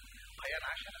ಭಯಕೃತ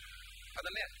ಭಯನಾಶನ.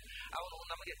 ಅದನ್ನೇ ಅವನು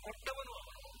ನಮಗೆ ಕೊಟ್ಟವನು,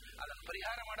 ಅವನು ಅದನ್ನು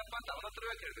ಪರಿಹಾರ ಮಾಡಪ್ಪ ಅಂತ ಅವನ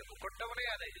ಹತ್ರವೇ ಕೇಳಬೇಕು. ಕೊಟ್ಟವನೇ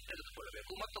ಅದನ್ನು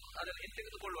ಹಿಂತೆಗೆದುಕೊಳ್ಳಬೇಕು ಮತ್ತು ಅದನ್ನು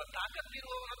ಹಿಂತೆಗೆದುಕೊಳ್ಳುವ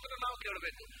ತಾಕತ್ತಿರುವವನ ಹತ್ರ ನಾವು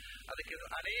ಕೇಳಬೇಕು. ಅದಕ್ಕೆ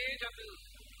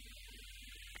ಅನೇಜತ್.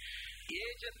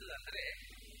 ಏಜತ್ ಅಂದ್ರೆ,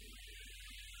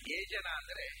 ಏಜನ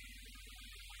ಅಂದ್ರೆ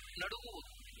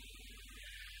ನಡುಗುವುದು,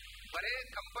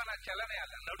 ಬರೇ ಕಂಪನ ಚಲನೆ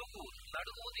ಅಲ್ಲ, ನಡುಗುವುದು.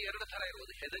 ನಡುಗುವುದು ಎರಡು ತರ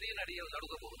ಇರುವುದು. ಹೆದರಿ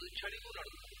ನಡುಗಬಹುದು, ಚಳಿಗೂ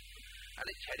ನಡುಗುವುದು.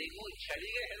 ಅದೇ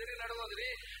ಚಳಿಗೆ ಹೆದರಿ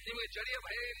ನಡುಗೋದ್ರಿ. ನಿಮಗೆ ಚಳಿಯ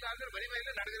ಭಯ ಇಲ್ಲ ಅಂದ್ರೆ ಬರಿ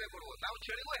ಮೇಲೆ ನಡುಗದೆ ಕೊಡುವುದು. ನಾವು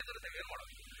ಚಳಿಗೂ ಹೆದರ್ತೇವೆ, ಏನ್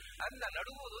ಮಾಡೋದು? ಅಲ್ಲ,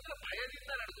 ನಡುಗುವುದು ಅಂದ್ರೆ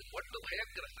ಭಯದಿಂದ ನಡುಗುವುದು, ಒಟ್ಟು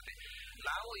ಭಯಗ್ರಸ್ತತೆ.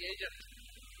 ನಾವು ಏಜೆಂಟ್.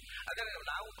 ಅದರ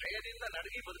ನಾವು ಭಯದಿಂದ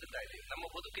ನಡುಗಿ ಬದುಕುತ್ತಾ ಇದ್ದೀವಿ. ನಮ್ಮ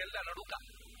ಬದುಕೆಲ್ಲ ನಡುಕ.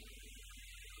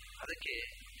 ಅದಕ್ಕೆ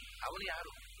ಅವನು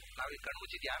ಯಾರು? ನಾವು ಈ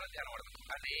ಕಣ್ಮುಚ್ಚಿದ್ದು ಯಾರ ಧ್ಯಾನ ಮಾಡಬೇಕು?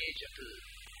 ಅನೇಜತ್,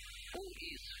 who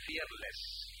is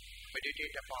fearless,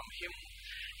 meditate upon him.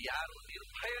 ಯಾರು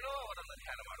ನಿರ್ಭಯನೋ ಅವನನ್ನು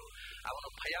ಧ್ಯಾನ ಮಾಡು. ಅವನು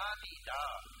ಭಯಾತೀತ.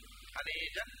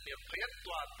 ಅನೇಜನ್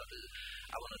ನಿರ್ಭಯತ್ವಾತ್ತದು.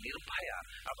 ಅವನು ನಿರ್ಭಯ.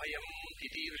 ಅಭಯಂ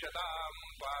ತಿತೀರ್ಷತಾಂ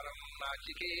ಪಾರಂ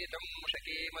ನಾಚಿಕೇತಂ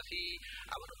ಶಕೇಮಸಿ.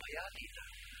 ಅವನು ಭಯಾತೀತ.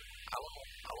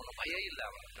 ಅವನು ಭಯ ಇಲ್ಲ.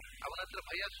 ಅವನ ಹತ್ರ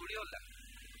ಭಯ ಸುಳಿಯೋಲ್ಲ.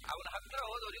 ಅವನ ಹತ್ರ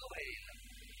ಹೋದವರಿಗೂ ಭಯ ಇಲ್ಲ.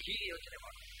 ಹೀಗೆ ಯೋಚನೆ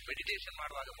ಮಾಡು. ಮೆಡಿಟೇಷನ್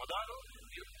ಮಾಡುವಾಗ ಮೊದಲು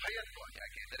ನಿರ್ಭಯತ್ವ.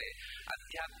 ಯಾಕೆಂದರೆ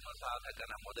ಅಧ್ಯಾತ್ಮ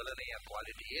ಸಾಧಕನ ಮೊದಲನೆಯ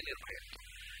ಕ್ವಾಲಿಟಿಯೇ ನಿರ್ಭಯತ್ವ.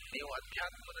 ನೀವು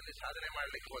ಅಧ್ಯಾತ್ಮದಲ್ಲಿ ಸಾಧನೆ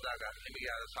ಮಾಡಲಿಕ್ಕೆ ಹೋದಾಗ ನಿಮಗೆ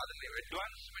ಆ ಸಾಧನೆ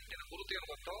ಅಡ್ವಾನ್ಸ್ಮೆಂಟಿನ ಗುರುತು ಏನು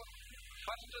ಗೊತ್ತೋ?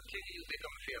 First thing you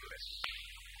become fearless.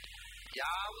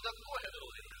 ಯಾವುದಕ್ಕೂ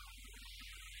ಹೆದರುವುದಿಲ್ಲ.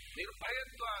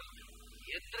 ನಿರ್ಭಯತ್ವ.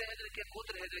 ಎದ್ರೆ ಹೆದರಿಕೆ,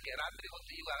 ಕೂತ್ರೆ ಹೆದರಿಕೆ. ರಾತ್ರಿ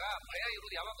ಹೊತ್ತು ಇವಾಗ ಭಯ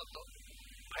ಇರುವುದು ಯಾವಾಗ ಗೊತ್ತೋ?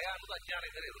 ಭಯ ಅನ್ನೋದು ಅಜ್ಞಾನ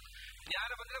ಇದ್ದರೆ ಇರುವುದು.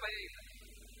 ಜ್ಞಾನ ಬಂದ್ರೆ ಭಯ ಇಲ್ಲ.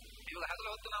 ಇವಾಗ ಹಗಲ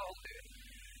ಹೊತ್ತು ನಾವು ಹೋಗ್ತೇವೆ,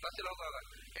 ಬಸ್ಸಲ್ಲಿ ಹೋಗುವಾಗ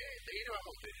ಧೈರ್ಯವಾಗಿ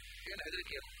ಹೋಗ್ತೇವೆ, ಏನು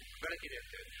ಹೆದರಿಕೆ, ಬೆಳಕಿದೆ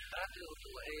ಅಂತೇವೆ. ರಾತ್ರಿ ಹೊತ್ತು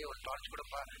ಒಂದು ಟಾರ್ಚ್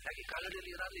ಕೊಡಪ್ಪ, ಯಾಕೆ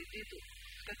ಕಾಲಡಿಯಲ್ಲಿ ಏನಾದ್ರೂ ಇದ್ದೀತು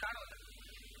ಕಾಣೋಲ್ಲ.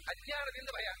 ಅಜ್ಞಾನದಿಂದ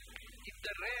ಭಯ.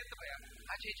 ಇದ್ದರೆ ಅಂತ ಭಯ.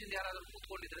 ಆಚೆ ಈಚಿಂದ ಯಾರಾದ್ರೂ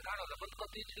ಕೂತ್ಕೊಂಡಿದ್ರೆ ಕಾಣೋಲ್ಲ, ಬಂದು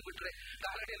ಕತ್ತು ಈಚಿದು ಬಿಟ್ರೆ,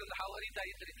 ಕಾಲಡಿಯಲ್ಲಿ ಒಂದು ಹಾವು ಹರಿತಾ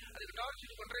ಇದ್ರೆ ಅದಕ್ಕೆ ಟಾರ್ಚ್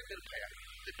ಇಟ್ಕೊಂಡ್ರೆ ನಿರ್ಭಯ.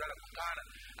 ಬೆಳಕು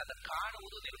ಅದು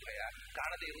ಕಾಣುವುದು ನಿರ್ಭಯ,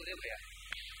 ಕಾಣದೇ ಇರುವುದೇ ಭಯ.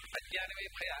 ಅಜ್ಞಾನವೇ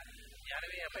ಭಯ,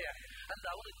 ಜ್ಞಾನವೇ ಅಭಯ ಅಂತ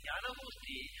ಅವನು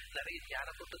ಜ್ಞಾನಭೂಸ್ತಿ. ನನಗೆ ಜ್ಞಾನ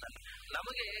ಕೊಟ್ಟದಲ್ಲ.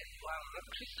 ನಮಗೆ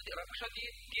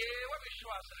ರಕ್ಷತೀತ್ಯೇವ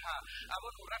ವಿಶ್ವಾಸ.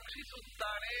 ಅವನು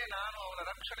ರಕ್ಷಿಸುತ್ತಾನೆ, ನಾನು ಅವನ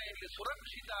ರಕ್ಷಣೆಯಲ್ಲಿ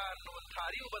ಸುರಕ್ಷಿತ ಅನ್ನುವಂಥ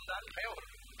ಅರಿವು ಬಂದಾಗ ಭಯ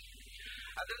ಹೊರಟು.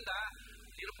 ಅದರಿಂದ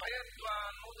ನಿರ್ಭಯತ್ವ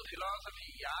ಅನ್ನೋದು ಫಿಲಾಸಫಿ.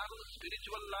 ಯಾರು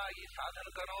ಸ್ಪಿರಿಚುವಲ್ ಆಗಿ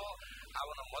ಸಾಧಕನೋ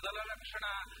ಅವನ ಮೊದಲ ಲಕ್ಷಣ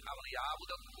ಅವನು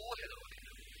ಯಾವುದಕ್ಕೂ ಹೆದರುವುದಿಲ್ಲ.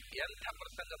 ಎಂಥ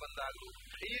ಪ್ರಸಂಗ ಬಂದಾಗಲೂ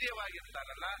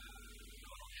ಧೈರ್ಯವಾಗಿರ್ತಾನಲ್ಲ,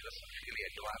 ಅವನು ಫಿಲಾಸಫಿಯಲ್ಲಿ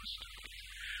ಅಡ್ವಾನ್ಸ್ಡ್.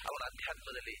 ಅವನ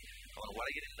ಅಧ್ಯಾತ್ಮದಲ್ಲಿ, ಅವನ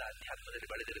ಒಳಗಿನಿಂದ ಅಧ್ಯಾತ್ಮದಲ್ಲಿ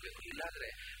ಬೆಳೆದಿರಬೇಕು. ಇಲ್ಲಾಂದ್ರೆ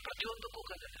ಪ್ರತಿಯೊಂದಕ್ಕೂ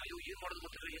ಅಯ್ಯೋ ಏನ್ ಮಾಡೋದು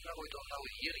ಗೊತ್ತಿಲ್ಲ, ಏನಾಗೋಯ್ತು, ನಾವು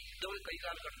ಏನು ಇದ್ದವ್ರಿಗೆ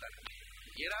ಕೈಗಾಲು ಕಟ್ತಾರೆ.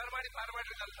 ಏನಾದ್ರು ಮಾಡಿ ಪಾರು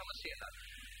ಮಾಡ್ಲಿಕ್ಕೆ ನನ್ನ ಸಮಸ್ಯೆ ಇಲ್ಲ.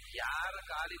 ಯಾರ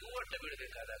ಕಾಲಿಗೂ ಅಡ್ಡ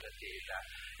ಬೀಳಬೇಕಾದ ಅಗತ್ಯ ಇಲ್ಲ.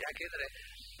 ಯಾಕೆಂದ್ರೆ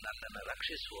ನನ್ನನ್ನು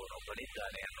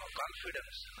ರಕ್ಷಿಸುವವನೊಬ್ಬನಿದ್ದಾನೆ ಅನ್ನೋ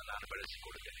ಕಾನ್ಫಿಡೆನ್ಸ್ ನಾನು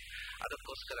ಬೆಳೆಸಿಕೊಡುತ್ತೇನೆ.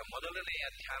 ಅದಕ್ಕೋಸ್ಕರ ಮೊದಲನೆಯ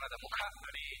ಧ್ಯಾನದ ಮುಖ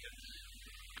ಅನೇಕ.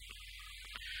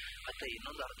 ಮತ್ತೆ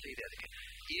ಇನ್ನೊಂದು ಅರ್ಥ ಇದೆ ಅದಕ್ಕೆ.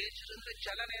 ಏಜರಂದ್ರೆ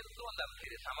ಚಲನೆ ಅಂತ ಒಂದು ಅರ್ಥ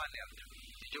ಇದೆ, ಸಾಮಾನ್ಯ ಅರ್ಥ.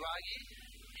 ನಿಜವಾಗಿ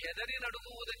ಹೆದರಿ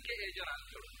ನಡುಗುವುದಕ್ಕೆ ಏಜನ ಅಂತ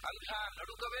ಹೇಳು. ಅಂಥ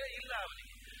ನಡುಕವೇ ಇಲ್ಲ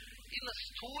ಅವನಿಗೆ. ಇನ್ನು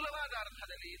ಸ್ಥೂಲವಾದ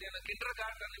ಅರ್ಥದಲ್ಲಿ ಇದೇನು ಕಿಂಡರ್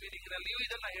ಗಾರ್ಡನ್ ಮೀನಿಂಗ್ನಲ್ಲಿಯೂ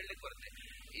ಇದನ್ನ ಹೇಳಲಿಕ್ಕೆ ಬರುತ್ತೆ.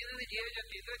 ಇದನ್ನು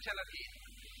ಏಜತಿ ಇದ್ರೆ ಚಲತಿ,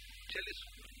 ಚಲಿಸು.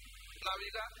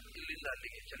 ನಾವೀಗ ಇಲ್ಲಿಂದ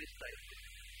ಅಲ್ಲಿಗೆ ಚಲಿಸ್ತಾ ಇರ್ತೇವೆ.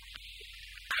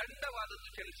 ಖಂಡವಾದದ್ದು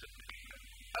ಚಲಿಸುತ್ತೆ,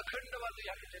 ಅಖಂಡವಾದ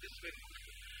ಯಾಕೆ ಚಲಿಸಬೇಕು?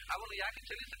 ಅವನು ಯಾಕೆ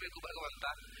ಚಲಿಸಬೇಕು ಭಗವಂತ?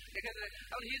 ಯಾಕಂದ್ರೆ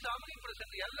ಅವನು ಈಸ್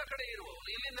ಆಮ್ನಿಪ್ರೆಸೆಂಟ್, ಎಲ್ಲ ಕಡೆ ಇರುವವನು,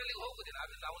 ಇಲ್ಲಿಂದಲ್ಲಿ ಹೋಗುದಿಲ್ಲ.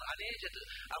 ಅದರಿಂದ ಅವನು ಅನೇಜತ್,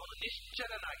 ಅವನು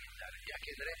ನಿಶ್ಚಲನಾಗಿದ್ದಾನೆ.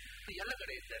 ಯಾಕೆಂದ್ರೆ ಎಲ್ಲ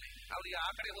ಕಡೆ ಇದ್ದಾನೆ. ಅವನಿಗೆ ಆ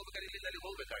ಕಡೆ ಹೋಗ್ಬೇಕಾದ್ರೆ ಇಲ್ಲಿಂದಲ್ಲಿ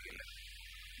ಹೋಗ್ಬೇಕಾಗಿಲ್ಲ.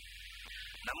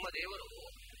 ನಮ್ಮ ದೇವರು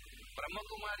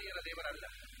ಬ್ರಹ್ಮಕುಮಾರಿಯರ ದೇವರಲ್ಲ.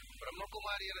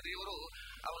 ಬ್ರಹ್ಮಕುಮಾರಿಯರ ದೇವರು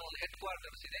ಅವನ ಒಂದು ಹೆಡ್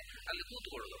ಕ್ವಾರ್ಟರ್ಸ್ ಇದೆ, ಅಲ್ಲಿ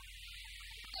ಕೂತ್ಕೊಳ್ಳೋದು.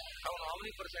 ಅವನು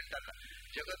ಆಮ್ನಿಪ್ರೆಸೆಂಟ್ ಅಲ್ಲ.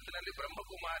 ಜಗತ್ತಿನಲ್ಲಿ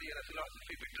ಬ್ರಹ್ಮಕುಮಾರಿಯರ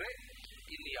ಫಿಲಾಸಫಿ ಬಿಟ್ರೆ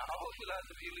ಇನ್ನು ಯಾವ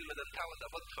ಫಿಲಾಸಫಿಯೂ ಇಲ್ಲದಂತಹ ಒಂದು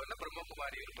ಅಬದ್ಧವನ್ನ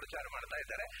ಬ್ರಹ್ಮಕುಮಾರಿಯರು ಪ್ರಚಾರ ಮಾಡ್ತಾ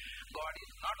ಇದ್ದಾರೆ. God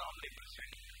is not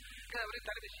omnipresent. ಅವರಿಗೆ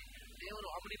ತಲೆಬಿಸಿ, ದೇವರು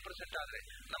ಆಮ್ನಿಪ್ರೆಸೆಂಟ್ ಆದ್ರೆ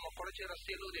ನಮ್ಮ ಕೊಳಚೆ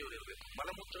ರಸ್ತೆಯಲ್ಲೂ ದೇವರು ಇರಬೇಕು,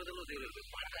 ಮಲಮೂತ್ರದಲ್ಲೂ ದೇವರು ಇರಬೇಕು.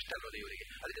 ಬಹಳ ಕಷ್ಟ ಅಲ್ವ ದೇವರಿಗೆ?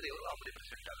 ಅದಕ್ಕೆ ದೇವರು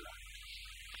ಆಮ್ನಿಪ್ರೆಸೆಂಟ್ ಅಲ್ಲ.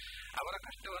 ಅವರ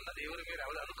ಕಷ್ಟವನ್ನ ದೇವರ ಮೇಲೆ,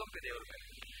 ಅವರ ಅನುಕಂಪೆ ದೇವರ ಮೇಲೆ.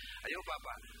 ಅಯ್ಯೋ ಪಾಪ,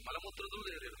 ಮಲಮೂತ್ರದಲ್ಲೂ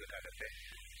ದೇವರು ಇರಬೇಕಾಗತ್ತೆ,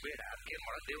 ಬೇಡ, ಅದಕ್ಕೆ ಏನ್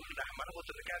ಮಾಡೋದು, ದೇವರಿಂದ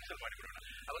ಮಲಮೂತ್ರದ ಕ್ಯಾನ್ಸಲ್ ಮಾಡಿಬಿಡೋಣ.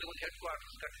 ಅವರಿಗೆ ಒಂದು ಹೆಡ್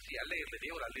ಕ್ವಾರ್ಟರ್ಸ್ ಕಟ್ಟಿಸಿ ಅಲ್ಲೇ ಇರಲಿ,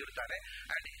 ದೇವರು ಅಲ್ಲಿ ಇರ್ತಾನೆ.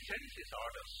 And he sends his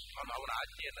orders, ಅವನ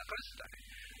ಆಜ್ಞೆಯನ್ನ ಕಳಿಸ್ತಾನೆ.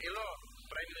 ಎಲ್ಲೋ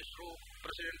ಪ್ರೈಮ್ ಮಿನಿಸ್ಟರು,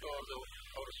 ಪ್ರೆಸಿಡೆಂಟ್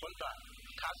ಅವ್ರ ಸ್ವಂತ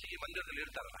ಖಾಸಗಿ ಮಂದಿರದಲ್ಲಿ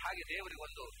ಇರ್ತಾರಲ್ಲ, ಹಾಗೆ ದೇವರಿಗೆ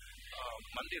ಒಂದು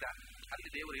ಮಂದಿರ, ಅಲ್ಲಿ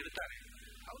ದೇವರು ಇರ್ತಾನೆ,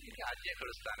 ಅವನಿಗೆ ಆಜ್ಞೆ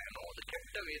ಕಳಿಸ್ತಾನೆ ಅನ್ನೋ ಒಂದು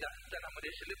ಕೆಟ್ಟ ವೇದಾಂತ ನಮ್ಮ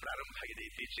ದೇಶದಲ್ಲಿ ಪ್ರಾರಂಭ ಆಗಿದೆ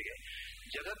ಇತ್ತೀಚೆಗೆ.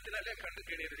 ಜಗತ್ತಿನಲ್ಲೇ ಕಂಡು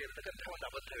ಕೇಳಿರತಕ್ಕಂತಹ ಒಂದು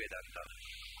ಅಬದ್ಧ ವೇದಾಂತ.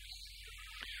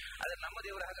 ಆದ್ರೆ ನಮ್ಮ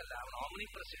ದೇವರ ಹಾಗಲ್ಲ, ಅವನು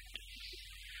omnipresent.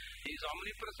 Is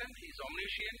omnipresent, is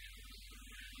omniscient.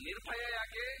 ನಿರ್ಭಯ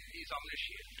ಯಾಕೆ? Is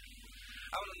omniscient.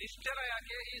 ಅವನು ನಿಶ್ಚಲ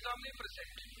ಯಾಕೆ? Is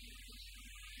omnipresent.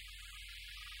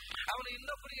 ಅವನು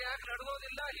ಇನ್ನೊಬ್ಬರಿಗೆ ಯಾಕೆ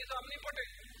ನಡೆದೋದಿಲ್ಲ? Is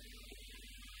omnipotent.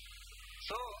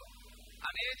 ಸೊ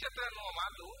ಅನೇಚತ ಅನ್ನುವ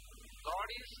ಮಾತು,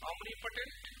 God is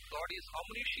omnipotent, God is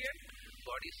omniscient,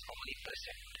 God is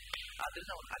omnipresent.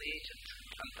 ಆದ್ರಿಂದ ಅವನು ಅನೇಚತ್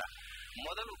ಅಂತ.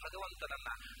 ಮೊದಲು ಭಗವಂತನನ್ನ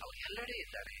ಅವನು ಎಲ್ಲೆಡೆ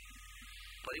ಇದ್ದಾನೆ,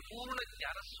 ಪರಿಪೂರ್ಣ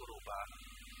ಜ್ಞಾನ ಸ್ವರೂಪ,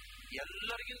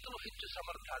 ಎಲ್ಲರಿಗಿಂತಲೂ ಹೆಚ್ಚು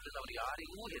ಸಮರ್ಥ. ಆದ್ರಿಂದ ಅವನು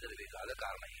ಯಾರಿಗೂ ಹೆದರಬೇಕಾದ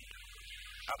ಕಾರಣ ಇಲ್ಲ.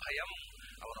 ಅಭಯಂ,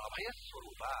 ಅವನು ಅಭಯ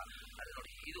ಸ್ವರೂಪ. ಅದು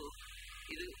ನೋಡಿ, ಇದು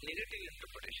ನೆಗೆಟಿವ್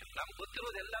ಇಂಟರ್ಪ್ರಿಟೇಷನ್. ನಮ್ಗೆ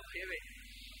ಗೊತ್ತಿರೋದೆಲ್ಲ ಭಯವೇ,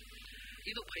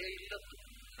 ಇದು ಭಯ ಇಲ್ಲದ್ದು.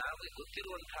 ನಮಗೆ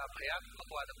ಗೊತ್ತಿರುವಂತಹ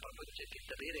ಭಯಾತ್ಮಕವಾದ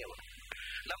ಪ್ರಪಂಚಕ್ಕಿಂತ ಬೇರೆ ಅವನು.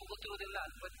 ನಮಗೆ ಗೊತ್ತಿರೋದೆಲ್ಲ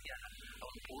ಅಲ್ಪಜ್ಞಾನ,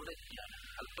 ಅವನು ಪೂರ್ಣ ಜ್ಞಾನ.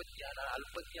 ಅಲ್ಪಜ್ಞಾನ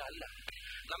ಅಲ್ಪಜ್ಞ ಅಲ್ಲ.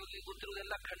 ನಮಗೆ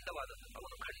ಗೊತ್ತಿರುವುದೆಲ್ಲ ಖಂಡವಾದದ್ದು,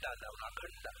 ಅವನು ಖಂಡ ಅಲ್ಲ, ಅವನು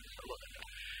ಅಖಂಡ, ಸರ್ವಖಂಡ.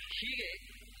 ಹೀಗೆ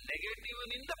ನೆಗೆಟಿವ್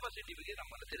ನಿಂದ ಪಾಸಿಟಿವ್ಗೆ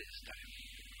ನಮ್ಮನ್ನು ತಿರುಗಿಸ್ತಾರೆ.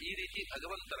 ಈ ರೀತಿ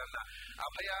ಭಗವಂತನನ್ನ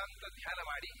ಅಭಯ ಅಂತ ಧ್ಯಾನ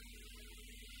ಮಾಡಿ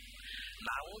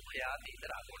ನಾವು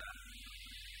ಭಯಾತೀತರಾಗೋಣ.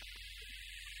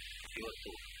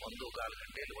 ಇವತ್ತು 1.25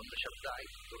 ಗಂಟೆಯಲ್ಲಿ ಒಂದು ಶಬ್ದ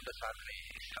ಆಯ್ತು, ದೊಡ್ಡ ಸಾಧನೆ,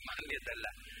 ಸಾಮಾನ್ಯದಲ್ಲ.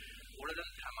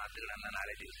 ಉಳಿದಂತಹ ಮಾತುಗಳನ್ನ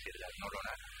ನಾಳೆ ದಿವಸ ಸೇರಿದಾಗ ನೋಡೋಣ.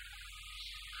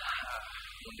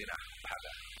 ಮುಂದಿನ ಭಾಗ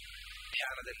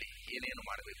ಧ್ಯಾನದಲ್ಲಿ ಏನೇನು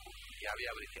ಮಾಡಬೇಕು,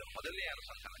 ಯಾವ್ಯಾವ ರೀತಿಯ ಮೊದಲನೇ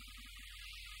ಅನುಸಂಧಾನ.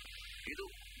 ಇದು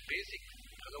ಬೇಸಿಕ್.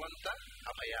 ಭಗವಂತ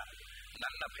ಅಭಯ,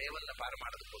 ನನ್ನ ಭಯವನ್ನ ಪಾರು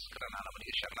ಮಾಡೋದಕ್ಕೋಸ್ಕರ ನಾನು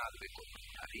ಅವನಿಗೆ ಶರಣಾಗಬೇಕು,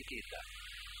 ಆ ರೀತಿಯಿಂದ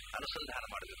ಅನುಸಂಧಾನ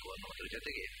ಮಾಡಬೇಕು ಅನ್ನೋದ್ರ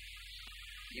ಜೊತೆಗೆ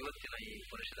ಇವತ್ತಿನ ಈ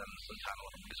ಉಪನಿಷದ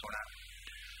ಅನುಸಂಧಾನವನ್ನು ಮುಗಿಸೋಣ.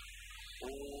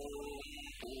 ಓಂ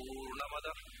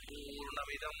ಪೂರ್ಣಮದಃ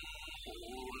ಪೂರ್ಣಮಿದಂ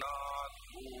ಪೂರ್ಣಾತ್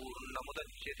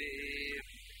ಪೂರ್ಣಮುದಚ್ಯತೆ.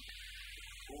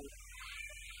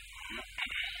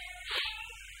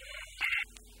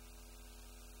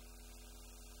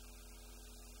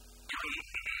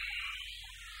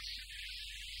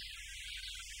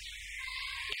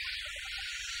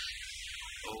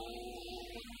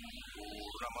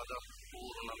 पूर्णमदः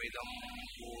पूर्णमिदं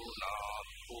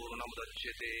पूर्णात्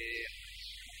पूर्णमुदच्यते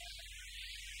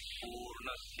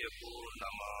पूर्णस्य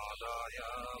पूर्णमादाय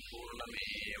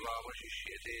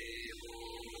पूर्णमेवावशिष्यते.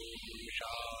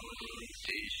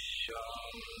 शान्ति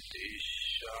शान्ति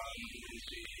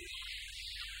शान्ति.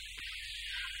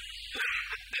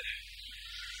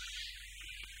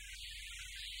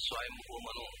 ಸ್ವಯಂ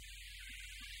ಭೂಮನು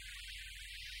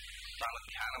ತಾನು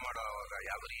ಧ್ಯಾನ ಮಾಡುವಾಗ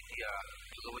ಯಾವ ರೀತಿಯ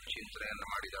ಭಗವತ್ ಚಿಂತನೆಯನ್ನು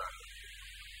ಮಾಡಿದ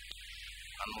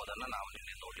ಅನ್ನೋದನ್ನು ನಾವು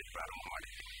ನಿನ್ನೆ ನೋಡ್ಲಿಕ್ಕೆ ಪ್ರಾರಂಭ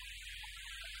ಮಾಡಿದ್ವಿ.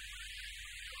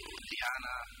 ಧ್ಯಾನ,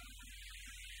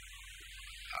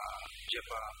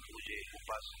 ಜಪ, ಪೂಜೆ,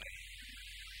 ಉಪಾಸನೆ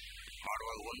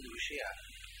ಮಾಡುವಾಗ ಒಂದು ವಿಷಯ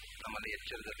ನಮ್ಮಲ್ಲಿ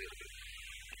ಎಚ್ಚರದಲ್ಲಿರಬೇಕು.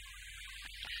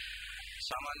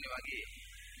 ಸಾಮಾನ್ಯವಾಗಿ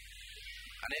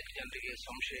ಅನೇಕ ಜನರಿಗೆ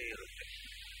ಸಂಶಯ ಇರುತ್ತೆ.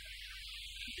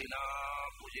 ದಿನಾ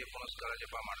ಪೂಜೆ ಪುನಸ್ಕಾರ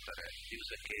ಜಪ ಮಾಡ್ತಾರೆ,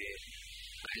 ದಿವಸಕ್ಕೆ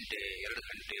 1 ಗಂಟೆ 2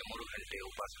 ಗಂಟೆ 3 ಗಂಟೆ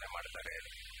ಉಪಾಸನೆ ಮಾಡ್ತಾರೆ,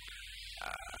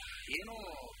 ಏನೂ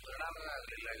ಪರಿಣಾಮವೇ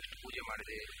ಆಗಲಿಲ್ಲ. ಇಷ್ಟು ಪೂಜೆ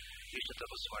ಮಾಡಿದೆ, ಇಷ್ಟು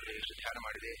ತಪಸ್ಸು ಮಾಡಿದೆ, ಇಷ್ಟು ಧ್ಯಾನ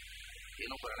ಮಾಡಿದೆ,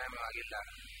 ಏನೂ ಪರಿಣಾಮ ಆಗಿಲ್ಲ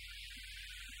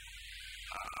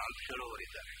ಅಂತ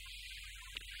ಹೇಳುವವರಿದ್ದಾರೆ.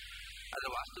 ಆದರೆ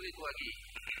ವಾಸ್ತವಿಕವಾಗಿ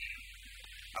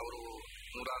ಅವರು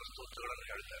 100 ಸ್ತೋತ್ರಗಳನ್ನು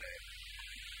ಹೇಳ್ತಾರೆ,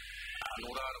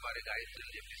 100 ಬಾರಿ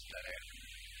ಗಾಯತ್ರಿಯನ್ನು ಜಪಿಸ್ತಾರೆ,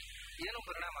 ಏನೂ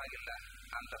ಪರಿಣಾಮ ಆಗಿಲ್ಲ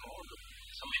ಅಂತ ಒಂದು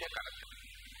ಸಂಶಯ ಕಾಣುತ್ತೆ.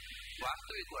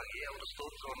 ವಾಸ್ತವಿಕವಾಗಿ ಅವರು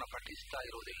ಸ್ತೋತ್ರವನ್ನು ಪಠಿಸ್ತಾ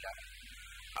ಇರೋದಿಲ್ಲ,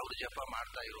 ಅವರು ಜಪ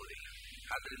ಮಾಡ್ತಾ ಇರೋದಿಲ್ಲ,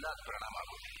 ಆದ್ರಿಂದ ಅದು ಪರಿಣಾಮ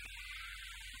ಆಗೋದಿಲ್ಲ.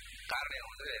 ಕಾರಣ ಏನು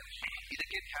ಅಂದ್ರೆ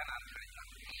ಇದಕ್ಕೆ ಧ್ಯಾನ ಅಂತ ಹೇಳಿದ.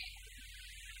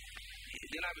 ಈ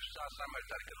ದಿನ ವಿಷ್ಣು ಸಹಸ್ರನಾಮ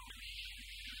ಹೇಳ್ತಾರೆ ಕೆಲವರು.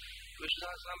 ವಿಷ್ಣು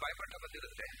ಸಹಸ್ರನಾಮ ಬಾಯ್ಪಾಠ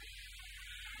ಬಂದಿರುತ್ತೆ,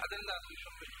 ಅದರಿಂದ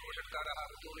ವಿಷ್ಣು ವಿಷ್ಣು ಷಟ್ಕಾರ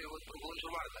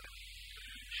ಶುರು ಮಾಡ್ತಾರೆ.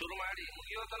 ಶುರು ಮಾಡಿ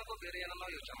ಮುಗಿಯೋ ತನಕ ಬೇರೆ ಏನನ್ನೋ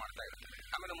ಯೋಚನೆ ಮಾಡ್ತಾ ಇರ್ತಾರೆ.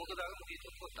 ಆಮೇಲೆ ಮುಗಿದಾಗ ಮುಗಿಯಿತು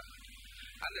ಗೊತ್ತಾಗುತ್ತೆ.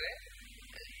 ಅಂದ್ರೆ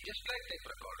ಜಸ್ಟ್ ಲೈಕ್ ಟೈಪ್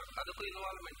ರೆಕಾರ್ಡ್, ಅದಕ್ಕೂ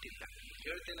ಇನ್ವಾಲ್ವ್ಮೆಂಟ್ ಇಲ್ಲ,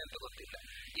 ಹೇಳ್ತೇನೆ ಅಂತ ಗೊತ್ತಿಲ್ಲ,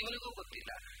 ಇವನಿಗೂ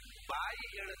ಗೊತ್ತಿಲ್ಲ. ಬಾಯಿ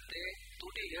ಹೇಳುತ್ತೆ,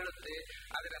 ತುಟಿ ಹೇಳುತ್ತೆ,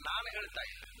 ಆದ್ರೆ ನಾನು ಹೇಳ್ತಾ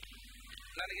ಇಲ್ಲ.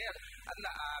 ನನಗೆ ಅಲ್ಲ,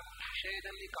 ಆ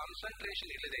ವಿಷಯದಲ್ಲಿ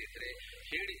ಕಾನ್ಸಂಟ್ರೇಷನ್ ಇಲ್ಲದೆ ಇದ್ರೆ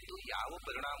ಹೇಳಿದ್ದು ಯಾವ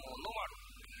ಪರಿಣಾಮವನ್ನು ಮಾಡು.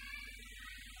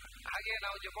 ಹಾಗೆ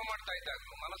ನಾವು ಜಪ ಮಾಡ್ತಾ ಇದ್ದಾಗ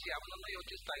ಮನಸ್ಸು ಯಾವುದನ್ನು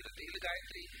ಯೋಚಿಸ್ತಾ ಇರುತ್ತೆ. ಇಲ್ಲಿ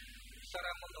ಗಾಯತ್ರಿ ಸರ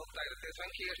ಮುಂದೆ ಹೋಗ್ತಾ ಇರುತ್ತೆ,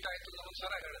 ಸಂಖ್ಯೆ ಎಷ್ಟಾಯ್ತು ನಮಗೆ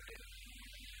ಸರ ಹೇಳುತ್ತೆ.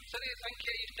 ಸರಿ,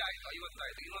 ಸಂಖ್ಯೆ ಇಷ್ಟ ಆಯ್ತು, 50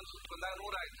 ಆಯ್ತು, ಇನ್ನೊಂದು ಸುತ್ತ ಬಂದಾಗ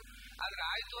 100 ಆಯ್ತು. ಆದ್ರೆ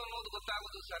ಆಯ್ತು ಅನ್ನೋದು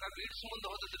ಗೊತ್ತಾಗೋದು ಸರ ಬೀಡ್ಸ್ ಮುಂದೆ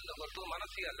ಹೋದ್ರಿಂದ ಹೊರತು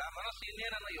ಮನಸ್ಸಿಗಲ್ಲ. ಮನಸ್ಸು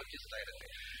ಇನ್ನೇನನ್ನ ಯೋಚಿಸ್ತಾ ಇರುತ್ತೆ.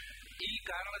 ಈ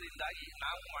ಕಾರಣದಿಂದಾಗಿ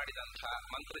ನಾವು ಮಾಡಿದಂತಹ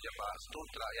ಮಂತ್ರ ಜಪ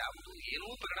ಸ್ತೋತ್ರ ಯಾವುದು ಏನೂ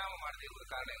ಪರಿಣಾಮ ಮಾಡದೇ ಇರುವ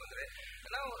ಕಾರಣ ಏನಂದ್ರೆ,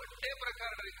 ನಾವು ಟೇಪ್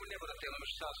ರೆಕಾರ್ಡರಿಗೆ ಪುಣ್ಯ ಬರುತ್ತೆ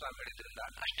ವಿಶ್ವಾಸ ಹೇಳಿದ್ರಿಂದ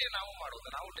ಅಷ್ಟೇ ನಾವು ಮಾಡೋದು.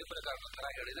 ನಾವು ಟೇಪ್ ರೆಕಾರ್ಡರ್ ತರ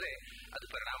ಹೇಳಿದ್ರೆ ಅದು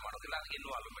ಪರಿಣಾಮ ಮಾಡೋದಿಲ್ಲ, ಅದು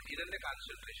ಇನ್ವಾಲ್ವ್ಮೆಂಟ್. ಇದನ್ನೇ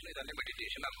ಕಾನ್ಸಂಟ್ರೇಷನ್, ಇದನ್ನೇ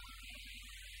ಮೆಡಿಟೇಷನ್ ಅಂತ.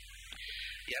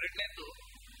 ಎರಡನೇದು,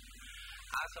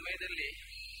 ಆ ಸಮಯದಲ್ಲಿ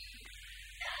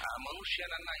ಆ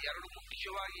ಮನುಷ್ಯನನ್ನ ಎರಡು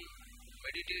ಮುಖ್ಯವಾಗಿ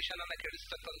ಮೆಡಿಟೇಷನ್ ಅನ್ನ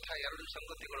ಕೆಡಿಸ್ತಕ್ಕಂಥ ಎರಡು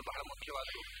ಸಂಗತಿಗಳು ಬಹಳ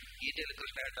ಮುಖ್ಯವಾದವು. ಗೀತೆಯಲ್ಲಿ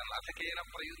ಕೃಷ್ಣ ಹೇಳ್ತಾನಲ್ಲ, ಅಥಕೇನ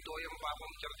ಪ್ರಯುಕ್ತೋಯಂ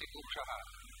ಪಾಪಂ ಚರತಿ ಪುರುಷಃ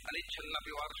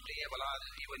ಅನಿಚ್ಛನ್ನಪಿ ವಾರ್ಷ್ಣೀಯ ಬಲಾದ್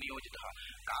ಇವ ನಿಯೋಜಿತ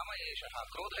ಕಾಮ ಏಷಃ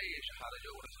ಕ್ರೋಧ ಏಷಃ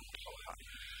ರಜೋಗುಣ ಸಂಭವ.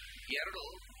 ಎರಡು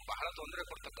ಬಹಳ ತೊಂದರೆ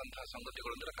ಕೊಡ್ತಕ್ಕಂತಹ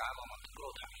ಸಂಗತಿಗಳು ಅಂದ್ರೆ ಕಾಮ ಮತ್ತು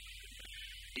ಕ್ರೋಧ,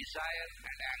 ಡಿಸೈರ್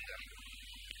ಅಂಡ್ ಆಂಗರ್.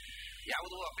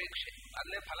 ಯಾವುದೋ ಅಪೇಕ್ಷೆ,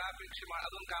 ಅಲ್ಲೇ ಫಲಾಪೇಕ್ಷೆ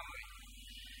ಅದೊಂದು ಕಾಮವೇ.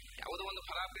 ಯಾವುದೋ ಒಂದು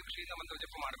ಫಲಾಪೇಕ್ಷೆಯಿಂದ ಮಂತ್ರ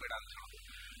ಜಪ ಮಾಡಬೇಡ ಅಂತ ಹೇಳೋದು.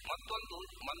 ಮತ್ತೊಂದು,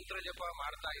 ಮಂತ್ರ ಜಪ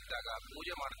ಮಾಡ್ತಾ ಇದ್ದಾಗ,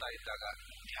 ಪೂಜೆ ಮಾಡ್ತಾ ಇದ್ದಾಗ,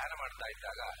 ಧ್ಯಾನ ಮಾಡ್ತಾ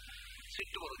ಇದ್ದಾಗ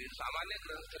ಸಿಟ್ಟು ಬರುವುದು. ಇದು ಸಾಮಾನ್ಯ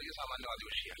ಗೃಹಸ್ಥರಿಗೆ ಸಾಮಾನ್ಯವಾದ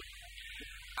ವಿಷಯ.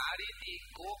 ಆ ರೀತಿ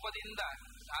ಕೋಪದಿಂದ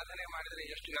ಸಾಧನೆ ಮಾಡಿದರೆ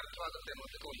ಎಷ್ಟು ವ್ಯರ್ಥವಾಗುತ್ತೆ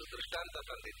ಅನ್ನೋದಕ್ಕೆ ಒಂದು ದೃಷ್ಟಾಂತ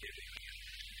ತಂದಿದ್ದೇವೆ.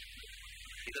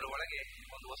 ಇದರ ಒಳಗೆ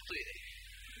ಒಂದು ವಸ್ತು ಇದೆ,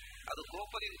 ಅದು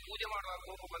ಕೋಪದಿಂದ ಪೂಜೆ ಮಾಡುವಾಗ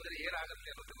ಕೋಪ ಬಂದರೆ ಏನಾಗುತ್ತೆ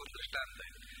ಅನ್ನೋದಕ್ಕೆ ಒಂದು ದೃಷ್ಟಾಂತ.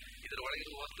 ಇದರ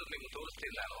ಒಳಗಿರುವ ವಸ್ತು ನಿಮ್ಗೆ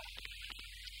ತೋರಿಸ್ತೀನಿ ನಾನು.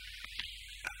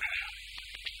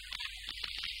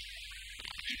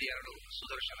 ಇದೆರಡು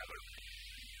ಸುದರ್ಶನಗಳು.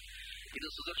 ಇದು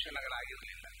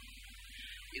ಸುದರ್ಶನಗಳಾಗಿರಲಿಲ್ಲ,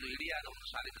 ಇದು ಇಡಿಯಾದ ಒಂದು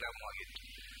ಸಾಲಿಗ್ರಾಮವಾಗಿತ್ತು.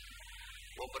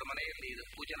 ಒಬ್ಬರ ಮನೆಯಲ್ಲಿ ಇದು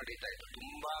ಪೂಜೆ ನಡೀತಾ ಇತ್ತು.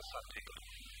 ತುಂಬಾ ಸಾತ್ವಿಕರು,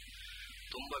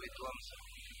 ತುಂಬಾ ವಿದ್ವಾಂಸರು,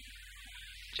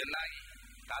 ಚೆನ್ನಾಗಿ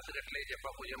ತಾಸುಗಟ್ಟಲೆ ಜಪ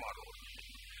ಪೂಜೆ ಮಾಡುವರು.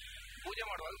 ಪೂಜೆ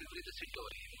ಮಾಡುವಾಗ ವಿಪರೀತ ಸಿಟ್ಟು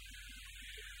ಅವರಿಗೆ.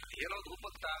 ಏನೋ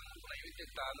ಧೂಪಕ್ತ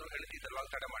ನೈವೇದ್ಯಕ್ತ ಅಂದ್ರೂ ಹೆಂಡತಿ ತರುವಾಗ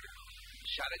ತಡೆ ಮಾಡಿದ್ರು.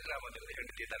 ಶಾಲಿಗ್ರಾಮದಿಂದ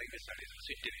ಹೆಂಡತಿ ತಲೆಗೆ ಬಿಸಾಡಿದ್ರು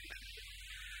ಸಿಟ್ಟಿನಿಂದ.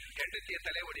 ಹೆಂಡತಿಯ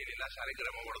ತಲೆ ಹೊಡೆಯಲಿಲ್ಲ,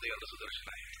 ಶಾಲಿಗ್ರಾಮ ಹೊಡೆದು ಎರಡು ಸುದರ್ಶನ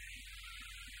ಆಯಿತು.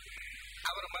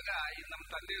 ಅವರ ಮಗ, ಇದು ನಮ್ಮ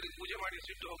ತಂದೆಯವರಿಗೆ ಪೂಜೆ ಮಾಡಿ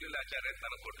ಸಿಟ್ಟು ಹೋಗಲಿಲ್ಲ ಆಚಾರ್ಯ,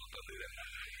 ನನಗೆ ಕೊಟ್ಟು ತಂದಿದೆ,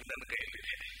 ನನ್ನ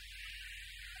ಕೈಯಲ್ಲಿದೆ.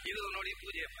 ಇದು ನೋಡಿ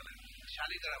ಪೂಜೆಯ ಫಲ.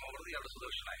 ಶಾಲಿಗ್ರಾಮ ಹೊಡೆದು ಎರಡು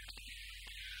ಸುದರ್ಶನ ಆಯಿತು.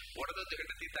 ಹೊಡೆದದ್ದು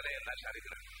ಹೆಂಡತಿ ತಲೆಯಲ್ಲ,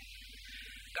 ಶಾಲಿಗ್ರಾಮ.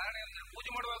 ಕಾರಣ ಅಂದ್ರೆ ಪೂಜೆ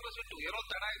ಮಾಡುವಾಗಲೂ ಸಿಟ್ಟು, ಏನೋ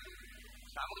ತಡ ಆಯಿತು,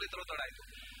 ಸಾಮಗ್ರಿ ತರೋ ತಡ ಆಯಿತು.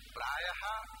 ಪ್ರಾಯ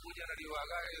ಪೂಜೆ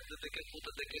ನಡೆಯುವಾಗ ಎದ್ದದ್ದಕ್ಕೆ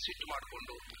ಕೂತದ್ದಕ್ಕೆ ಸಿಟ್ಟು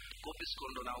ಮಾಡಿಕೊಂಡು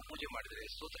ಕೋಪಿಸಿಕೊಂಡು ನಾವು ಪೂಜೆ ಮಾಡಿದರೆ,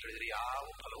 ಸ್ತೋತ್ರ ಹೇಳಿದರೆ ಯಾವ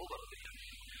ಫಲವೂ ಬರುವುದಿಲ್ಲ.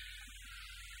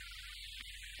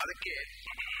 ಅದಕ್ಕೆ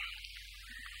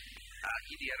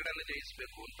ಇದು ಎರಡನ್ನು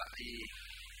ಜಯಿಸಬೇಕು ಅಂತ ಈ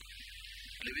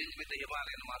ಲಿವಿಂಗ್ ವಿತ್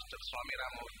ಹಿಮಾಲಯನ್ ಮಾಸ್ಟರ್ ಸ್ವಾಮಿ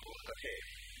ರಾಮ್ ಅವ್ರಿಗೂ ಒಂದು ಕಥೆ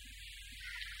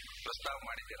ಪ್ರಸ್ತಾವ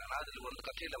ಮಾಡಿದ್ದೇನೆ. ಅದರಲ್ಲಿ ಒಂದು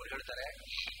ಕಥೆಯಲ್ಲಿ ಅವರು ಹೇಳ್ತಾರೆ,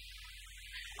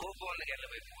 ಕೋಪವನ್ನು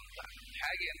ಗೆಲ್ಲಬೇಕು ಅಂತ.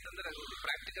 ಹೇಗೆ ಅಂತಂದ್ರೆ ಅವರು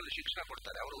ಪ್ರಾಕ್ಟಿಕಲ್ ಶಿಕ್ಷಣ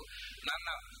ಕೊಡ್ತಾರೆ. ಅವರು ನನ್ನ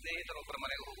ಸ್ನೇಹಿತರೊಬ್ಬರ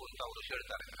ಮನೆಗೆ ಹೋಗುವಂತ ಅವರು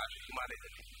ಹೇಳ್ತಾರೆ ಆ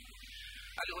ಹಿಮಾಲಯದಲ್ಲಿ.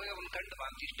 ಅಲ್ಲಿ ಹೋಗಿ ಅವನು ಕಂಡು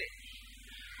ಅಂತ ಇಷ್ಟೇ.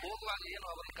 ಹೋಗುವಾಗ ಏನು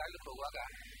ಅವನು ಕಾಲಿಗೆ ಹೋಗುವಾಗ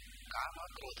ಕಾಮ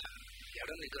ಕ್ರೋಧ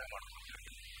ಎರಡನ್ನು ನಿಗ್ರಹ ಮಾಡ್ಕೊಂಡು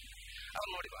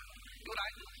ಅವ್ನು ನೋಡಿ ಬಾ. ಇವ್ರು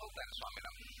ಆಯ್ತು ಹೋಗ್ತಾರೆ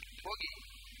ಸ್ವಾಮಿರಾಮ್. ಹೋಗಿ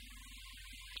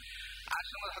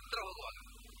ಆಶ್ರಮದ ಹತ್ರ ಹೋಗುವಾಗ,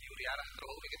 ಇವ್ರು ಯಾರ ಹತ್ರ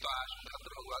ಹೋಗ್ಬೇಕಿತ್ತು ಆ ಆಶ್ರಮದ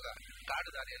ಹತ್ರ ಹೋಗುವಾಗ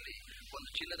ಕಾಡು ದಾರಿಯಲ್ಲಿ ಒಂದು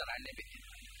ಚಿನ್ನದ ನಾಣ್ಯ ಬಿದ್ದಿದೆ.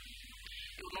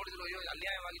 ಇವ್ರು ನೋಡಿದ್ರು, ಅಯ್ಯೋ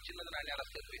ಅನ್ಯಾಯವಾಗಿ ಚಿನ್ನದ ನಾಣ್ಯ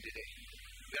ರಸ್ತೆ ಬಿದ್ದಿದೆ,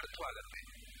 ವ್ಯರ್ಥವಾಗತ್ತೆ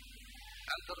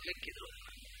ಅಂತವ್ರು ಹೆಕ್ಕಿದ್ರು.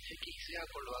 ಹೆಕ್ಕಿ ಸಿಹಿ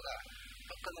ಹಾಕೊಳ್ಳುವಾಗ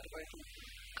ಪಕ್ಕ ನೆನಪಾಯ್ತು,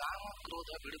 ಕಾಮ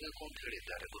ಕ್ರೋಧ ಬಿಡಬೇಕು ಅಂತ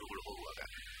ಹೇಳಿದ್ದಾರೆ ಗುರುಗಳು ಹೋಗುವಾಗ.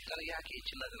 ನನಗೆ ಯಾಕೆ ಈ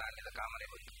ಚಿನ್ನದ ನಾಣ್ಯದ ಕಾಮನೆ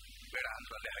ಬಂತು, ಬೇಡ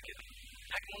ಅಂತ ಅಲ್ಲೇ ಹಾಕಿದ್ರು.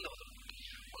 ಹಾಕಿ ಮುಂದೆ ಹೋದ್ರು.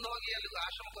 ಮುಂದೆ ಹೋಗಿ ಅಲ್ಲಿ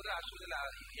ಆಶ್ರಮಕ್ಕೆ ಹೋದ್ರೆ ಆಶ್ರಮದಲ್ಲಿ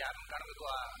ಯಾರನ್ನು ಕಾಣಬೇಕು,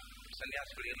 ಆ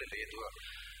ಸನ್ಯಾಸಿಗಳು ಇರಲಿಲ್ಲ ಇದು.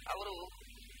 ಅವರು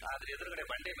ಅದ್ರ ಎದುರುಗಡೆ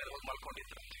ಬಂಡೆ ಮೇಲೆ ಹೋಗಿ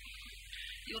ಮಲ್ಕೊಂಡಿದ್ರಂತೆ.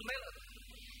 ಇವ್ರ ಮೇಲೆ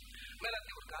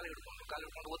ಇವ್ರು ಕಾಲು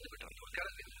ಹಿಡ್ಕೊಂಡು ಒದ್ದು ಬಿಟ್ರಂತ.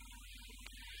 ಕೆಳಗೆ ಬಿದ್ರು.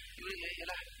 ಇವರಿಗೆ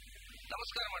ಎಲ್ಲ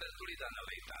ನಮಸ್ಕಾರ ಮಾಡಿದ್ರೆ ತುಳಿದಾನ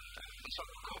ರೈತ ಅಂತ ಒಂದು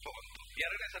ಸ್ವಲ್ಪ ಕೋಪ ಬಂತು.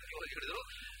 ಎರಡನೇ ಸರ್ತಿ ಹೋಗಿ ಹಿಡಿದ್ರು,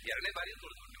 ಎರಡನೇ ಬಾರಿ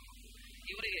ತುಳಿದ್ಬಿಟ್ರು.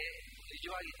 ಇವರಿಗೆ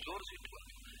ನಿಜವಾಗಿ ಜೋರು ಸಿಟ್ಟು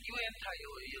ಬಂತು. ಇವ ಎಂಥ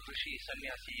ಋಷಿ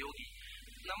ಸನ್ಯಾಸಿ ಯೋಗಿ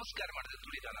ನಮಸ್ಕಾರ ಮಾಡಿದ್ರೆ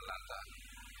ತುಳಿದಾನಲ್ಲ ಅಂತ.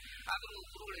 ಆದರೂ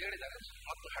ಗುರುಗಳು ಹೇಳಿದಾಗ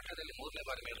ಮತ್ತು ಹಠದಲ್ಲಿ ಮೂರನೇ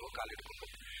ಬಾರಿ ಮೇಲೆ ಹೋಗಿ ಕಾಲು ಹಿಡ್ಕೊಂಡು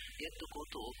ಎದ್ದು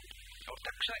ಕೂತು ಅವ್ರು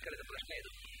ತಕ್ಷಣ ಕೇಳಿದ ಪ್ರಶ್ನೆ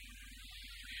ಇದು,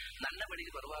 ನನ್ನ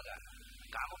ಬಳಿಗೆ ಬರುವಾಗ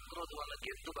ಕಾಮಕ್ರೋಧವನ್ನು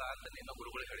ಗೆದ್ದು ಬಾ ಅಂತ ನಿನ್ನ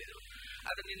ಗುರುಗಳು ಹೇಳಿದರು.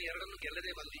 ಆದ್ರೆ ನೀನು ಎರಡನ್ನು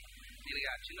ಗೆಲ್ಲದೆ ಬಂದಿ. ನಿನಗೆ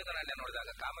ಆ ಚಿನ್ನದ ನಾಣ್ಯ ನೋಡಿದಾಗ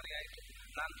ಕಾಮನೆ ಆಯಿತು,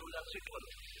 ನಾನು ತುಳಿದಾಗ ಸಿಟ್ಟು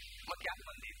ಬಂತು, ಮತ್ತೆ ಯಾಕೆ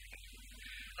ಬಂದಿ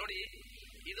ನೋಡಿ.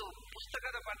 ಇದು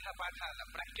ಪುಸ್ತಕದ ಪಾಠ ಅಲ್ಲ,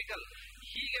 ಪ್ರಾಕ್ಟಿಕಲ್.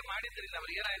 ಹೀಗೆ ಮಾಡಿದ್ರಿಂದ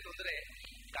ಅವ್ರಿಗೆ ಏನಾಯ್ತು ಅಂದ್ರೆ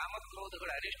ಕಾಮಕ್ರೋಧಗಳ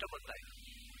ಅನಿಷ್ಟ ಗೊತ್ತಾಯ್ತು,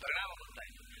 ಪರಿಣಾಮ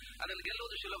ಗೊತ್ತಾಯ್ತು, ಅದನ್ನು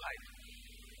ಗೆಲ್ಲುವುದು ಸುಲಭ ಆಯ್ತು.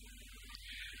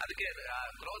 ಅದಕ್ಕೆ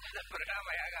ಕ್ರೋಧದ ಪರಿಣಾಮ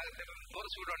ಹೇಗಾಗುತ್ತೆ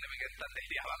ತೋರಿಸ್ಬಿಡೋಣ ನಿಮಗೆ ಅಂತಂದೆ.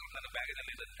 ಯಾವಾಗಲೂ ನನ್ನ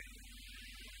ಬ್ಯಾಗಿನಲ್ಲಿ ಇರುತ್ತೆ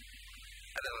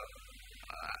ಅದು.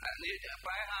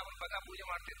 ಪ್ರಾಯ ಅವ್ರ ಮಗ ಪೂಜೆ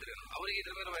ಮಾಡ್ತಿದ್ರು, ಅವರಿಗೆ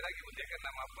ಇದ್ರ ಮೇಲೆ ವೈರಾಗಿ ಬಂದು, ಯಾಕಂದ್ರೆ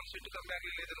ನಮ್ಮ ಅಪ್ಪನ ಸಿಟ್ಟು ಕಮ್ಮಿ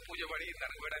ಆಗಲಿಲ್ಲ, ಇದನ್ನು ಪೂಜೆ ಮಾಡಿ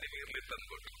ನನಗೆ ಬೇಡ ನಿಮಗೆ ಇರಲಿ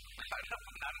ತಂದ್ಕೊಟ್ಟು.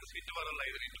 ನಾನು ಸಿಟ್ಟು ಬರಲ್ಲ,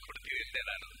 ಇದನ್ನ ಇಟ್ಕೊಡ್ತೀವಿ ಅಂತೆ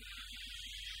ನಾನು.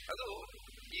 ಅದು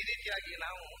ಈ ರೀತಿಯಾಗಿ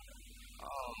ನಾವು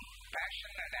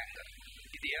ಪ್ಯಾಷನ್ ಅಂಡ್ ಆಂಗರ್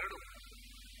ಇದು ಎರಡು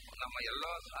ನಮ್ಮ ಎಲ್ಲ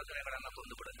ಸಾಧನೆಗಳನ್ನ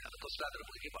ಕೊಂದು ಬಿಡುತ್ತೆ. ಅದಕ್ಕೋಸ್ಕರ ಅದ್ರ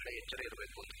ಬಗ್ಗೆ ಬಹಳ ಎಚ್ಚರ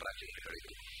ಇರಬೇಕು ಅಂತ ಪ್ರಾಚೀನರು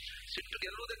ಹೇಳಿದ್ರು. ಸಿಟ್ಟು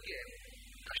ಗೆಲ್ಲುವುದಕ್ಕೆ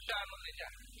ಕಷ್ಟ ಅನ್ನೋದು ನಿಜ.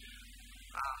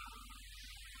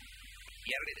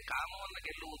 ಎರಡಿದೆ, ಕಾಮವನ್ನ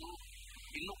ಗೆಲ್ಲುವುದು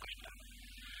ಇನ್ನೂ ಕಷ್ಟ,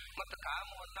 ಮತ್ತು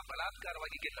ಕಾಮವನ್ನ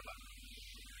ಬಲಾತ್ಕಾರವಾಗಿ ಗೆಲ್ಲಬಾರದು,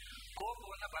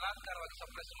 ಕೋಪವನ್ನ ಬಲಾತ್ಕಾರವಾಗಿ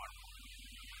ಸಪ್ರೆಸ್ ಮಾಡಬಹುದು.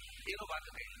 ಏನು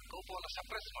ಬಾಧಕ ಇಲ್ಲ, ಕೋಪವನ್ನು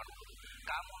ಸಪ್ರೆಸ್ ಮಾಡಬಹುದು,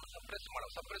 ಕಾಮವನ್ನು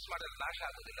ಸಪ್ರೆಸ್ ಮಾಡಿದ್ರೆ ನಾಶ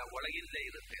ಆಗೋದಿಲ್ಲ, ಒಳಗಿಂದಲೇ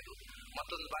ಇರುತ್ತೆ ಅದು.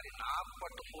 ಮತ್ತೊಂದು ಬಾರಿ 4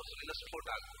 ಪಟ್ಟು ಫೋರ್ಸ್ನಿಂದ ಸ್ಫೋಟ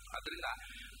ಆಗುವುದು. ಅದರಿಂದ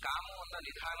ಕಾಮವನ್ನ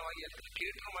ನಿಧಾನವಾಗಿ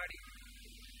ಕೇಟರ್ ಮಾಡಿ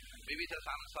ವಿವಿಧ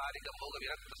ಸಾಂಸಾರಿಕ ಭೋಗ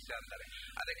ವಿರಕ್ತಸ್ಯ ಅಂತಾರೆ.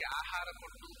 ಅದಕ್ಕೆ ಆಹಾರ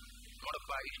ಕೊಟ್ಟು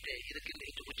ನೋಡಪ್ಪ ಇಷ್ಟೇ, ಇದಕ್ಕಿಂತ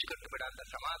ಹೆಚ್ಚು ಹುಚ್ಚು ಕಟ್ಟಬೇಡ ಅಂತ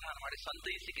ಸಮಾಧಾನ ಮಾಡಿ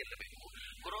ಸಂತೈಸಿ ಗೆಲ್ಲಬೇಕು.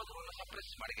 ಕ್ರೋಧವನ್ನು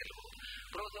ಸಪ್ರೆಸ್ ಮಾಡಿ ಗೆಲ್ಲಬಹುದು.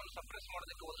 ಕ್ರೋಧವನ್ನು ಸಪ್ರೆಸ್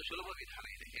ಮಾಡೋದಕ್ಕೆ ಒಂದು ಸುಲಭ ವಿಧಾನ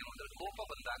ಇದೆ. ಏನು ಅಂದ್ರೆ ಕೋಪ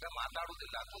ಬಂದಾಗ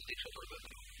ಮಾತಾಡುವುದಿಲ್ಲ ಅಂತ ಒಂದು ದೀಕ್ಷೆ ಕೊಡಬೇಕು.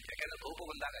 ಯಾಕಂದ್ರೆ ಕೋಪ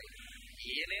ಬಂದಾಗ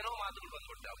ಏನೇನೋ ಮಾತುಗಳು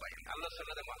ಬಂದ್ಬಿಡ್ತಾವ, ಅಲ್ಲ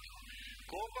ಸಲ್ಲದ ಮಾತು.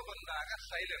 ಕೋಪ ಬಂದಾಗ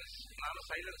ಸೈಲೆನ್ಸ್, ನಾನು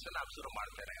ಸೈಲೆನ್ಸ್ ಅನ್ನು ಅಬ್ಸರ್ವ್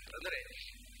ಮಾಡ್ತೇನೆ ಅಂತಂದ್ರೆ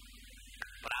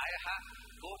ಪ್ರಾಯ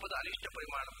ಕೋಪದ ಅನಿಷ್ಟ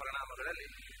ಪರಿಣಾಮಗಳಲ್ಲಿ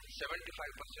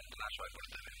 75%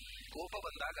 ನಾಶವಾಗಿಬಿಡ್ತಾರೆ. ಕೋಪ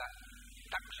ಬಂದಾಗ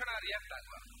ತಕ್ಷಣ ರಿಯಾಕ್ಟ್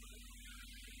ಆಗಬಾರ್ದು.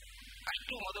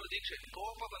 ಅಷ್ಟು ಮೊದಲು ದೀಕ್ಷೆ.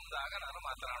 ಕೋಪ ಬಂದಾಗ ನಾನು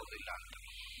ಮಾತನಾಡುವುದಿಲ್ಲ ಅಂತ.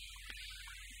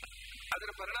 ಅದರ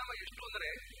ಪರಿಣಾಮ ಎಷ್ಟು ಅಂದ್ರೆ,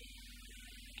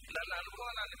 ನನ್ನ ಅನುಭವ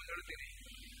ನಾನು ನಿಮ್ಗೆ ಹೇಳ್ತೀನಿ.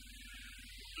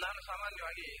 ನಾನು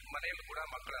ಸಾಮಾನ್ಯವಾಗಿ ಮನೆಯಲ್ಲೂ ಕೂಡ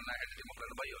ಮಕ್ಕಳನ್ನ, ಹೆಂಡತಿ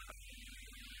ಮಕ್ಕಳನ್ನು ಬೈಯೋಲ್ಲ.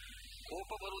 ಕೋಪ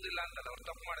ಬರುವುದಿಲ್ಲ ಅಂತ ಅವ್ರು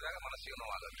ತಪ್ಪು ಮಾಡಿದಾಗ ಮನಸ್ಸಿಗೆ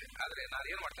ನೋವಾಗುತ್ತೆ. ಆದ್ರೆ ನಾನು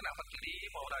ಏನ್ ಮಾಡ್ತೇನೆ, ಅವತ್ತಿಡೀ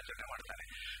ಮೌನಾಚರಣೆ ಮಾಡ್ತಾನೆ.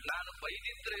 ನಾನು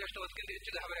ಬೈದಿದ್ರೆ ಎಷ್ಟು ಹೊತ್ತಿಗೆ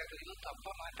ಹೆಚ್ಚು ಗಾಬರಿ ಆಗ್ತದೆ, ಇದು ತಪ್ಪ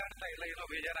ಮಾತಾಡ್ತಾ ಇಲ್ಲ, ಏನೋ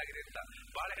ಬೇಜಾರಾಗಿದೆ ಅಂತ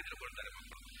ಬಹಳ ಹೆದರಿಕೊಳ್ತಾರೆ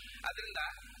ಮಕ್ಕಳು. ಅದರಿಂದ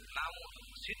ನಾವು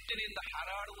ಸಿಟ್ಟಿನಿಂದ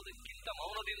ಹಾರಾಡುವುದಕ್ಕಿಂತ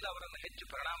ಮೌನದಿಂದ ಅವರನ್ನು ಹೆಚ್ಚು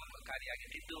ಪರಿಣಾಮಕಾರಿಯಾಗಿ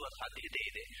ತಿದ್ದುವ ಸಾಧ್ಯತೆ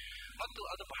ಇದೆ. ಮತ್ತು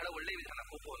ಅದು ಬಹಳ ಒಳ್ಳೆಯ ವಿಧಾನ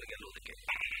ಕೋಪವನ್ನು ಗೆಲ್ಲುವುದಕ್ಕೆ.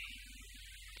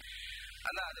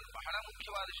 ಅಲ್ಲ, ಅದ್ರ ಬಹಳ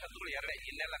ಮುಖ್ಯವಾದ ಶತ್ರುಗಳು ಎರಡೇ.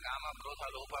 ಇನ್ನೆಲ್ಲ ಕಾಮ, ಕ್ರೋಧ,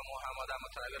 ಲೋಭ, ಮೋಹ, ಮದ,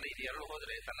 ಮತ್ಸರ ಅವೆಲ್ಲ ಇದು ಎರಡು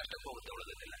ಹೋದ್ರೆ ತನ್ನಷ್ಟಕ್ಕೆ ಹೋಗುತ್ತೆ,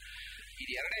 ಉಳಿದಿಲ್ಲ.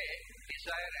 ಇದು ಎರಡೇ,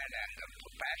 desire and anger,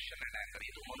 passion and anger.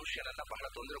 ಇದು ಮನುಷ್ಯನನ್ನ ಬಹಳ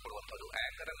ತೊಂದರೆ ಕೊಡುವಂಥದ್ದು.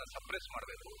 ಆಂಗರ್ ಅನ್ನ ಸಪ್ರೆಸ್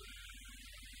ಮಾಡಬೇಕು,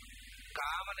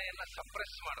 ಕಾಮನೆಯನ್ನ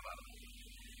ಸಪ್ರೆಸ್ ಮಾಡಬಾರದು.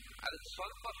 ಅದನ್ನ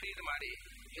ಸ್ವಲ್ಪ ಫೀಲ್ ಮಾಡಿ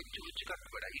ಹೆಚ್ಚು ಹುಚ್ಚು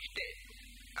ಕಟ್ಟಬೇಡ ಇಷ್ಟೇ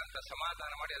ಅಂತ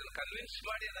ಸಮಾಧಾನ ಮಾಡಿ ಅದನ್ನು ಕನ್ವಿನ್ಸ್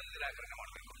ಮಾಡಿ ಅದನ್ನು ನಿರಾಕರಣೆ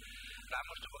ಮಾಡಬೇಕು.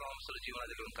 ರಾಮಕೃಷ್ಣ ಪರಮಹಂಸರ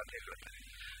ಜೀವನದಲ್ಲಿ ಒಂದು ಕಥೆ ಹೇಳ್ತಾರೆ.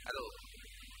 ಅದು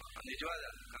ನಿಜವಾದ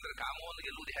ಅಂದ್ರೆ ಕಾಮವನ್ನು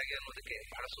ಗೆಲ್ಲುವುದು ಹೇಗೆ ಅನ್ನೋದಕ್ಕೆ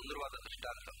ಬಹಳ ಸುಂದರವಾದ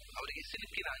ದೃಷ್ಟಾಂತ. ಅವರಿಗೆ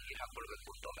ಸಿಲ್ಕಿನ ಅಂಗಿ ಹಾಕೊಳ್ಬೇಕು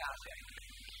ಅಂತ ಒಮ್ಮೆ ಆಸೆ ಆಯ್ತು.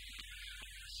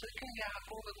 ಸಿಲ್ಕಿನ ಅಂಗಿ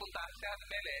ಹಾಕೋಬೇಕು ಅಂತ ಆಸೆ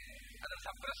ಆದ್ಮೇಲೆ ಅದನ್ನು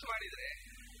ಸಪ್ರೆಸ್ ಮಾಡಿದ್ರೆ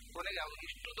ಕೊನೆಗೆ ಅವ್ರು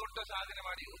ಇಷ್ಟು ದೊಡ್ಡ ಸಾಧನೆ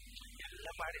ಮಾಡಿಯೂ ಎಲ್ಲ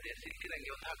ಮಾಡಿದೆ, ಸಿಲ್ಕಿನ ಅಂಗಿ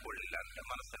ಒಂದು ಹಾಕೊಳ್ಳಿಲ್ಲ ಅಂತ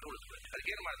ಮನಸ್ಸಲ್ಲಿ ಉಳಿದ್ಬಿಡುತ್ತೆ.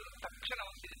 ಅದಕ್ಕೆ ಏನ್ ಮಾಡಿದ್ರು, ತಕ್ಷಣ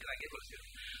ಒಂದು ಸಿಲ್ಕಿನ ಅಂಗಿ ಹೊಲಿಸಿದ್ರು.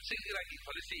 ಸಿಲ್ಕಿನ ಅಂಗಿ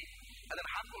ಹೊಲಿಸಿ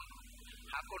ಅದನ್ನು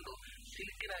ಹಾಕೊಂಡು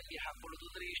ಸಿಲ್ಕಿನ ಅಂಗಿ ಹಾಕೊಳ್ಳುದು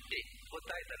ಅಂದ್ರೆ ಇಷ್ಟೇ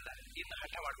ಗೊತ್ತಾಯ್ತಲ್ಲ, ಇನ್ನು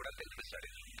ಹಠ ಮಾಡ್ಬೇಡ ಅಂತ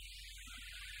ತಿಳಿಸಾಡಿದ್ರು.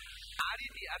 ಆ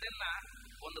ರೀತಿ ಅದನ್ನ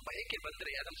ಒಂದು ಬಯಕೆ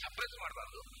ಬಂದ್ರೆ ಅದನ್ನು ಸಪ್ರೆಸ್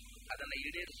ಮಾಡಬಾರ್ದು, ಅದನ್ನ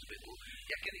ಈಡೇರಿಸಬೇಕು.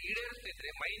 ಯಾಕೆಂದ್ರೆ ಈಡೇರಿಸ್ತಿದ್ರೆ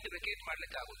ಮೈಂಡ್ ವೆಕೇಟ್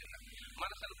ಮಾಡ್ಲಿಕ್ಕೆ ಆಗುದಿಲ್ಲ,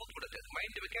 ಮನಸ್ಸನ್ನು ಕೂತ್ಬಿಡುತ್ತೆ.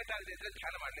 ಮೈಂಡ್ ವೆಕೇಟ್ ಆಗದೆ ಇದ್ರೆ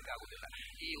ಧ್ಯಾನ ಮಾಡ್ಲಿಕ್ಕೆ ಆಗುದಿಲ್ಲ.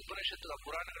 ಈ ಉಪನಿಷತ್ತು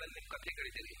ಪುರಾಣಗಳಲ್ಲಿ ನಿಮ್ ಕಥೆ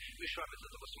ಕೇಳಿದ್ದೀರಿ. ವಿಶ್ವಾಮಿತ್ರ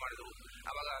ತಪಸ್ಸು ಮಾಡಿದ್ರು,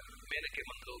 ಅವಾಗ ಮೇನಕ್ಕೆ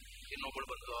ಬಂದ್ರು, ಇನ್ನೊಬ್ಬಳು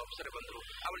ಬಂದ್ರು, ಅಪ್ಸರೆ ಬಂದ್ರು,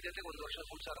 ಅವಳ ಜೊತೆಗೆ 1 ವರ್ಷ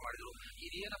ಸಂಸಾರ ಮಾಡಿದ್ರು.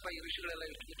 ಇದೇನಪ್ಪ ಈ ವಿಷಯಗಳೆಲ್ಲ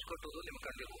ಇಷ್ಟು ಮುಚ್ಚಿಕೊಟ್ಟುವುದು ನಿಮ್ಗೆ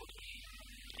ಕಂಡಿರಬಹುದು.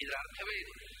 ಇದರ ಅರ್ಥವೇ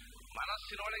ಇದು,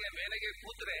 ಮನಸ್ಸಿನೊಳಗೆ ಮೇನೆಗೆ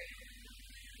ಕೂತ್ರೆ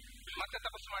ಮತ್ತೆ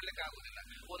ತಪಸ್ಸು ಮಾಡ್ಲಿಕ್ಕೆ ಆಗುದಿಲ್ಲ.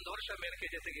 1 ವರ್ಷ ಮೇನಕೆ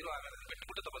ಜೊತೆಗೆ ಇರೋ ಆಗ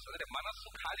ಬಿಟ್ಟುಬಿಟ್ಟು ತಪಸ್ಸು ಅಂದ್ರೆ ಮನಸ್ಸು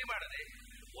ಖಾಲಿ ಮಾಡದೆ,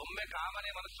 ಒಮ್ಮೆ ಕಾಮನೆ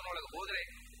ಮನಸ್ಸಿನೊಳಗೆ ಹೋದ್ರೆ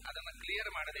ಅದನ್ನ ಕ್ಲಿಯರ್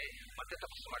ಮಾಡದೆ ಮತ್ತೆ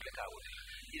ತಪಸ್ಸು ಮಾಡ್ಲಿಕ್ಕೆ ಆಗುದಿಲ್ಲ.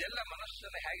 ಇದೆಲ್ಲ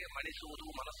ಮನಸ್ಸನ್ನು ಹೇಗೆ ಮಣಿಸುವುದು,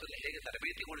 ಮನಸ್ಸನ್ನು ಹೇಗೆ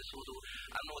ತರಬೇತಿಗೊಳಿಸುವುದು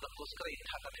ಅನ್ನೋದಕ್ಕೋಸ್ಕರ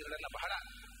ಇಂತಹ ಕಥೆಗಳೆಲ್ಲ ಬಹಳ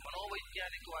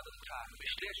ಮನೋವೈಜ್ಞಾನಿಕವಾದಂತಹ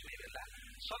ವಿಶ್ಲೇಷಣೆ. ಇವೆಲ್ಲ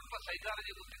ಸ್ವಲ್ಪ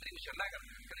ಸೈಕಾಲಜಿ ಗೊತ್ತಿದ್ರೆ ಇವು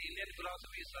ಚೆನ್ನಾಗಿರುತ್ತೆ. ಯಾಕಂದ್ರೆ Indian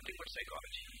philosophy is nothing but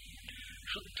psychology,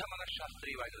 ಶುದ್ಧ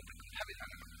ಮನಃಶಾಸ್ತ್ರೀಯವಾಗಿರತಕ್ಕಂತಹ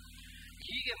ವಿಧಾನಗಳು.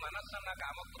 ಹೀಗೆ ಮನಸ್ಸನ್ನ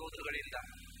ಕಾಮಕ್ರೋಧಗಳಿಂದ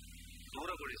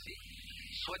ದೂರಗೊಳಿಸಿ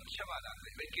ಸ್ವಚ್ಛವಾದ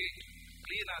ವೆಕೇಟ್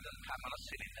ಕ್ಲೀನ್ ಆದಂತಹ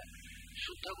ಮನಸ್ಸಿನಿಂದ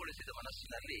ಶುದ್ಧಗೊಳಿಸಿದ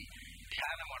ಮನಸ್ಸಿನಲ್ಲಿ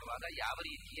ಧ್ಯಾನ ಮಾಡುವಾಗ ಯಾವ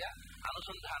ರೀತಿಯ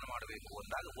ಅನುಸಂಧಾನ ಮಾಡಬೇಕು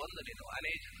ಅಂದಾಗ, ಒಂದು ನೀನು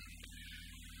ಅನೇಕ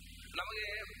ನಮಗೆ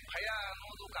ಭಯ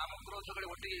ಅನ್ನೋದು ಕಾಮಕ್ರೋಧಗಳ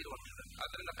ಒಟ್ಟಿಗೆ ಇರುವಂಥದ್ದು.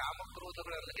 ಅದರಿಂದ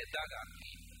ಕಾಮಕ್ರೋಧಗಳನ್ನು ಗೆದ್ದಾಗ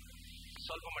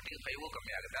ಸ್ವಲ್ಪ ಮಟ್ಟಿಗೆ ಭಯವೂ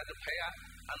ಕಮ್ಮಿ ಆಗುತ್ತೆ. ಆದ್ರೆ ಭಯ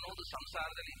ಅನ್ನೋದು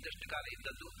ಸಂಸಾರದಲ್ಲಿ ಇದ್ದಷ್ಟು ಕಾಲ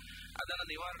ಇದ್ದದ್ದು. ಅದನ್ನು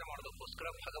ನಿವಾರಣೆ ಮಾಡೋದಕ್ಕೋಸ್ಕರ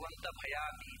ಭಗವಂತ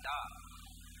ಭಯಾತೀತ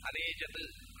ಅನೇಜತ್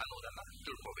ಅನ್ನೋದನ್ನ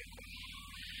ತಿಳ್ಕೋಬೇಕು.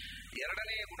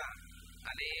 ಎರಡನೆಯ ಗುಣ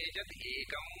ಅನೇಜತ್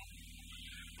ಏಕಂ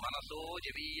ಮನಸೋ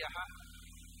ಜವೀಯ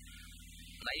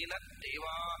ನೈನ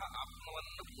ದೇವಾ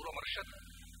ಆತ್ಮವನ್ನು ಪೂರ್ವಮರ್ಷತ್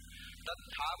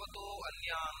ತದ್ಧಾವತೋ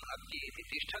ಅನ್ಯಾನ್ ಅತ್ಯೇತಿ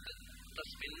ತಿಷ್ಠತ್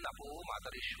ತಸ್ಮಿನ್ ಅಪೋ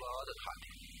ಮಾತರಿಶ್ವ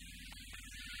ದಧಾತಿ.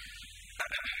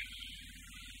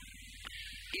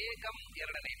 ಏಕಂ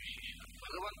ಎರಡನೇ ವಿಶೇಷ.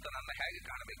 ಭಗವಂತನನ್ನ ಹೇಗೆ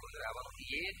ಕಾಣಬೇಕು ಅಂದ್ರೆ ಅವನು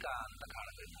ಏಕ ಅಂತ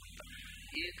ಕಾಣಬೇಕು ಅಂತ.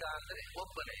 ಏಕ ಅಂದ್ರೆ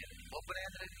ಒಬ್ಬನೇ. ಒಬ್ಬನೇ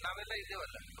ಅಂದ್ರೆ ನಾವೆಲ್ಲ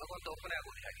ಇದ್ದೇವಲ್ಲ, ಭಗವಂತ ಒಬ್ಬನೇ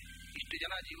ಆಗುವುದು ಹೇಗೆ? ಇಷ್ಟು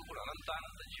ಜನ ಜೀವಗಳು,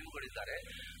 ಅನಂತಾನಂತ ಜೀವಗಳಿದ್ದಾರೆ,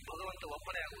 ಭಗವಂತ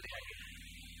ಒಬ್ಬನೇ ಆಗುವುದು ಹೇಗೆ?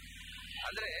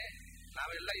 ಅಂದ್ರೆ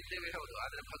ನಾವೆಲ್ಲ ಇದ್ದೇವೆ ಹೌದು,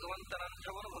 ಆದ್ರೆ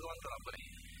ಭಗವಂತನಂಥವನು ಭಗವಂತನೊಬ್ಬನೇ,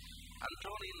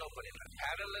 ಅಂಥವನು ಇನ್ನೊಬ್ಬನಿಲ್ಲ,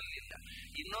 ಪ್ಯಾರಲಲ್ ಇಲ್ಲ,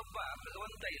 ಇನ್ನೊಬ್ಬ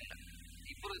ಭಗವಂತ ಇಲ್ಲ.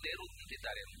 ಇಬ್ಬರು ದೇವರು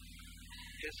ನಿಂತಿದ್ದಾರೆ.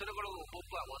 ಹೆಸರುಗಳು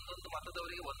ಒಬ್ಬೊಬ್ಬ ಒಂದೊಂದು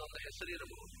ಮತದವರಿಗೆ ಒಂದೊಂದು ಹೆಸರು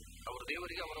ಇರಬಹುದು. ಅವರು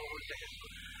ದೇವರಿಗೆ ಅವರ ಹೆಸರು.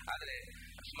 ಆದರೆ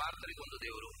ಸ್ಮಾರ್ತರಿಗೊಂದು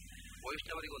ದೇವರು,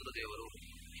 ವೈಷ್ಣವರಿಗೊಂದು ದೇವರು,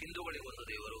 ಹಿಂದೂಗಳಿಗೊಂದು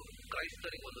ದೇವರು,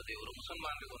 ಕ್ರೈಸ್ತರಿಗೊಂದು ದೇವರು,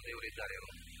 ಮುಸಲ್ಮಾನರಿಗೊಂದು ದೇವರು ಇದ್ದಾರೆ.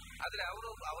 ಆದ್ರೆ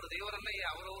ಅವರ ದೇವರನ್ನೇ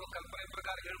ಅವರವರ ಕಲ್ಪನೆ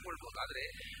ಪ್ರಕಾರ ಹೇಳ್ಕೊಳ್ಬಹುದು. ಆದ್ರೆ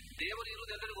ದೇವರು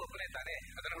ಇರುವುದೆಲ್ಲರಿಗೂ ಒಬ್ಬನೇ ತಾನೆ.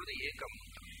 ಅದರ ಹೊರತು ಏಕಂ.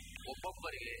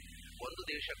 ಒಬ್ಬೊಬ್ಬರಿಗೆ ಒಂದು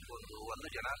ದೇಶಕ್ಕೊಂದು, ಒಂದು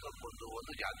ಜನಾಂಗಕ್ಕೊಂದು,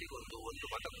 ಒಂದು ಜಾತಿಗೊಂದು, ಒಂದು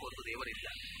ಮತಕ್ಕೊಂದು ದೇವರಿಲ್ಲ.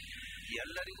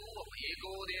 ಎಲ್ಲರಿಗೂ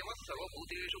ಏಕೋ ದೇವ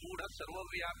ಸರ್ವಭೂತೇಶು ಗೂಢ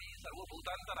ಸರ್ವವ್ಯಾಪಿ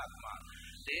ಸರ್ವಭೂತಾಂತರಾತ್ಮ.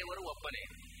 ದೇವರು ಒಬ್ಬನೇ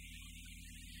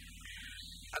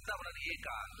ಅಂತ ಅವನನ್ನು ಏಕ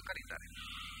ಅಂತ ಕರೀತಾರೆ.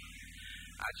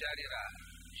 ಆಚಾರ್ಯರ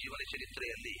ಜೀವನ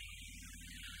ಚರಿತ್ರೆಯಲ್ಲಿ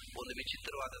ಒಂದು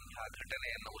ವಿಚಿತ್ರವಾದಂತಹ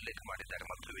ಘಟನೆಯನ್ನು ಉಲ್ಲೇಖ ಮಾಡಿದ್ದಾರೆ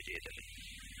ಮಧ್ವ ವಿಜಯದಲ್ಲಿ.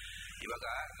 ಇವಾಗ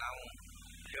ನಾವು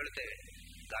ಹೇಳ್ತೇವೆ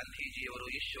ಗಾಂಧೀಜಿಯವರು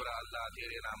ಈಶ್ವರ ಅಲ್ಲ ಅಂತ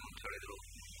ಹೇಳಿ ನಾವು ಅಂತ ಹೇಳಿದ್ರು.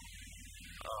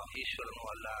 ಈಶ್ವರನು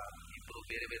ಅಲ್ಲ, ಇಬ್ಬರು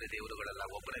ಬೇರೆ ಬೇರೆ ದೇವರುಗಳಲ್ಲ,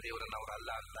 ಒಬ್ಬನೇ ದೇವರನ್ನು ಅವರು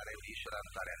ಅಲ್ಲ ಅಂತಾರೆ, ಈಶ್ವರ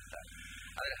ಅಂತಾರೆ ಅಂತ.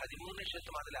 ಆದ್ರೆ 13ನೇ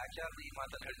ಶತಮಾನದಲ್ಲಿ ಆಚಾರ್ಯರು ಈ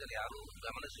ಮಾತನ್ನು ಹೇಳಿದರೆ ಯಾರು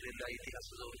ಗಮನಿಸಲಿಲ್ಲ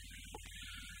ಇತಿಹಾಸದವರು.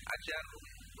 ಆಚಾರ್ಯರು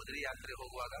ಬದರಿ ಯಾತ್ರೆ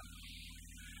ಹೋಗುವಾಗ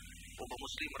ಒಬ್ಬ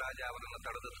ಮುಸ್ಲಿಂ ರಾಜ ಅವರನ್ನು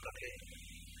ತಡೆದ ಕಥೆ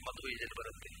ಮಧ್ವ ವಿಜಯದಲ್ಲಿ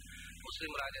ಬರುತ್ತೆ.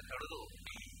 ಮುಸ್ಲಿಂ ರಾಜ ತಡೆದು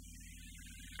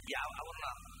ಅವರನ್ನ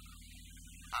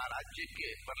ಆ ರಾಜ್ಯಕ್ಕೆ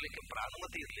ಬರಲಿಕ್ಕೆ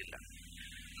ಪ್ರಾನುಮತಿ ಇರಲಿಲ್ಲ.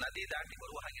 ನದಿ ದಾಟಿ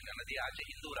ಬರುವ ಹಾಗಿಲ್ಲ. ನದಿ ಆಚೆ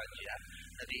ಹಿಂದೂ ರಾಜ್ಯ,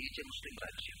 ನದಿ ಈಚೆ ಮುಸ್ಲಿಂ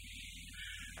ರಾಜ್ಯ.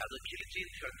 ಅದು ಕಿಲಿಚಿ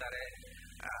ಅಂತ ಹೇಳ್ತಾರೆ.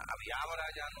 ಅವು ಯಾವ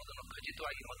ರಾಜ ಅನ್ನೋದನ್ನು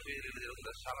ಖಚಿತವಾಗಿ ಮದುವೆಯಲ್ಲಿ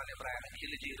ಇಳಿದಿರುವಂತಹ ಸಾಮಾನ್ಯ ಪ್ರಯಾಣ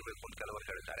ಕಿಲಿಚಿ ಇರಬೇಕು ಅಂತ ಕೆಲವರು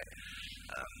ಹೇಳ್ತಾರೆ.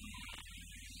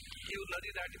 ಇವರು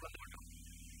ನದಿ ದಾಟಿ ಬಂದ್ಬಿಟ್ಟು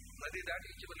ನದಿ ದಾಟಿ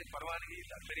ಈಚೆ ಬರ್ಲಿಕ್ಕೆ ಪರವಾನಗಿ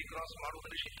ಇಲ್ಲ, ಫೆರಿ ಕ್ರಾಸ್ ಮಾಡುವುದು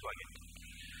ನಿಷಿದ್ಧವಾಗಿತ್ತು.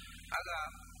 ಆಗ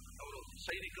ಅವರು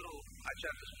ಸೈನಿಕರು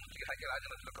ಆಚಾರ್ಯ ಸುಮೂರ್ತಿಗೆ ಹಾಕಿ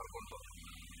ರಾಜನ ಹತ್ರ ಕರ್ಕೊಂಡು ಹೋದ್ರು.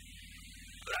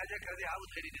 ರಾಜ ಕರೆದು ಯಾವ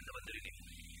ಧೈರ್ಯದಿಂದ ಬಂದಿರಿ ನೀವು,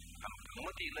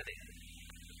 ಅನುಮತಿ ಇಲ್ಲದೆ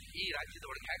ಈ ರಾಜ್ಯದ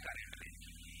ಒಳಗೆ ಹೇಗೆ ಕಾರ್ಯಕ್ರಮ?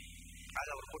 ಆಗ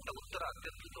ಅವರು ಕೊಟ್ಟ ಉತ್ತರ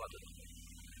ಅತ್ಯದ್ಭುತವಾದದ್ದು.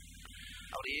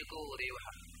 ಅವರು ಏಕೋ ದೇವ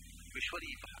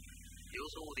ವಿಶ್ವದೀಪ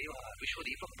ಯೋಸೋ ದೇವ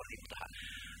ವಿಶ್ವದೀಪ ಪ್ರದೀಪ್ತ.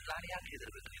 ನಾನು ಯಾಕೆ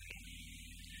ಹೆದರ್ಬೇಕು ನಿಮಗೆ?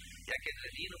 ಯಾಕೆಂದ್ರೆ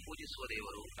ನೀನು ಪೂಜಿಸುವ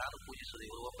ದೇವರು, ನಾನು ಪೂಜಿಸುವ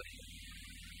ದೇವರು ಒಬ್ಬನೇ.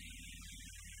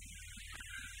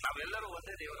 ನಾವೆಲ್ಲರೂ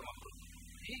ಒಂದೇ ದೇವರ ಮಕ್ಕಳು.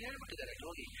 ಹೀಗೆ ಹೇಳ್ಬಿಟ್ಟಿದ್ದಾರೆ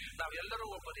ಹೋಗಿ, ನಾವೆಲ್ಲರೂ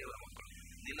ಒಬ್ಬ ದೇವರ ಮಕ್ಕಳು.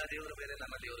 ನಿನ್ನ ದೇವರು ಬೇರೆ,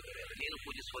 ನನ್ನ ದೇವರು ಬೇರೆ. ನೀನು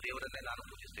ಪೂಜಿಸುವ ದೇವರನ್ನೇ ನಾನು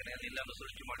ಪೂಜಿಸ್ತೇನೆ. ನಿನ್ನನ್ನು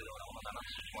ಸೃಷ್ಟಿ ಮಾಡಿದವನವನು,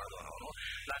 ನನ್ನನ್ನು ಸೃಷ್ಟಿ ಮಾಡಿದವನವನು.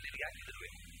 ನಾನು ನಿನಗೆ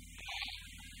ಯಾಕಿದಿರ್ಬೇಕು?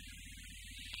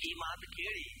 ಈ ಮಾತು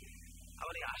ಕೇಳಿ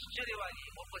ಅವನಿಗೆ ಆಶ್ಚರ್ಯವಾಗಿ,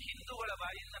 ಒಬ್ಬ ಹಿಂದೂಗಳ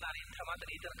ಬಾಯಿಂದ ನಾನು ಇಂಥ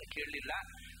ಮಾತನ್ನು ಈ ತನಕ ಕೇಳಲಿಲ್ಲ.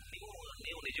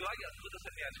 ನೀವು ನಿಜವಾಗಿ ಅದ್ಭುತ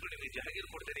ಸನ್ಯಾಸಿಗಳು, ನಿಮಗೆ ಜಹಗೀರು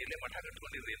ಕೊಡ್ತೇನೆ, ಇಲ್ಲೇ ಮಠ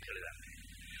ಕಟ್ಕೊಂಡಿರ್ರಿ ಅಂತ ಹೇಳಿದ.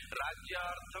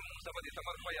 ರಾಜ್ಯಾರ್ಥಂ ಸಪದಿ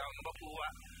ಸಮರ್ಪಯ ಬಪೂವ.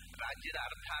 ರಾಜ್ಯದ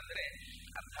ಅರ್ಥ ಅಂದ್ರೆ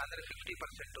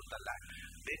 50% ಅಂತಲ್ಲ,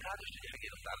 ಬೇಕಾದಷ್ಟು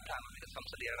ಜಹಗೀರು. ಅರ್ಥ ಅನ್ನೋದು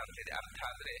ಸಂಸದ 2 ಅರ್ಥ ಇದೆ. ಅರ್ಥ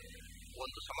ಅಂದ್ರೆ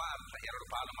ಒಂದು ಸಮ ಅರ್ಥ, 2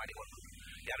 ಪಾಲು ಮಾಡಿ ಒಂದು,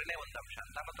 ಎರಡನೇ ಒಂದು ಅಂಶ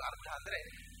ಅಂತ. ಮತ್ತು ಅರ್ಥ ಅಂದ್ರೆ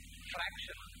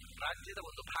ಫ್ರಾಕ್ಷನ್, ರಾಜ್ಯದ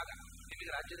ಒಂದು ಭಾಗ.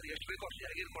 ನಿಮಗೆ ರಾಜ್ಯದಲ್ಲಿ ಎಷ್ಟು ಬೇಕೋ ಅಷ್ಟು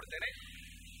ಜಹಗೀರು ಕೊಡ್ತೇನೆ,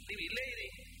 ನೀವು ಇಲ್ಲೇ ಇರಿ.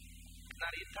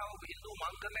 ನಾನು ಇಂಥ ಒಬ್ಬ ಹಿಂದೂ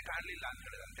ಮಾಂಕನ್ನೇ ಕಾಣಲಿಲ್ಲ ಅಂತ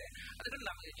ಹೇಳಿದಂತೆ. ಅದರಿಂದ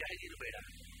ನಮಗೆ ಜಹಗೀರು ಬೇಡ,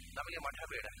 ನಮಗೆ ಮಠ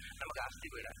ಬೇಡ, ನಮಗೆ ಆಸ್ತಿ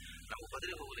ಬೇಡ, ನಾವು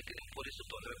ಬದಲಿ ಹೋಗಲಿಕ್ಕೆ ನೀವು ಪೊಲೀಸರು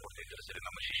ತೊಂದರೆ ಕೊಡ್ತಿದ್ದೀರಿ ಸರಿ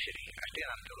ನಮ್ಮ ಶಿಷ್ಯರಿಗೆ, ಅಷ್ಟೇ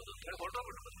ನಾನು ಕೇಳೋದು ಅಂತ ಹೇಳಿ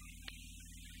ಹೊರಟೋಗ್ಬಿಟ್ಟು ಬಂದು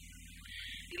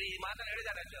ಇಲ್ಲಿ ಈ ಮಾತನ್ನು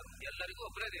ಹೇಳಿದ್ದಾರೆ ಆಚಾರ್ಯರು. ಎಲ್ಲರಿಗೂ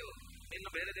ಒಬ್ಬರೇ ದೇವರು, ನಿನ್ನ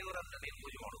ಬೇರೆ ದೇವರು ಅಂತ ನೀನು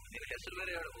ಪೂಜೆ ಮಾಡುವುದು, ನಿನ್ನ ಹೆಸರು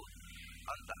ಬೇರೆ ಹೇಳಬಹುದು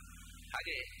ಅಂತ.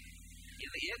 ಹಾಗೆ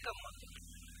ಇದು ಏಕಂ ಅಂತ.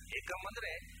 ಏಕಂ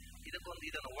ಅಂದ್ರೆ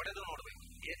ಇದನ್ನು ಒಡೆದು ನೋಡ್ಬೇಕು.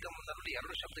 ಏಕಂ ಅಂದ್ರೆ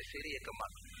 2 ಶಬ್ದ ಸೇರಿ ಏಕಂ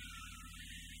ಅಂತ.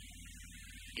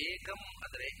 ಏಕಂ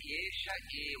ಅಂದ್ರೆ ಏಷ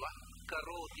ಏವ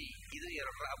ಕರೋತಿ, ಇದು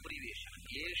 2ರ ಅಬ್ರಿವೇಶನ್.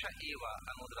 ಏಷ ಏವ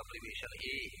ಅನ್ನೋದ್ರ ಅಬ್ರಿವೇಶನ್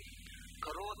ಎ,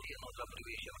 ಕರೋತಿ ಅನ್ನೋದ್ರ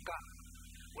ಅಬ್ರಿವೇಶನ್ ಕ.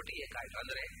 ಒಟ್ಟಿಗೆ ಏಕ ಆಯ್ತು.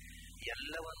 ಅಂದ್ರೆ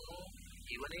ಎಲ್ಲವನ್ನೂ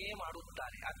ಇವನೇ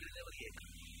ಮಾಡುತ್ತಾನೆ, ಆದ್ರಿಂದ ಅವರಿಗೆ ಏಕ.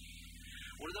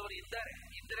 ಉಳಿದವರು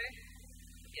ಇದ್ದರೆ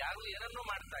ಯಾರು ಏನನ್ನೂ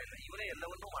ಮಾಡ್ತಾ ಇಲ್ಲ, ಇವನೇ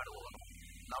ಎಲ್ಲವನ್ನೂ ಮಾಡುವವನು.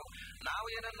 ನಾವು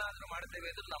ಏನನ್ನಾದ್ರೂ ಮಾಡ್ತೇವೆ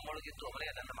ಅಂದ್ರೆ ನಮ್ಮೊಳಗಿದ್ದು ಅವನೇ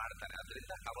ಅದನ್ನು ಮಾಡ್ತಾನೆ,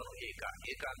 ಆದ್ರಿಂದ ಅವನು ಏಕ.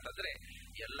 ಏಕ ಅಂತಂದ್ರೆ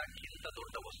ಎಲ್ಲಕ್ಕಿಂತ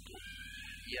ದೊಡ್ಡ ವಸ್ತು,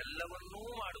 ಎಲ್ಲವನ್ನೂ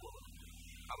ಮಾಡುವವನು.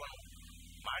 ಅವನು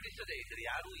ಮಾಡಿಸದೇ ಇದ್ರೆ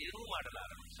ಯಾರು ಏನೂ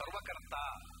ಮಾಡಲಾರನು. ಸರ್ವಕರ್ತ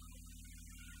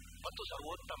ಮತ್ತು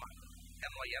ಸರ್ವೋತ್ತಮ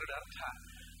ಎನ್ನುವ 2 ಅರ್ಥ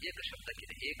ಏಕ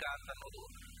ಶಬ್ದಕ್ಕಿದೆ. ಏಕ ಅಂತ ಅನ್ನೋದು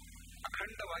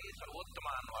ಅಖಂಡವಾಗಿ ಸರ್ವೋತ್ತಮ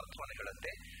ಅನ್ನುವ ಅರ್ಥವನ್ನು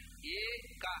ಹೇಳುತ್ತೆ.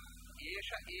 ಏಕ ಏಷ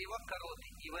ಏವ ಕರೋತಿ,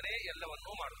 ಇವನೇ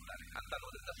ಎಲ್ಲವನ್ನೂ ಮಾಡುತ್ತಾನೆ ಅಂತ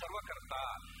ಅನ್ನೋದ್ರಿಂದ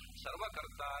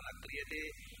ಸರ್ವಕರ್ತ ನ ಕ್ರಿಯತೆ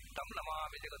ತಂ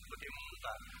ನಮಾಮಿ ಜಗತ್ಪತಿಂ ಅಂತ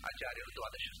ಆಚಾರ್ಯರು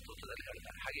ದ್ವಾದಶ ಸ್ತೋತ್ರದಲ್ಲಿ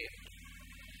ಹೇಳ್ತಾರೆ. ಹಾಗೆ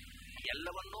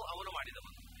ಎಲ್ಲವನ್ನೂ ಅವನು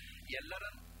ಮಾಡಿದವನು,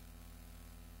 ಎಲ್ಲರನ್ನೂ